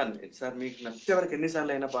సార్ చెప్పాను, సార్ మీకు నచ్చే వరకు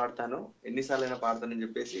ఎన్నిసార్లు అయినా పాడతానని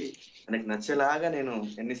చెప్పేసి ఆయనకు నచ్చేలాగా నేను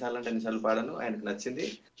ఎన్నిసార్లు అంటే ఎన్నిసార్లు పాడాను. ఆయనకు నచ్చింది.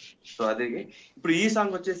 సో అది ఇప్పుడు ఈ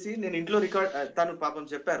సాంగ్ వచ్చేసి నేను ఇంట్లో రికార్డ్, తను పాపం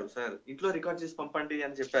చెప్పారు సార్ ఇంట్లో రికార్డ్ చేసి పంపండి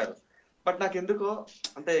అని చెప్పారు. బట్ నాకు ఎందుకో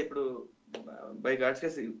అంటే ఇప్పుడు బై గాడ్స్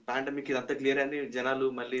కేస్ పాండమిక్ ఇదంతా క్లియర్ అని జనాలు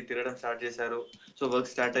మళ్ళీ తిరగడం స్టార్ట్ చేశారు. సో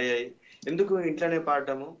వర్క్ స్టార్ట్ అయ్యాయి. ఎందుకు ఇంట్లోనే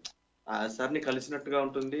పాడటము, సార్ని కలిసినట్టుగా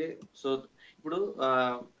ఉంటుంది. సో ఇప్పుడు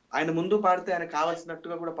ఆయన ముందు పాడితే ఆయన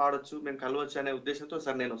కావాల్సినట్టుగా కూడా పాడొచ్చు, మేము కలవచ్చు అనే ఉద్దేశంతో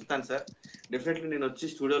సార్ నేను వస్తాను సార్, డెఫినెట్లీ నేను వచ్చి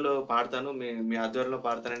స్టూడియోలో పాడతాను, మీ ఆధ్వర్యంలో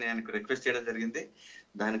పాడతానని ఆయనకు రిక్వెస్ట్ చేయడం జరిగింది.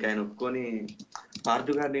 దానికి ఆయన ఒప్పుకొని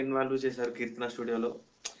పార్థు గారిని ఇన్వాల్వ్ చేశారు కీర్తన స్టూడియోలో.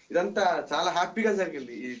 ఇదంతా చాలా హ్యాపీగా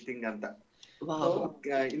జరిగింది ఈ థింగ్ అంతా.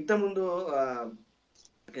 ఇంత ముందు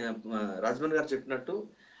రాజ్మన్ గారు చెప్పినట్టు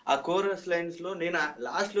ఆ కోరస్ లైన్స్ లో నేను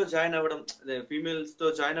లాస్ట్ లో జాయిన్ అవ్వడం, ఫీమేల్స్ తో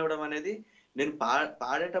జాయిన్ అవ్వడం అనేది నేను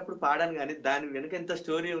పాడేటప్పుడు పాడాను, కానీ దాని వెనుక ఎంత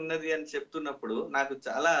స్టోరీ ఉన్నది అని చెప్తున్నప్పుడు నాకు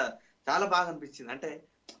చాలా చాలా బాగా అనిపించింది. అంటే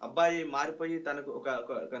అబ్బాయి మారిపోయి తనకు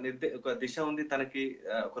ఒక దిశ ఉంది, తనకి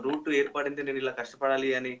ఒక రూట్ ఏర్పడింది, నేను ఇలా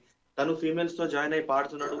కష్టపడాలి అని తను ఫీమేల్స్ తో జాయిన్ అయ్యి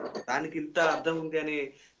పాడుతున్నాడు, దానికి ఇంత అర్థం ఉంది అని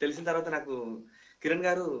తెలిసిన తర్వాత నాకు కిరణ్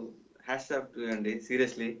గారు హ్యాట్స్ ఆఫ్ అండి.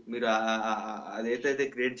 సీరియస్లీ మీరు అదైతే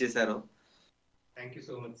క్రియేట్ చేశారో thank you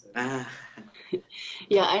so much sir.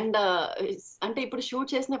 Yeah, and అంటే ఇప్పుడు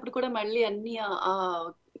షూట్ చేసినప్పుడు కూడా మళ్ళీ అన్ని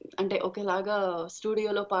అంటే ఒకలాగా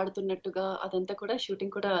స్టూడియోలో పాడుతున్నట్టుగా అదంతా కూడా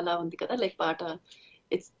షూటింగ్ కూడా అలా ఉంది కదా, లైక్ పాట.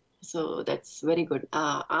 It's so that's very good.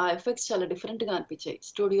 ఆ ఎఫెక్ట్స్ చాలా డిఫరెంట్ గా అనిపించాయి,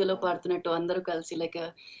 స్టూడియోలో పాడుతున్నట్టు అందరూ కలిసి లైక్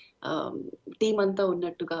టీమ్ అంతా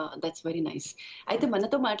ఉన్నట్టుగా. That's very nice. అయితే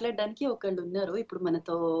మనతో మాట్లాడడానికి ఒకళ్ళు ఉన్నారు ఇప్పుడు,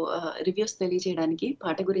 మనతో రివ్యూస్ తెలియజేయడానికి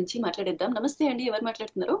పాట గురించి మాట్లాడేద్దాం. నమస్తే అండి, ఎవరు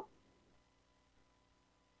మాట్లాడుతున్నారు?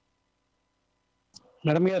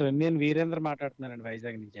 మేడం గారు, నేను వీరేంద్ర మాట్లాడుతున్నానండి,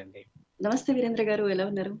 వైజాగ్ నుంచి అండి. నమస్తే వీరేంద్ర గారు, ఎలా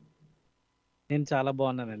ఉన్నారు? నేను చాలా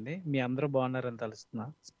బాగున్నానండి. మీ అందరూ బాగున్నారని తెలుస్తున్నా.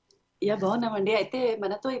 యా, బాగున్నామండి. అయితే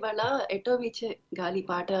మనతో ఇవాళ ఎటో వీచే గాలి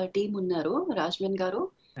పాట టీం ఉన్నారు. రాజ్మన్ గారు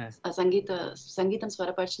సంగీతం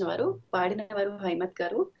స్వరపరిచిన వారు, పాడిన వారు హైమత్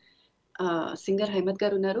గారు, సింగర్ హైమత్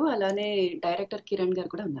గారు ఉన్నారు, అలానే డైరెక్టర్ కిరణ్ గారు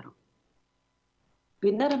కూడా ఉన్నారు.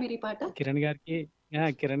 విన్నారా మీరు ఈ పాట? కిరణ్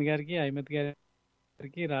గారికి హైమత్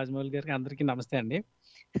గారికి రాజమౌళి గారికి అందరికి నమస్తే అండి.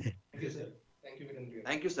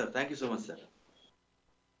 Thank you so much sir.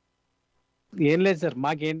 ఏం లేదు సార్,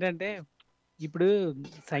 మాకేంటంటే ఇప్పుడు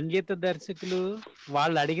సంగీత దర్శకులు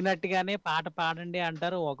వాళ్ళు అడిగినట్టుగానే పాట పాడండి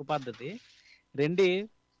అంటారు, ఒక పద్ధతి. రెండు,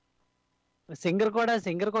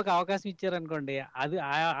 సింగర్కి ఒక అవకాశం ఇచ్చారనుకోండి, అది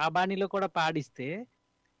ఆ బాణీలో కూడా పాడిస్తే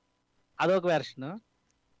అదొక వెర్షన్.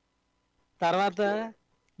 తర్వాత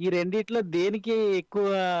ఈ రెండిట్లో దేనికి ఎక్కువ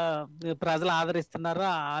ప్రజలు ఆదరిస్తున్నారో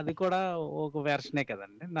అది కూడా ఒక వెర్షనే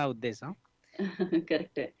కదండి నా ఉద్దేశం.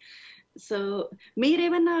 కరెక్టే. సో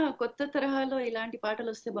మీరేమన్నా కొత్త తరహాలో ఇలాంటి పాటలు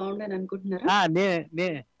వస్తే బాగుండని అనుకుంటున్నారా?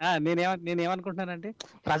 నేనేమనుకుంటున్నానంటే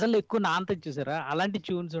ప్రజలు ఎక్కువ నాంత చూసారా, అలాంటి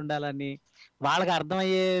ట్యూన్స్ ఉండాలని, వాళ్ళకి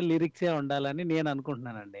అర్థమయ్యే లిరిక్సే ఉండాలని నేను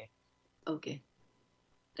అనుకుంటున్నానండి. ఓకే,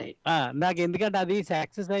 నాకు ఎందుకంటే అది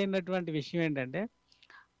సక్సెస్ అయినటువంటి విషయం ఏంటంటే,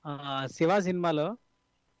 శివ సినిమాలో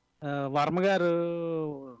వర్మ గారు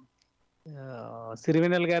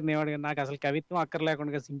సిరివెన్నెల గారిని ఏమడిగారు, నాకు అసలు కవిత్వం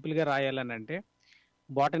అక్కర్లేకుండా సింపుల్ గా రాయాలని అంటే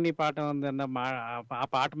బోటనీ పాట ఉందన్న ఆ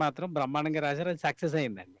పాట మాత్రం బ్రహ్మాండంగా రాశారు, అది సక్సెస్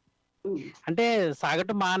అయిందండి. అంటే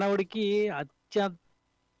సగటు మానవుడికి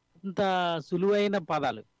అత్యంత సులువైన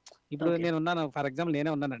పదాలు. ఇప్పుడు నేను ఉన్నాను, ఫర్ ఎగ్జాంపుల్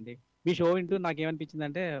నేనే ఉన్నానండి, మీ షో వింటూ నాకేమనిపించింది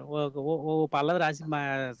అంటే ఓ పల్లవి రాసి మా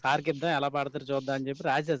సార్కి ఇద్దాం, ఎలా పాడతారు చూద్దాం అని చెప్పి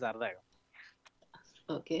రాసే సరదాగా.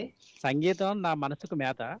 సంగీతం నా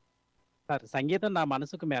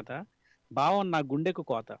మనసుకు మేత, భావం నా గుండెకు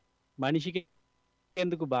కోత, మనిషికి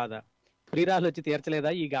ఎందుకు బాధ, ప్రియురాలు వచ్చి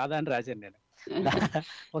తీర్చలేదా ఈ గాథ అని రాశాను నేను.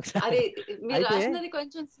 రాసినది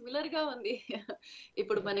కొంచెం సిమిలర్ గా ఉంది.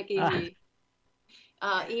 ఇప్పుడు మనకి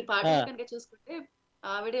ఈ పాట కనుక చూసుకుంటే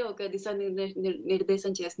ఆవిడే ఒక దిశ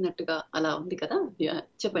నిర్దేశం చేసినట్టుగా అలా ఉంది కదా.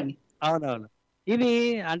 చెప్పండి. అవునవును, ఇది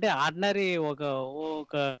అంటే ఆర్డినరీ ఒక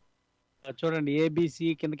చూడండి, ఏబిసి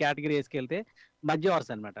కింద కేటగిరీ వేసుకెళ్తే మధ్య వరుస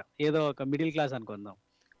అనమాట, ఏదో ఒక మిడిల్ క్లాస్ అనుకుందాం.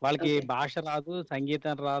 వాళ్ళకి భాష రాదు,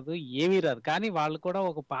 సంగీతం రాదు, ఏమీ రాదు, కానీ వాళ్ళు కూడా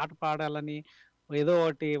ఒక పాట పాడాలని, ఏదో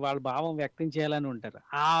ఒకటి వాళ్ళ భావం వ్యక్తం చేయాలని ఉంటారు.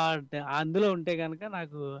 అందులో ఉంటే కనుక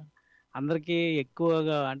నాకు అందరికి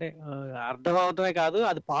ఎక్కువగా అంటే అర్థం అవటమే కాదు,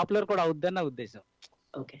 అది పాపులర్ కూడా అవుద్దని నా ఉద్దేశం.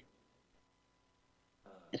 ఓకే,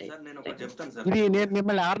 ఇది నేను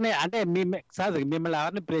మిమ్మల్ని ఎవరిని అంటే సార్ మిమ్మల్ని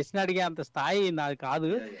ఎవరిని ప్రశ్న అడిగే అంత స్థాయి నాది కాదు,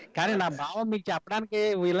 కానీ నా భావం మీకు చెప్పడానికి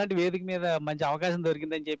ఇలాంటి వేదిక మీద మంచి అవకాశం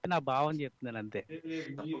దొరికిందని చెప్పి నా భావం చెప్తున్నాను అంతే.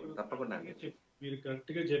 తప్పకుండా మీరు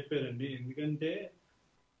కరెక్ట్ గా చెప్పారండి. ఎందుకంటే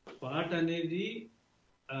పాట అనేది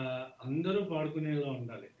అందరూ పాడుకునేలా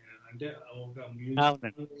ఉండాలి. అంటే ఒక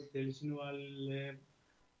మ్యూజిక్ తెలిసిన వాళ్ళే,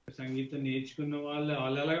 సంగీతం నేర్చుకున్న వాళ్ళు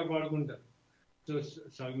అలాగా పాడుకుంటారు. సో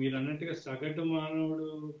మీరు అన్నట్టుగా సగటు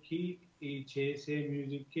మానవుడికి ఈ చేసే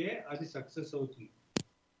మ్యూజిక్కే అది సక్సెస్ అవుతుంది.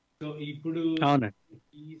 సో ఇప్పుడు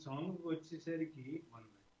ఈ సాంగ్ వచ్చేసరికి మనం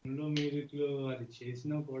ఎన్నో మ్యూజిక్ లో అది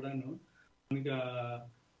చేసినా కూడాను మనకి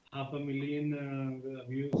 500,000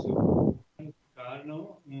 వ్యూస్ కారణం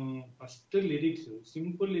ఫస్ట్ లిరిక్స్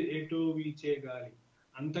సింపుల్ ఏటో వీచే గాలి,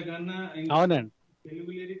 అంతకన్నా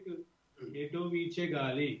తెలుగు లిరిక్ ఏటో వీచే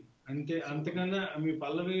గాలి అంతే, అంతకన్నా మీ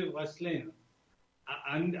పల్లవి ఫస్ట్ లైన్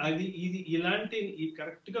అది ఇది ఇలాంటి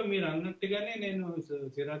కరెక్ట్ గా మీరు అన్నట్టుగానే నేను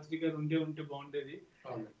సిరాశ్రీ గారు ఉంటే బాగుండేది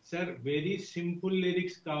సార్. వెరీ సింపుల్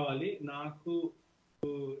లిరిక్స్ కావాలి నాకు.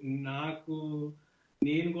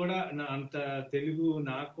 నేను కూడా అంత తెలుగు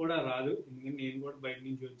నాకు కూడా రాదు, నేను కూడా బయట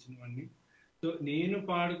నుంచి వచ్చిన వాడిని. సో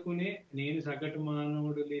నేను సగటు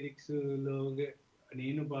మానవుడు లిరిక్స్ లో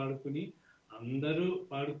నేను పాడుకుని అందరూ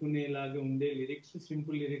పాడుకునేలాగా ఉండే లిరిక్స్,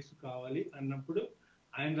 సింపుల్ లిరిక్స్ కావాలి అన్నప్పుడు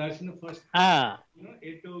ఆయన రాసిన ఫస్ట్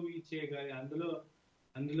ఎటో వీచే గాలి,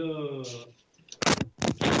 అందులో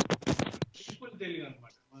సింపుల్ తెలుగు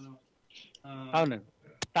అనమాట మనం. అవునండి.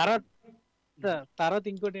 తర్వాత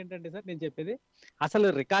ఇంకోటి ఏంటంటే సార్ నేను చెప్పేది, అసలు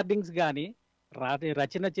రికార్డింగ్స్ కానీ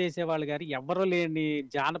రచన చేసే వాళ్ళు కానీ ఎవరో లేని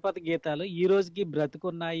జానపద గీతాలు ఈ రోజుకి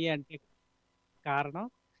బ్రతుకున్నాయి అంటే కారణం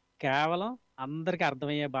కేవలం అందరికి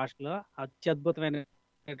అర్థమయ్యే భాషలో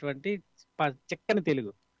అత్యద్భుతమైనటువంటి చక్కని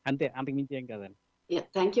తెలుగు, అంతే, అంతకు మించి ఏం కాదండి.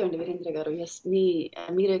 థ్యాంక్ యూ అండి వీరేంద్ర గారు. ఎస్,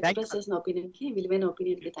 మీరు ఎక్స్ప్రెస్ చేసిన ఒపీనియన్ కి, విలువైన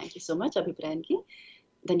ఒపీనియన్ కి థ్యాంక్ యూ సో మచ్. అభిప్రాయానికి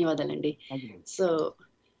ధన్యవాదాలండి. సో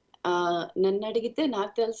నన్ను అడిగితే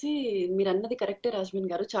నాకు తెలిసి మీరు అన్నది కరెక్టే రాజ్మన్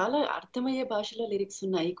గారు, చాలా అర్థమయ్యే భాషలో లిరిక్స్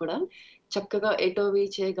ఉన్నాయి కూడా. చక్కగా ఎటో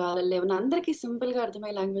వీచే గాలలేవన అందరికీ సింపుల్ గా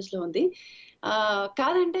అర్థమయ్యే లాంగ్వేజ్ లో ఉంది.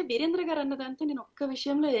 కాదంటే వీరేంద్ర గారు అన్నదంతా నేను ఒక్క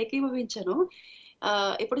విషయంలో ఏకీభవించాను.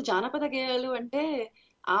 ఇప్పుడు జానపద గేయాలు అంటే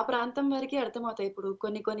ఆ ప్రాంతం వరకే అర్థమవుతాయి. ఇప్పుడు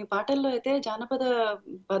కొన్ని పాటల్లో అయితే జానపద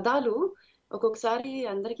పదాలు ఒక్కొక్కసారి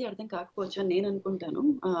అందరికీ అర్థం కాకపోవచ్చు అని నేను అనుకుంటాను.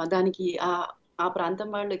 దానికి ఆ ప్రాంతం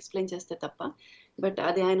వాళ్ళు ఎక్స్ప్లెయిన్ చేస్తే తప్ప. బట్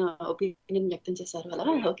అది ఆయన ఒపీనియన్ వ్యక్తం చేశారు అలా.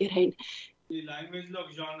 Okay, right. ఈ లాంగ్వేజ్ లో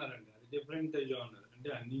ఒక జానర్ అండి, అది డిఫరెంట్ జానర్ అంటే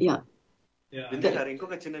అన్ని.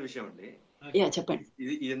 ఇంకొక చిన్న విషయం అండి, చెప్పండి.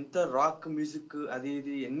 ఇది ఎంత రాక్ మ్యూజిక్ అది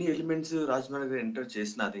ఇది ఎన్ని ఎలిమెంట్స్ రాజ్మన్ గారు ఎంటర్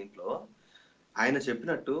చేసిన దీంట్లో ఆయన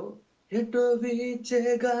చెప్పినట్టు ఎటో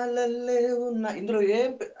వీచేగాలల్లే ఉన్న ఇందులో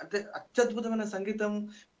ఏం అంటే అత్యద్భుతమైన సంగీతం,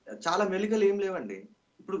 చాలా మెలికలు ఏం లేవండి.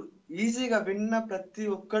 ఇప్పుడు ఈజీగా విన్న ప్రతి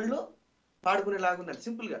ఒక్కళ్ళు పాడుకునేలాగున్నారు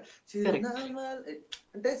సింపుల్ గా.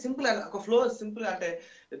 అంటే సింపుల్ ఒక ఫ్లో సింపుల్, అంటే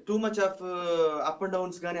too much of up and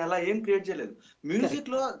downs కానీ అలా ఏం క్రియేట్ చేయలేదు.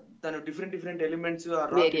 మ్యూజిక్ లో తను డిఫరెంట్ ఎలిమెంట్స్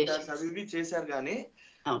అవి ఇవి చేశారు. కానీ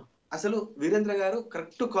అసలు వీరేంద్ర గారు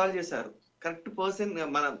కరెక్ట్ కాల్ చేశారు, కరెక్ట్ పర్సన్.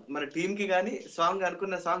 మన టీమ్ కి గానీ సాంగ్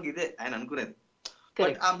అనుకున్న సాంగ్ ఇదే ఆయన అనుకునేది.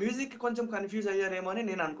 బట్ ఆ మ్యూజిక్ కొంచెం కన్ఫ్యూజ్ అయ్యారేమో అని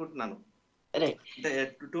నేను అనుకుంటున్నాను. అంటే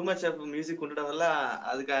టూ మచ్ ఆఫ్ మ్యూజిక్ ఉండడం వల్ల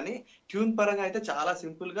అది. కానీ ట్యూన్ పరంగా అయితే చాలా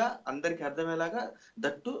సింపుల్ గా అందరికి అర్థమయ్యేలాగా,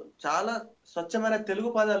 దట్టు చాలా స్వచ్ఛమైన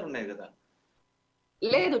తెలుగు పదాలు ఉన్నాయి కదా.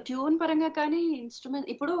 లేదు, ట్యూన్ పరంగా కానీ ఇన్స్ట్రుమెంట్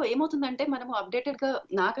ఇప్పుడు ఏమవుతుందంటే మనము అప్డేటెడ్ గా,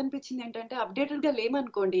 నాకు అనిపించింది ఏంటంటే అప్డేటెడ్ గా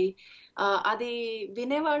లేమనుకోండి అది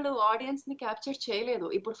వినేవాళ్ళు ఆడియన్స్ ని క్యాప్చర్ చేయలేదు.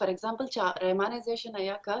 ఇప్పుడు ఫర్ ఎగ్జాంపుల్ రెమానైజేషన్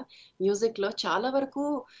అయ్యాక మ్యూజిక్ లో చాలా వరకు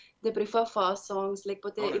దే ప్రిఫర్ ఫాస్ట్ సాంగ్స్.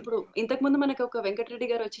 లేకపోతే ఇప్పుడు ఇంతకు ముందు మనకు ఒక వెంకటరెడ్డి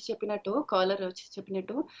గారు వచ్చి చెప్పినట్టు, కాలర్ వచ్చి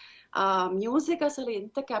చెప్పినట్టు, ఆ మ్యూజిక్ అసలు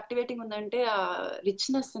ఎంత క్యాప్టివేటింగ్ ఉందంటే ఆ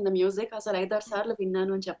రిచ్నెస్ ఇన్ ద మ్యూజిక్ అసలు 5-6 సార్లు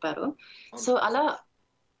విన్నాను అని చెప్పారు. సో అలా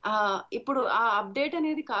ఇప్పుడు ఆ అప్డేట్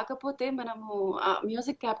అనేది కాకపోతే మనము ఆ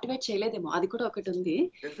మ్యూజిక్ క్యాప్టివేట్ చేయలేదేమో, అది కూడా ఒకటి ఉంది.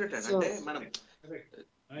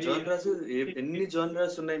 ఎన్ని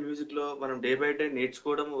జోనర్స్ ఉన్నాయి మ్యూజిక్ లో, మనం డే బై డే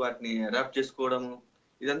నేర్చుకోవడం, వాటిని అడాప్ట్ చేసుకోవడం,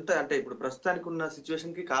 ఇదంతా అంటే ఇప్పుడు ప్రస్తుతానికి ఉన్న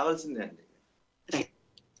సిచ్యువేషన్ కి కావాల్సిందే అండి.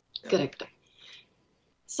 కరెక్ట్.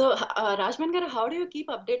 సో రాజ్మన్ గారు, how do you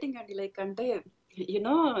keep updating అండి? లైక్ అంటే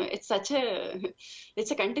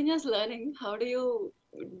it's a continuous learning. How do you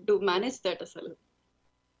manage that అసలు?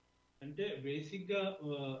 అంటే బేసిక్ గా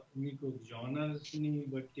మీకు జానర్స్ ని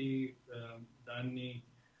బట్టి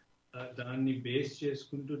దాన్ని బేస్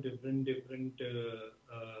చేసుకుంటూ డిఫరెంట్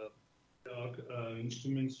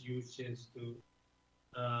ఇన్స్ట్రుమెంట్స్ యూజ్ చేస్తూ,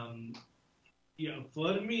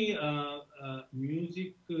 ఫర్ మీ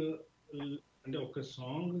మ్యూజిక్ అంటే ఒక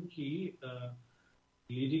సాంగ్ కి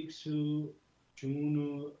లిరిక్స్, ట్యూన్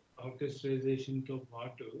ఆర్కెస్ట్రైజేషన్ తో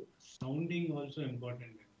పాటు సౌండింగ్ ఆల్సో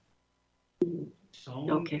ఇంపార్టెంట్.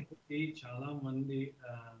 సౌండ్ చాలా మంది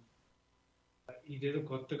ఇదేదో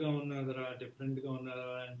కొత్తగా ఉన్నదరా, డిఫరెంట్ గా ఉన్నదా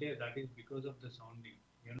అంటే that is because of the sounding.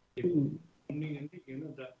 Sounding అంటే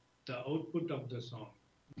the output of the song.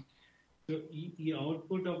 So ఈ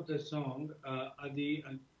అవుట్పుట్ ఆఫ్ ద సాంగ్ అది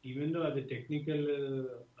ఈవెన్ దో అది టెక్నికల్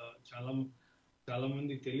చాలా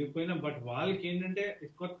మంది తెలియకపోయినా, బట్ వాళ్ళకి ఏంటంటే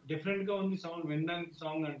డిఫరెంట్ గా ఉంది సౌండ్, వినడానికి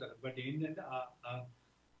సాంగ్ అంటారు. బట్ ఏంటంటే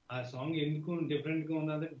ఆ సాంగ్ ఎందుకు డిఫరెంట్ గా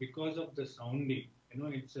ఉన్నది because of the sounding.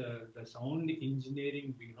 It's the sound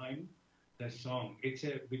engineering behind the song.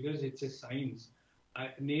 Because it's a science.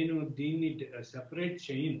 నేను దీన్ని సెపరేట్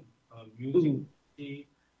చేయను, మ్యూజిక్ నుంచి,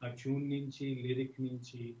 ఆ ట్యూన్ నుంచి, లిరిక్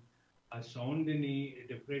నుంచి, ఆ సౌండ్ ని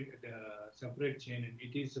సెపరేట్ చేయను.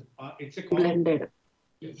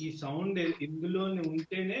 ఇట్స్ ఈ సౌండ్ ఇందులోనే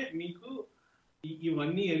ఉంటేనే మీకు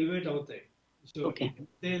ఇవన్నీ ఎలివేట్ అవుతాయి. సో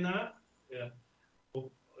ఎంతైనా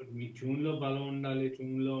మీ ట్యూన్ లో బలం ఉండాలి.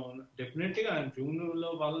 ట్యూన్ లో డెఫినెట్ గా ట్యూన్ లో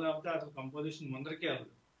బలం లేకపోతే అసలు కంపోజిషన్ ముందరికే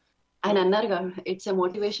అవ్వదు. ఆయన అన్నారుగా, it's a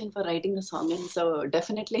motivation for writing the song. And so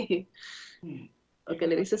definitely ఒక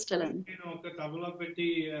లిరిసిస్ట్ అలా నేను ఒక తబలా పెట్టి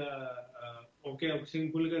ఒక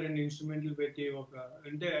సింపుల్ గా 2 ఇన్స్ట్రుమెంట్లు పెట్టి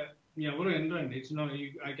అంటే ఎవరు ఎనరండి. It's no,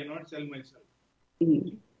 I cannot cell my self.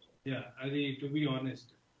 అది టు బి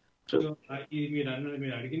ఆనెస్ట్. సో ఇది మీరు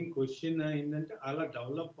అడిగిన క్వశ్చన్ ఏంటంటే అలా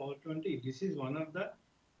డెవలప్ అవటం అంటే this is one of the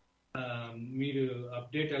మీరు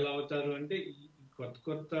అప్డేట్ ఎలా అవుతారు అంటే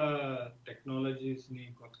కొత్త టెక్నాలజీస్ ని,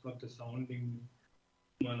 కొత్త సౌండింగ్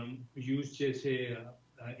మనం యూజ్ చేసే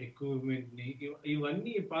ఎక్విప్మెంట్ ని,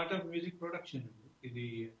 ఇవన్నీ పార్ట్ ఆఫ్ మ్యూజిక్ ప్రొడక్షన్. ఇది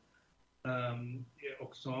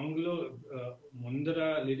ఒక సాంగ్ లో ముందర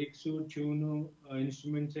లిరిక్స్, ట్యూన్,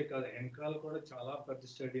 ఇన్స్ట్రుమెంట్సే కాదు, వెనకాల కూడా చాలా పెద్ద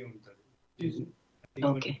స్టడీ ఉంటుంది.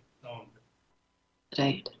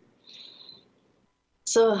 రైట్.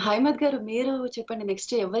 సో హైమత్ గారు, మీరు చెప్పండి,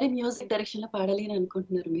 నెక్స్ట్ ఎవరి మ్యూజిక్ డైరెక్షన్ లో పాడాలి అని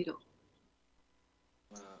అనుకుంటున్నారు మీరు?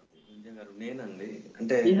 నేనండి,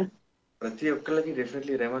 అంటే ప్రతి ఒక్కరికి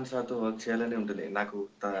డెఫినెట్లీ రెహమాన్ సార్తో వర్క్ చేయాలని ఉంటుంది. నాకు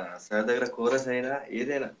సార్ దగ్గర కోరస్ అయినా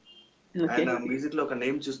ఏదైనా ఆయన మ్యూజిక్ లో ఒక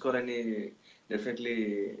నేమ్ చూసుకోవాలని డెఫినెట్లీ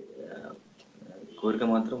కోరిక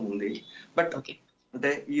మాత్రం ఉంది. బట్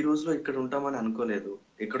అంటే ఈ రోజులో ఇక్కడ ఉంటామని అనుకోలేదు.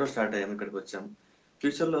 ఎక్కడో స్టార్ట్ అయ్యాం, ఇక్కడికి వచ్చాం.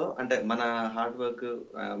 ఫ్యూచర్ లో అంటే మన హార్డ్ వర్క్,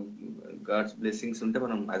 గాడ్స్ బ్లెస్సింగ్స్ ఉంటే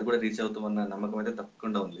మనం అది కూడా రీచ్ అవుతామన్న నమ్మకం అయితే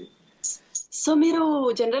తప్పకుండా ఉంది. సో మీరు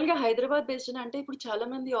జనరల్ గా హైదరాబాద్ బేస్డ్ అంటే ఇప్పుడు చాలా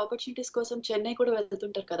మంది ఆపర్చునిటీస్ కోసం చెన్నై కూడా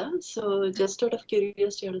వెళ్తుంటారు కదా. So just out of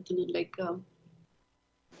curiosity అడుగుతున్నాను, లైక్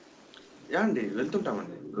యా అండి,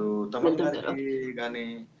 వెళ్తుంటామండి. ఇప్పుడు తమిళ గారికి కానీ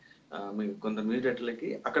కొందరు మ్యూజిక్ డైరెక్టర్లకి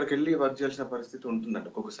అక్కడికి వెళ్ళి వర్క్ చేయాల్సిన పరిస్థితి ఉంటుందండి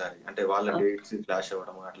ఒక్కొక్కసారి. అంటే వాళ్ళ డేట్స్ క్లాష్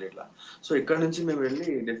అవ్వడం అట్లా ఇట్లా. సో ఇక్కడ నుంచి మేము వెళ్ళి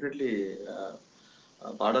డెఫినెట్లీ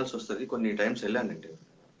పాడాల్సి వస్తుంది. కొన్ని టైమ్స్ వెళ్ళానండి.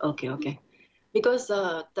 Okay okay. బికాస్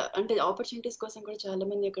అంటే ఆపర్చునిటీస్ కోసం కూడా చాలా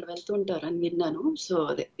మంది అక్కడ వెళ్తూ ఉంటారు అని విన్నాను. సో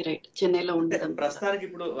అదే రైట్, చెన్నైలో ఉండడం. ప్రస్తుతానికి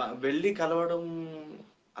ఇప్పుడు వెళ్ళి కలవడం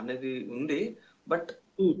అనేది ఉంది. బట్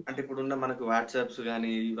అంటే ఇప్పుడున్న మనకు వాట్సాప్స్ కానీ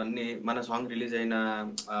ఇవన్నీ, మన సాంగ్ రిలీజ్ అయిన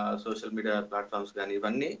సోషల్ మీడియా ప్లాట్ఫామ్స్ కానీ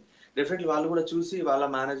ఇవన్నీ డెఫినెట్లీ వాళ్ళు కూడా చూసి వాళ్ళ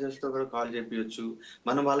మేనేజర్స్ తో కూడా కాల్ చేపించచ్చు.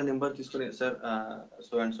 మనం వాళ్ళ నెంబర్ తీసుకుని, సార్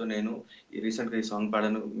సో అండ్ సో నేను రీసెంట్ గా ఈ సాంగ్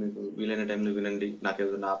పాడాను, మీకు వీలైన టైంలో వినండి, నాకు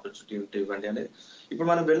ఏదైనా ఆపర్చునిటీ ఇవ్వండి అనేది. ఇప్పుడు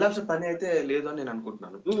మనం వెళ్ళాల్సిన పని అయితే లేదు అని నేను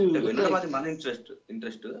అనుకుంటున్నాను. వెళ్ళడం అది మన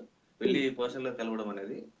ఇంట్రెస్ట్ వెళ్ళి పర్సనల్ గా కలవడం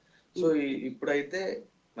అనేది. సో ఇప్పుడైతే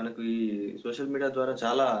మనకు ఈ సోషల్ మీడియా ద్వారా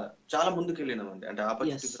చాలా ముందుకు వెళ్ళినామండి. అంటే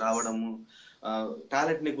ఆపర్చునిటీస్ రావడము,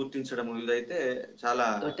 టాలెంట్ ని గుర్తించడము, ఇదైతే చాలా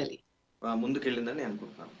ముందుకు వెళ్ళిందని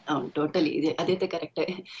అనుకుంటున్నాను. అవును, టోటలీ అదైతే కరెక్టే.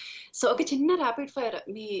 సో ఒక చిన్న ర్యాపిడ్ ఫైర్,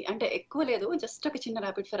 మీ అంటే ఎక్కువ లేదు, జస్ట్ ఒక చిన్న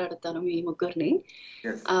ర్యాపిడ్ ఫైర్ అడుగుతాను మీ ముగ్గురిని.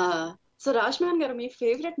 సో రాజ్మాన్ గారు, మీ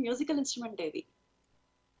ఫేవరెట్ మ్యూజికల్ ఇన్స్ట్రుమెంట్ ఏది?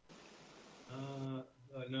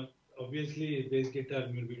 ఆబ్వియస్లీ బేస్ గిటార్,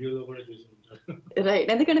 మీరు వీడియోలో కూడా చూసి ఉంటారు. రైట్,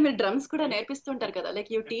 ఎందుకంటే మీరు డ్రమ్స్ కూడా నేర్పిస్తుంటారు కదా, లైక్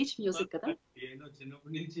యూ టీచ్ మ్యూజిక్ కదా. ఏదో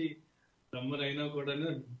చిన్నప్పటి నుంచి డ్రమ్మర్ అయినా కూడా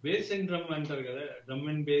బేస్ అండ్ డ్రమ్ అంటారు కదా, డ్రమ్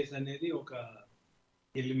అండ్ బేస్ అనేది ఒక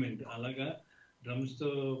ఎలిమెంట్. అలాగా డ్రమ్స్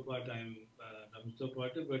తో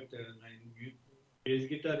పాటు but base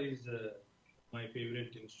guitar is my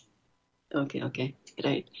favourite instrument. Okay okay,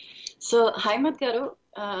 right. So Haimath గారు,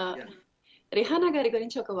 రిహానా గారి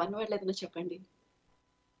గురించి ఒక 1 word ఏదైనా చెప్పండి.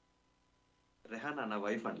 రిహానా నా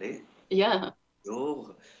వైఫ్ అండి. యా.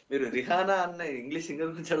 మీరు రిహానా అన్న ఇంగ్లీష్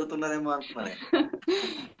సింగర్ గురించి అడుగుతున్నారేమో అనుకున్నాను.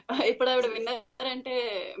 ఇప్పుడు ఆవిడ విన్నారంటే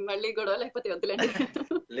మళ్ళీ గొడవ, లేకపోతే వద్దులేండి.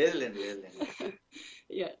 లేదులేండి.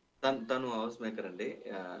 తను హౌస్ మేకర్ అండి.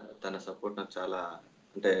 తన సపోర్ట్ నాకు చాలా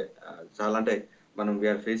అంటే మనం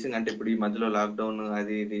వీఆర్ ఫేసింగ్, అంటే ఇప్పుడు ఈ మధ్యలో లాక్డౌన్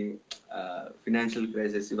అది ఇది ఫినాన్షియల్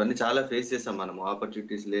క్రైసిస్ ఇవన్నీ చాలా ఫేస్ చేసాం మనము,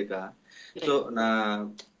 ఆపర్చునిటీస్ లేక. So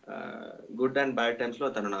good and bad times లో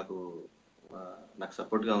తను నాకు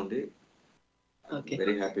సపోర్ట్ గా ఉంది.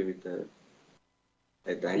 Very happy with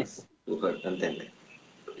thanks to her. అంతే అండి.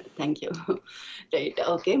 Thank you. Right,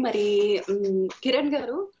 okay. మరి కిరణ్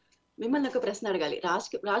గారు, మిమ్మల్ని ఒక ప్రశ్న అడగాలి.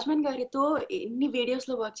 రాజ్మన్ గారితో ఎన్ని వీడియోస్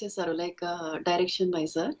లో వర్క్ చేశారు, లైక్ డైరెక్షన్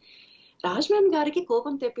వైజ్? రాజ్మన్ గారికి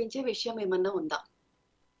కోపం తెప్పించే విషయం ఏమన్నా ఉందా?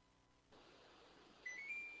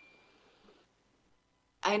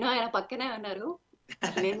 ఆయన పక్కనే ఉన్నారు.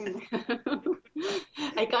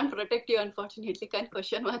 I can't protect you unfortunately, కానీ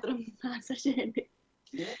క్వశ్చన్ మాత్రం ఆన్సర్ చేయండి.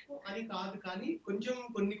 అని కాదు, కానీ కొంచెం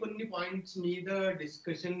కొన్ని పాయింట్స్ మీద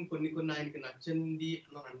డిస్కషన్, కొన్ని ఆయనకి నచ్చింది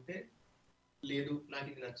అని అంటే, లేదు నాకు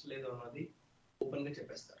ఇది నచ్చలేదు అన్నది ఓపెన్ గా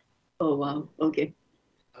చెప్పేస్తారు. ఓ వావ్, ఓకే.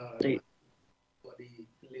 అది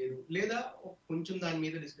లేదు, లేదా కొంచెం దాని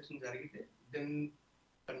మీద డిస్కషన్ జరిగితే దెన్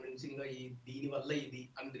కన్విన్సింగ్ గా దీని వల్ల ఇది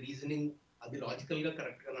అండ్ రీజనింగ్ అది లాజికల్ గా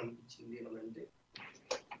కరెక్ట్ గా అనిపించింది అని అంటే.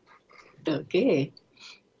 Okay,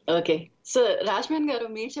 okay. సో రాజ్మన్ గారు,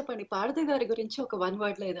 మీరు చెప్పండి, పార్థు గారి గురించి ఒక 1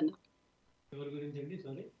 word లో ఏదన్నా. ఎవరి గురించి అండి?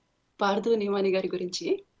 సారీ, పార్థు నిమాని గారి గురించి.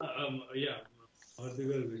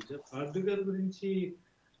 పార్థు గారి గురించి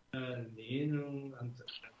నేను అంత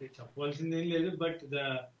అంటే చెప్పాల్సింది ఏం లేదు. But the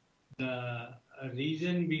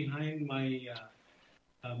reason behind my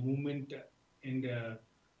moment and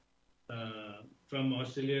from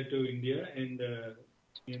Australia to India and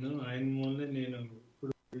ఆయన వల్ల నేను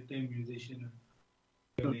ఇప్పుడు ఫుల్ టైం మ్యూజిషియన్,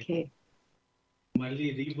 మళ్ళీ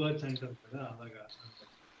రీబర్త్ అంటారు కదా, అలాగా.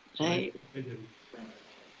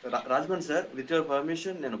 రాజ్మన్ సార్, విత్ యువర్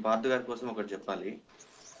పర్మిషన్ నేను పార్థు గారి కోసం ఒకటి చెప్పాలి.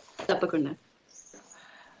 తప్పకుండా.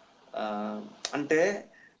 అంటే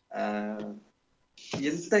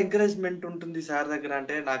ఎంత ఎంకరేజ్మెంట్ ఉంటుంది సార్ దగ్గర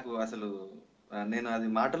అంటే నాకు అసలు నేను అది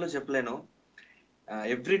మాటలో చెప్పలేను.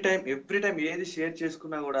 ఎవ్రీ టైం ఏది షేర్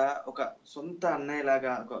చేసుకున్నా కూడా ఒక సొంత అన్నయ్య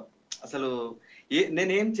లాగా, అసలు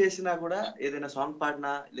నేనేం చేసినా కూడా, ఏదైనా సాంగ్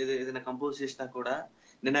పాడినా లేదా ఏదైనా కంపోజ్ చేసినా కూడా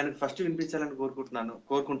నేను ఆయనకు ఫస్ట్ వినిపించాలని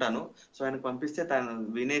కోరుకుంటాను. సో ఆయనకు పంపిస్తే తను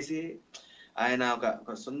వినేసి ఆయన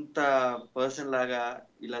ఒక సొంత పర్సన్ లాగా,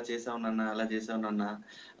 ఇలా చేసావు నాన్న, అలా చేసావు నాన్న,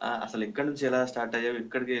 అసలు ఎక్కడి నుంచి ఎలా స్టార్ట్ అయ్యావు,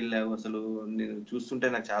 ఎక్కడికి వెళ్ళావు, అసలు నేను చూస్తుంటే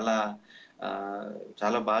నాకు చాలా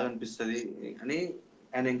చాలా బాగా అనిపిస్తుంది అని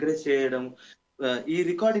ఆయన ఎంకరేజ్ చేయడం. ఈ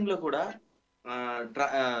రికార్డింగ్ లో కూడా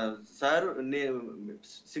సార్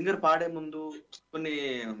సింగర్ పాడే ముందు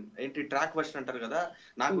కొన్ని ట్రాక్ వర్షన్ అంటారు కదా,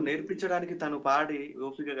 నాకు నేర్పించడానికి తను పాడి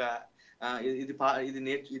ఓపికగా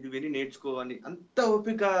ఇది విని నేర్చుకో అని అంత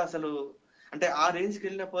ఓపిక. అసలు అంటే ఆ రేంజ్ కి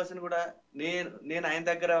వెళ్ళిన పర్సన్ కూడా నేను ఆయన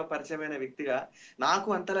దగ్గర పరిచయమైన వ్యక్తిగా నాకు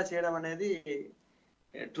అంతలా చేయడం అనేది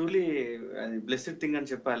ట్రూలీ బ్లెస్డ్ థింగ్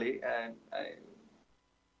అని చెప్పాలి.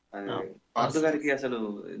 పార్థు గారికి అసలు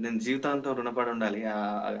నేను జీవితాంతం రుణపడి ఉండాలి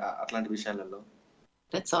అట్లాంటి విషయాలలో.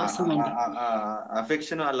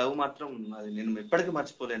 అఫెక్షన్, ఆ లవ్ మాత్రం అది నేను ఎప్పటికీ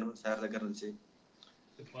మర్చిపోలేను సార్ దగ్గర నుంచి.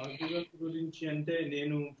 పార్థు గారి గురించి అంటే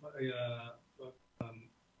నేను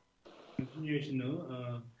కంటిన్యూషన్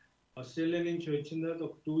ఆస్ట్రేలియా నుంచి వచ్చిన తర్వాత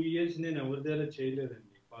ఒక 2 years నేను ఎవరి దగ్గర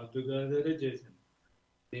చేయలేదండి, పార్థు గారి దగ్గరే చేశాను.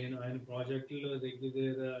 నేను ఆయన ప్రాజెక్టులో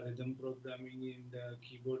దగ్గర rhythm programming and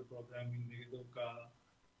keyboard programming దగ్గర ఒక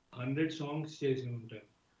 100 songs చేసి ఉంటాను.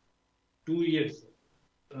 2 years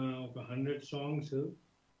ఒక 100 songs.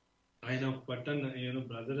 ఆయన ఒక బటన్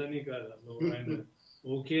బ్రదర్ అని కాదు, అసలు ఆయన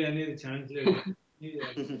ఓకే అనేది ఛాన్స్ లేదు.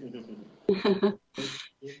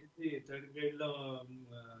 3rd grade లో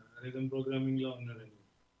రిథమ్ ప్రోగ్రామింగ్ లో ఉన్నాడండి.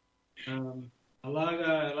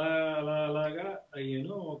 అలాగా అలాగా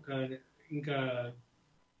అయ్యాను. ఇంకా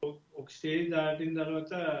ఒక స్టేజ్ దాటిన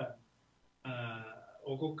తర్వాత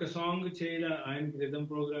ఒక్కొక్క సాంగ్ చేయడం, ఆయనకి రిథమ్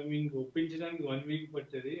ప్రోగ్రామింగ్ ఒప్పించడానికి 1 week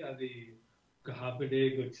పట్టేది, అది ఒక హాఫ్ డే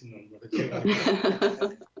వచ్చింది అనమాట.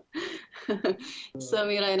 సో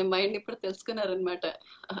మీరు ఆయన మైండ్ ఇప్పుడు తెలుసుకున్నారనమాట,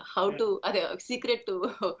 హౌ టు, అదే సీక్రెట్ టు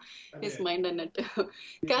హిస్ మైండ్ అన్నట్టు.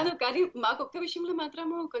 కాదు, కానీ మాకు ఒక్క విషయంలో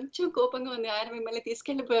మాత్రము కొంచెం కోపంగా ఉంది. ఆయన మిమ్మల్ని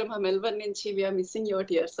తీసుకెళ్లిపోయారు మా మెల్బర్న్ నుంచి. We are missing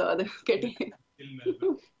your here. So అది ఒకటి.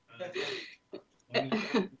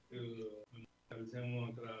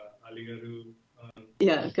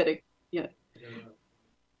 Yeah, correct. Yeah,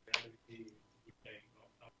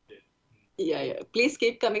 please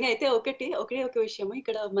keep coming. అయితే ఒకే ఒక విషయం,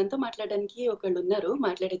 ఇక్కడ మనతో మాట్లాడడానికి ఒకళ్ళు ఉన్నారు,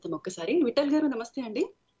 మాట్లాడేద్దాం ఒక్కసారి. విఠల్ గారు నమస్తే అండి.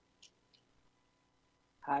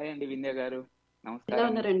 హాయ్ అండి వింధ్య గారు, నమస్కారం. ఎలా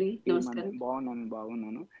ఉన్నారండి? నమస్కారం.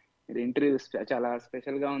 బాగున్నాను. మీరు ఇంటర్వ్యూ చాలా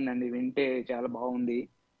స్పెషల్ గా ఉందండి, వింటే చాలా బాగుంది.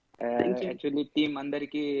 యాక్చువల్లీ టీమ్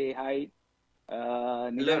అందరికి హాయ్.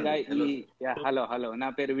 నిజంగా హలో, నా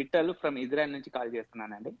పేరు విఠల్, ఫ్రమ్ ఇజ్రాయెల్ నుంచి కాల్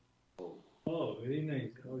చేస్తున్నానండి.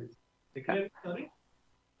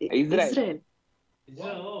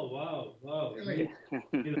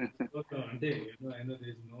 అంటే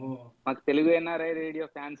మాకు తెలుగు ఎన్ఆర్ఐ రేడియో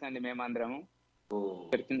ఫ్యాన్స్ అండి మేమందరము.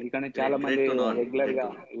 ఇక్కడ చాలా మంది రెగ్యులర్ గా.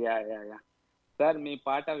 యా సార్ మీ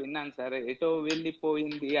పాట విన్నాను సార్, ఎటో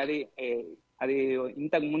వెళ్ళిపోయింది. అది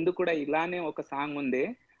ఇంతకు ముందు కూడా ఇలానే ఒక సాంగ్ ఉంది.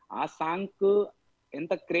 ఆ సాంగ్ కు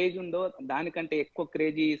ఎంత క్రేజ్ ఉందో దానికంటే ఎక్కువ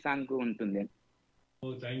క్రేజ్ ఈ సాంగ్ కు ఉంటుంది.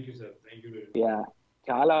 యా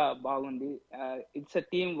చాలా బాగుంది. It's a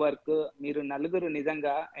team work. మీరు నలుగురు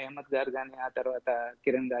నిజంగా హేమత్ గారు కానీ, ఆ తర్వాత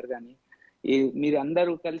కిరణ్ గారు కానీ, మీరు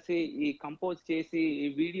అందరూ కలిసి ఈ కంపోజ్ చేసి ఈ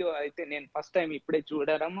వీడియో అయితే నేను ఫస్ట్ టైం ఇప్పుడే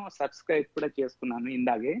చూడడము, సబ్స్క్రైబ్ కూడా చేసుకున్నాను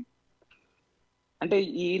ఇందాకే. అంటే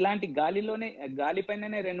ఇలాంటి గాలి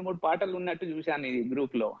పైననే 2-3 పాటలు ఉన్నట్టు చూశాను ఈ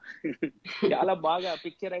గ్రూప్ లో. చాలా బాగా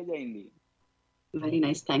పిక్చరైజ్ అయింది. వెరీ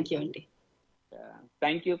నైస్, థ్యాంక్ యూ అండి.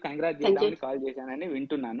 థ్యాంక్ యూ, కంగ్రాట్ చేద్దామని కాల్ చేశానని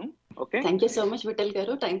వింటున్నాను. Okay, thank you so much Vithal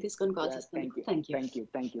గారు, టైం తీసుకొని కాల్ చేస్తాను.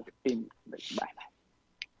 Thank you team, bye.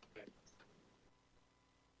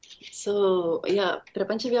 So yeah,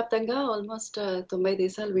 ప్రపంచవ్యాప్తంగా ఆల్మోస్ట్ 90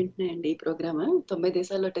 దేశాలు వింటున్నాయండి ఈ ప్రోగ్రామ్. 90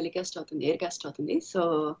 దేశాల్లో టెలికాస్ట్ అవుతుంది, ఎయిర్ కాస్ట్ అవుతుంది. సో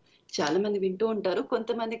చాలా మంది వింటూ ఉంటారు.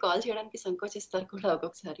 కొంతమంది కాల్ చేయడానికి సంకోచిస్తారు కూడా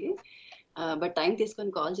ఒక్కొక్కసారి. బట్ టైం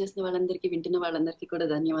తీసుకొని కాల్ చేసిన వాళ్ళందరికీ, వింటున్న వాళ్ళందరికీ కూడా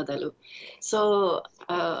ధన్యవాదాలు. సో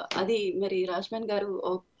అది మరి రాజ్మన్ గారు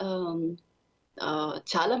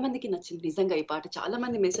చాలా మందికి నచ్చింది నిజంగా ఈ పాట. చాలా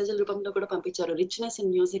మంది మెసేజ్ల రూపంలో కూడా పంపించారు. రిచ్నెస్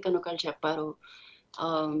ఇన్ మ్యూజిక్ అని ఒకళ్ళు చెప్పారు.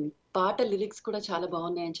 పాట లిరిక్స్ కూడా చాలా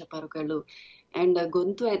బాగున్నాయని చెప్పారు ఒకళ్ళు. అండ్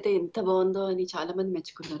గొంతు అయితే ఎంత బాగుందో అని చాలా మంది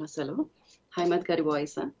మెచ్చుకున్నారు అసలు, హైమత్ గారి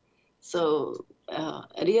వాయిస్. సో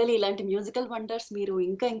రియల్లీ ఇలాంటి మ్యూజికల్ వండర్స్ మీరు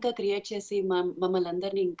ఇంకా క్రియేట్ చేసి మమ్మల్ని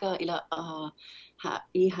అందరినీ ఇంకా ఇలా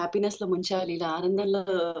ఈ హ్యాపీనెస్ లో ముంచాలి, ఇలా ఆనందంలో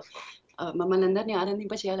మమ్మల్ని అందరినీ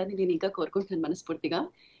ఆనందింప చేయాలని నేను ఇంకా కోరుకుంటున్నాను మనస్ఫూర్తిగా.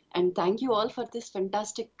 And thank you all for this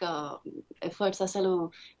fantastic efforts. అసలు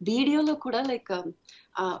వీడియోలో కూడా లైక్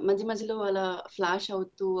మధ్య మధ్యలో అలా ఫ్లాష్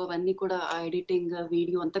అవుతూ అవన్నీ కూడా, ఆ ఎడిటింగ్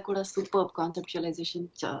వీడియో అంతా కూడా సూపర్. కాన్సెప్చువలైజేషన్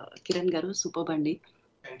కిరణ్ గారు సూపర్ అండి.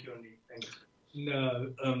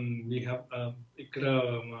 ఇక్కడ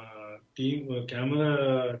మా టీమ్, కెమెరా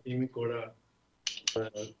టీమ్ కూడా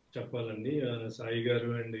చెప్పాలండి. సాయి గారు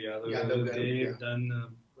అండ్ యాదవ్ గారు, they done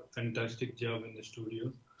fantastic job in the studio.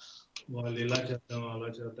 వాళ్ళు ఇలా చేద్దాం అలా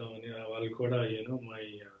చేద్దాం అని వాళ్ళు కూడా my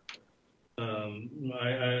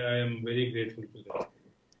I'm very grateful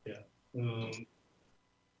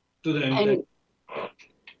to them.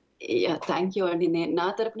 Thank you అండి. నా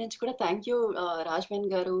తరపు నుంచి కూడా థ్యాంక్ యూ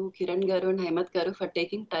రాజ్మన్ గారు, కిరణ్ గారు అండ్ హైమత్ గారు for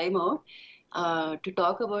taking time out to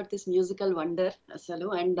talk about this musical wonder అసలు.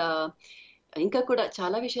 అండ్ ఇంకా కూడా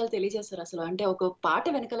చాలా విషయాలు తెలియజేస్తారు అసలు. అంటే ఒక పాట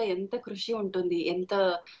వెనకాల ఎంత కృషి ఉంటుంది, ఎంత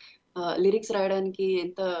లిరిక్స్ రాయడానికి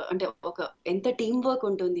ఎంత టీమ్ వర్క్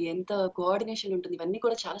ఉంటుంది, ఎంత కోఆర్డినేషన్ ఉంటుంది, ఇవన్నీ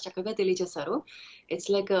కూడా చాలా చక్కగా తెలియజేశారు.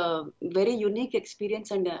 It's like very unique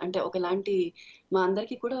experience. And అంటే ఒకలాంటి మా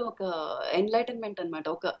అందరికి కూడా ఒక ఎన్లైటన్మెంట్ అనమాట.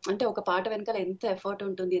 ఒక పాట వెనకాల ఎంత ఎఫర్ట్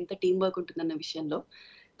ఉంటుంది, ఎంత టీమ్ వర్క్ ఉంటుంది అన్న విషయంలో.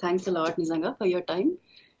 థ్యాంక్స్ అ లాట్ నిజంగా for your time.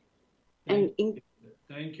 And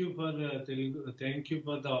thank you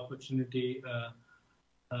for the opportunity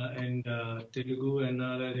and Telugu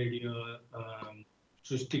NRI radio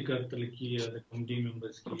సృష్టికర్తలకి, committee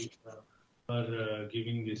members కి for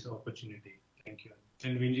giving this opportunity. Thank you.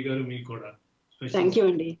 And వింజి గారు మీకు కూడా థ్యాంక్ యూ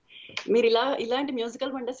అండి. మీరు ఇలాంటి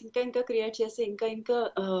మ్యూజికల్ వండర్స్ ఇంకా క్రియేట్ చేసి ఇంకా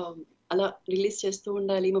అలా రిలీజ్ చేస్తూ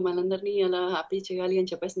ఉండాలి, మమ్మల్ని అందరినీ అలా హ్యాపీ చేయాలి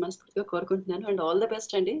అని చెప్పేసి మనస్ఫూర్తిగా కోరుకుంటున్నాను. అండ్ ఆల్ ద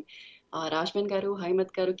బెస్ట్ అండి రాజ్మన్ గారు,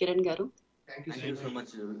 హైమత్ గారు, కిరణ్ గారు. Thank you so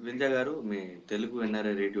much Vindhya గారు, మీ తెలుగు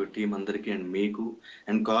ఎన్ఆర్ఐ రేడియో టీం అందరికి అండ్ మీకు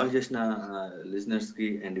అండ్ కాల్ చేసిన లిజనర్స్ కి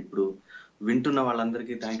అండ్ ఇప్పుడు వింటున్న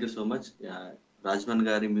వాళ్ళందరికీ థ్యాంక్ యూ సో మచ్. రాజ్మన్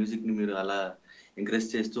గారి మ్యూజిక్ ని మీరు అలా ఎంకరేజ్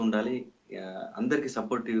చేస్తూ ఉండాలి, అందరికి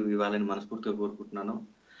సపోర్ట్ ఇవ్వాలని మనస్ఫూర్తిగా కోరుకుంటున్నాను.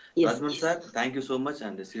 రాజ్మన్ sir thank you so much.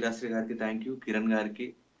 And Sirasri గారికి థ్యాంక్ యూ, కిరణ్ గారికి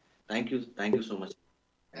thank you so much.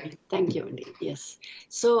 Thank you అండి. ఎస్,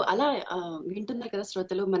 సో అలా వింటున్నారు కదా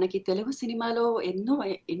శ్రోతలు, మనకి తెలుగు సినిమాలో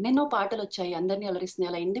ఎన్నెన్నో పాటలు వచ్చాయి, అందరినీ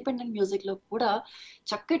అలరిస్తున్నాయి. అలా ఇండిపెండెంట్ మ్యూజిక్ లో కూడా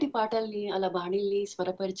చక్కటి పాటల్ని అలా బాణీల్ని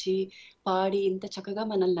స్వరపరిచి పాడి ఇంత చక్కగా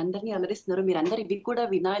మనల్ని అందరినీ అలరిస్తున్నారు. మీరందరూ ఇవి కూడా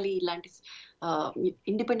వినాలి. ఇలాంటి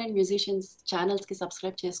ఇండిపెండెంట్ మ్యూజిషియన్స్ ఛానల్స్ కి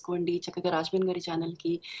సబ్స్క్రైబ్ చేసుకోండి, చక్కగా రాజ్మన్ గారి ఛానల్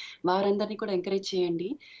కి. వారందరినీ కూడా ఎంకరేజ్ చేయండి.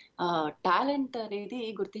 టాలెంట్ అనేది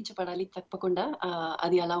గుర్తించబడాలి తప్పకుండా,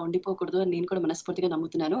 అది అలా ఉండిపోకూడదు అని నేను కూడా మనస్ఫూర్తిగా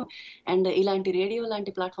నమ్ముతున్నాను. అండ్ ఇలాంటి రేడియో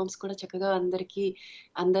లాంటి ప్లాట్ఫామ్స్ కూడా చక్కగా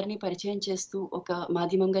అందరినీ పరిచయం చేస్తూ ఒక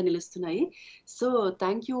మాధ్యమంగా నిలుస్తున్నాయి. So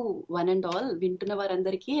thank you one and all, వింటున్న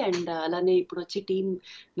వారందరికీ. అండ్ అలానే ఇప్పుడు వచ్చి టీం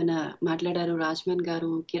మాట్లాడారు రాజ్మన్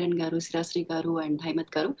గారు, కిరణ్ గారు, సిరాశ్రీ గారు అండ్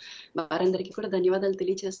హైమత్ గారు, వారందరికీ అందరికీ కూడా ధన్యవాదాలు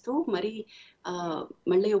తెలియజేస్తూ మరి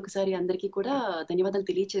మళ్ళీ ఒకసారి అందరికీ కూడా ధన్యవాదాలు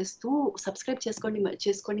తెలియజేస్తూ సబ్స్క్రైబ్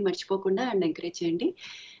చేసుకోండి మర్చిపోకుండా అండ్ ఎంకరేజ్ చేయండి.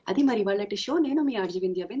 అది మరి వాళ్ళ షో. నేను మీ ఆర్జే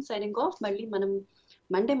వింధ్య సైనింగ్ ఆఫ్. మళ్ళీ మనం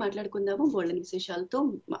మండే మాట్లాడుకుందాము బోల్డెన్ విశేషాలతో.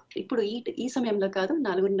 ఇప్పుడు ఈ సమయంలో కాదు,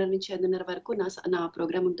 4:30 నుంచి 5:30 వరకు నా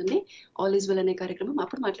ప్రోగ్రామ్ ఉంటుంది, ఆల్ ఈజ్ వెల్ అనే కార్యక్రమం.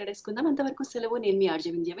 అప్పుడు మాట్లాడేసుకుందాం. అంతవరకు సెలవు. నేను మీ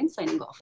ఆర్జే వింధ్య సైనింగ్ ఆఫ్.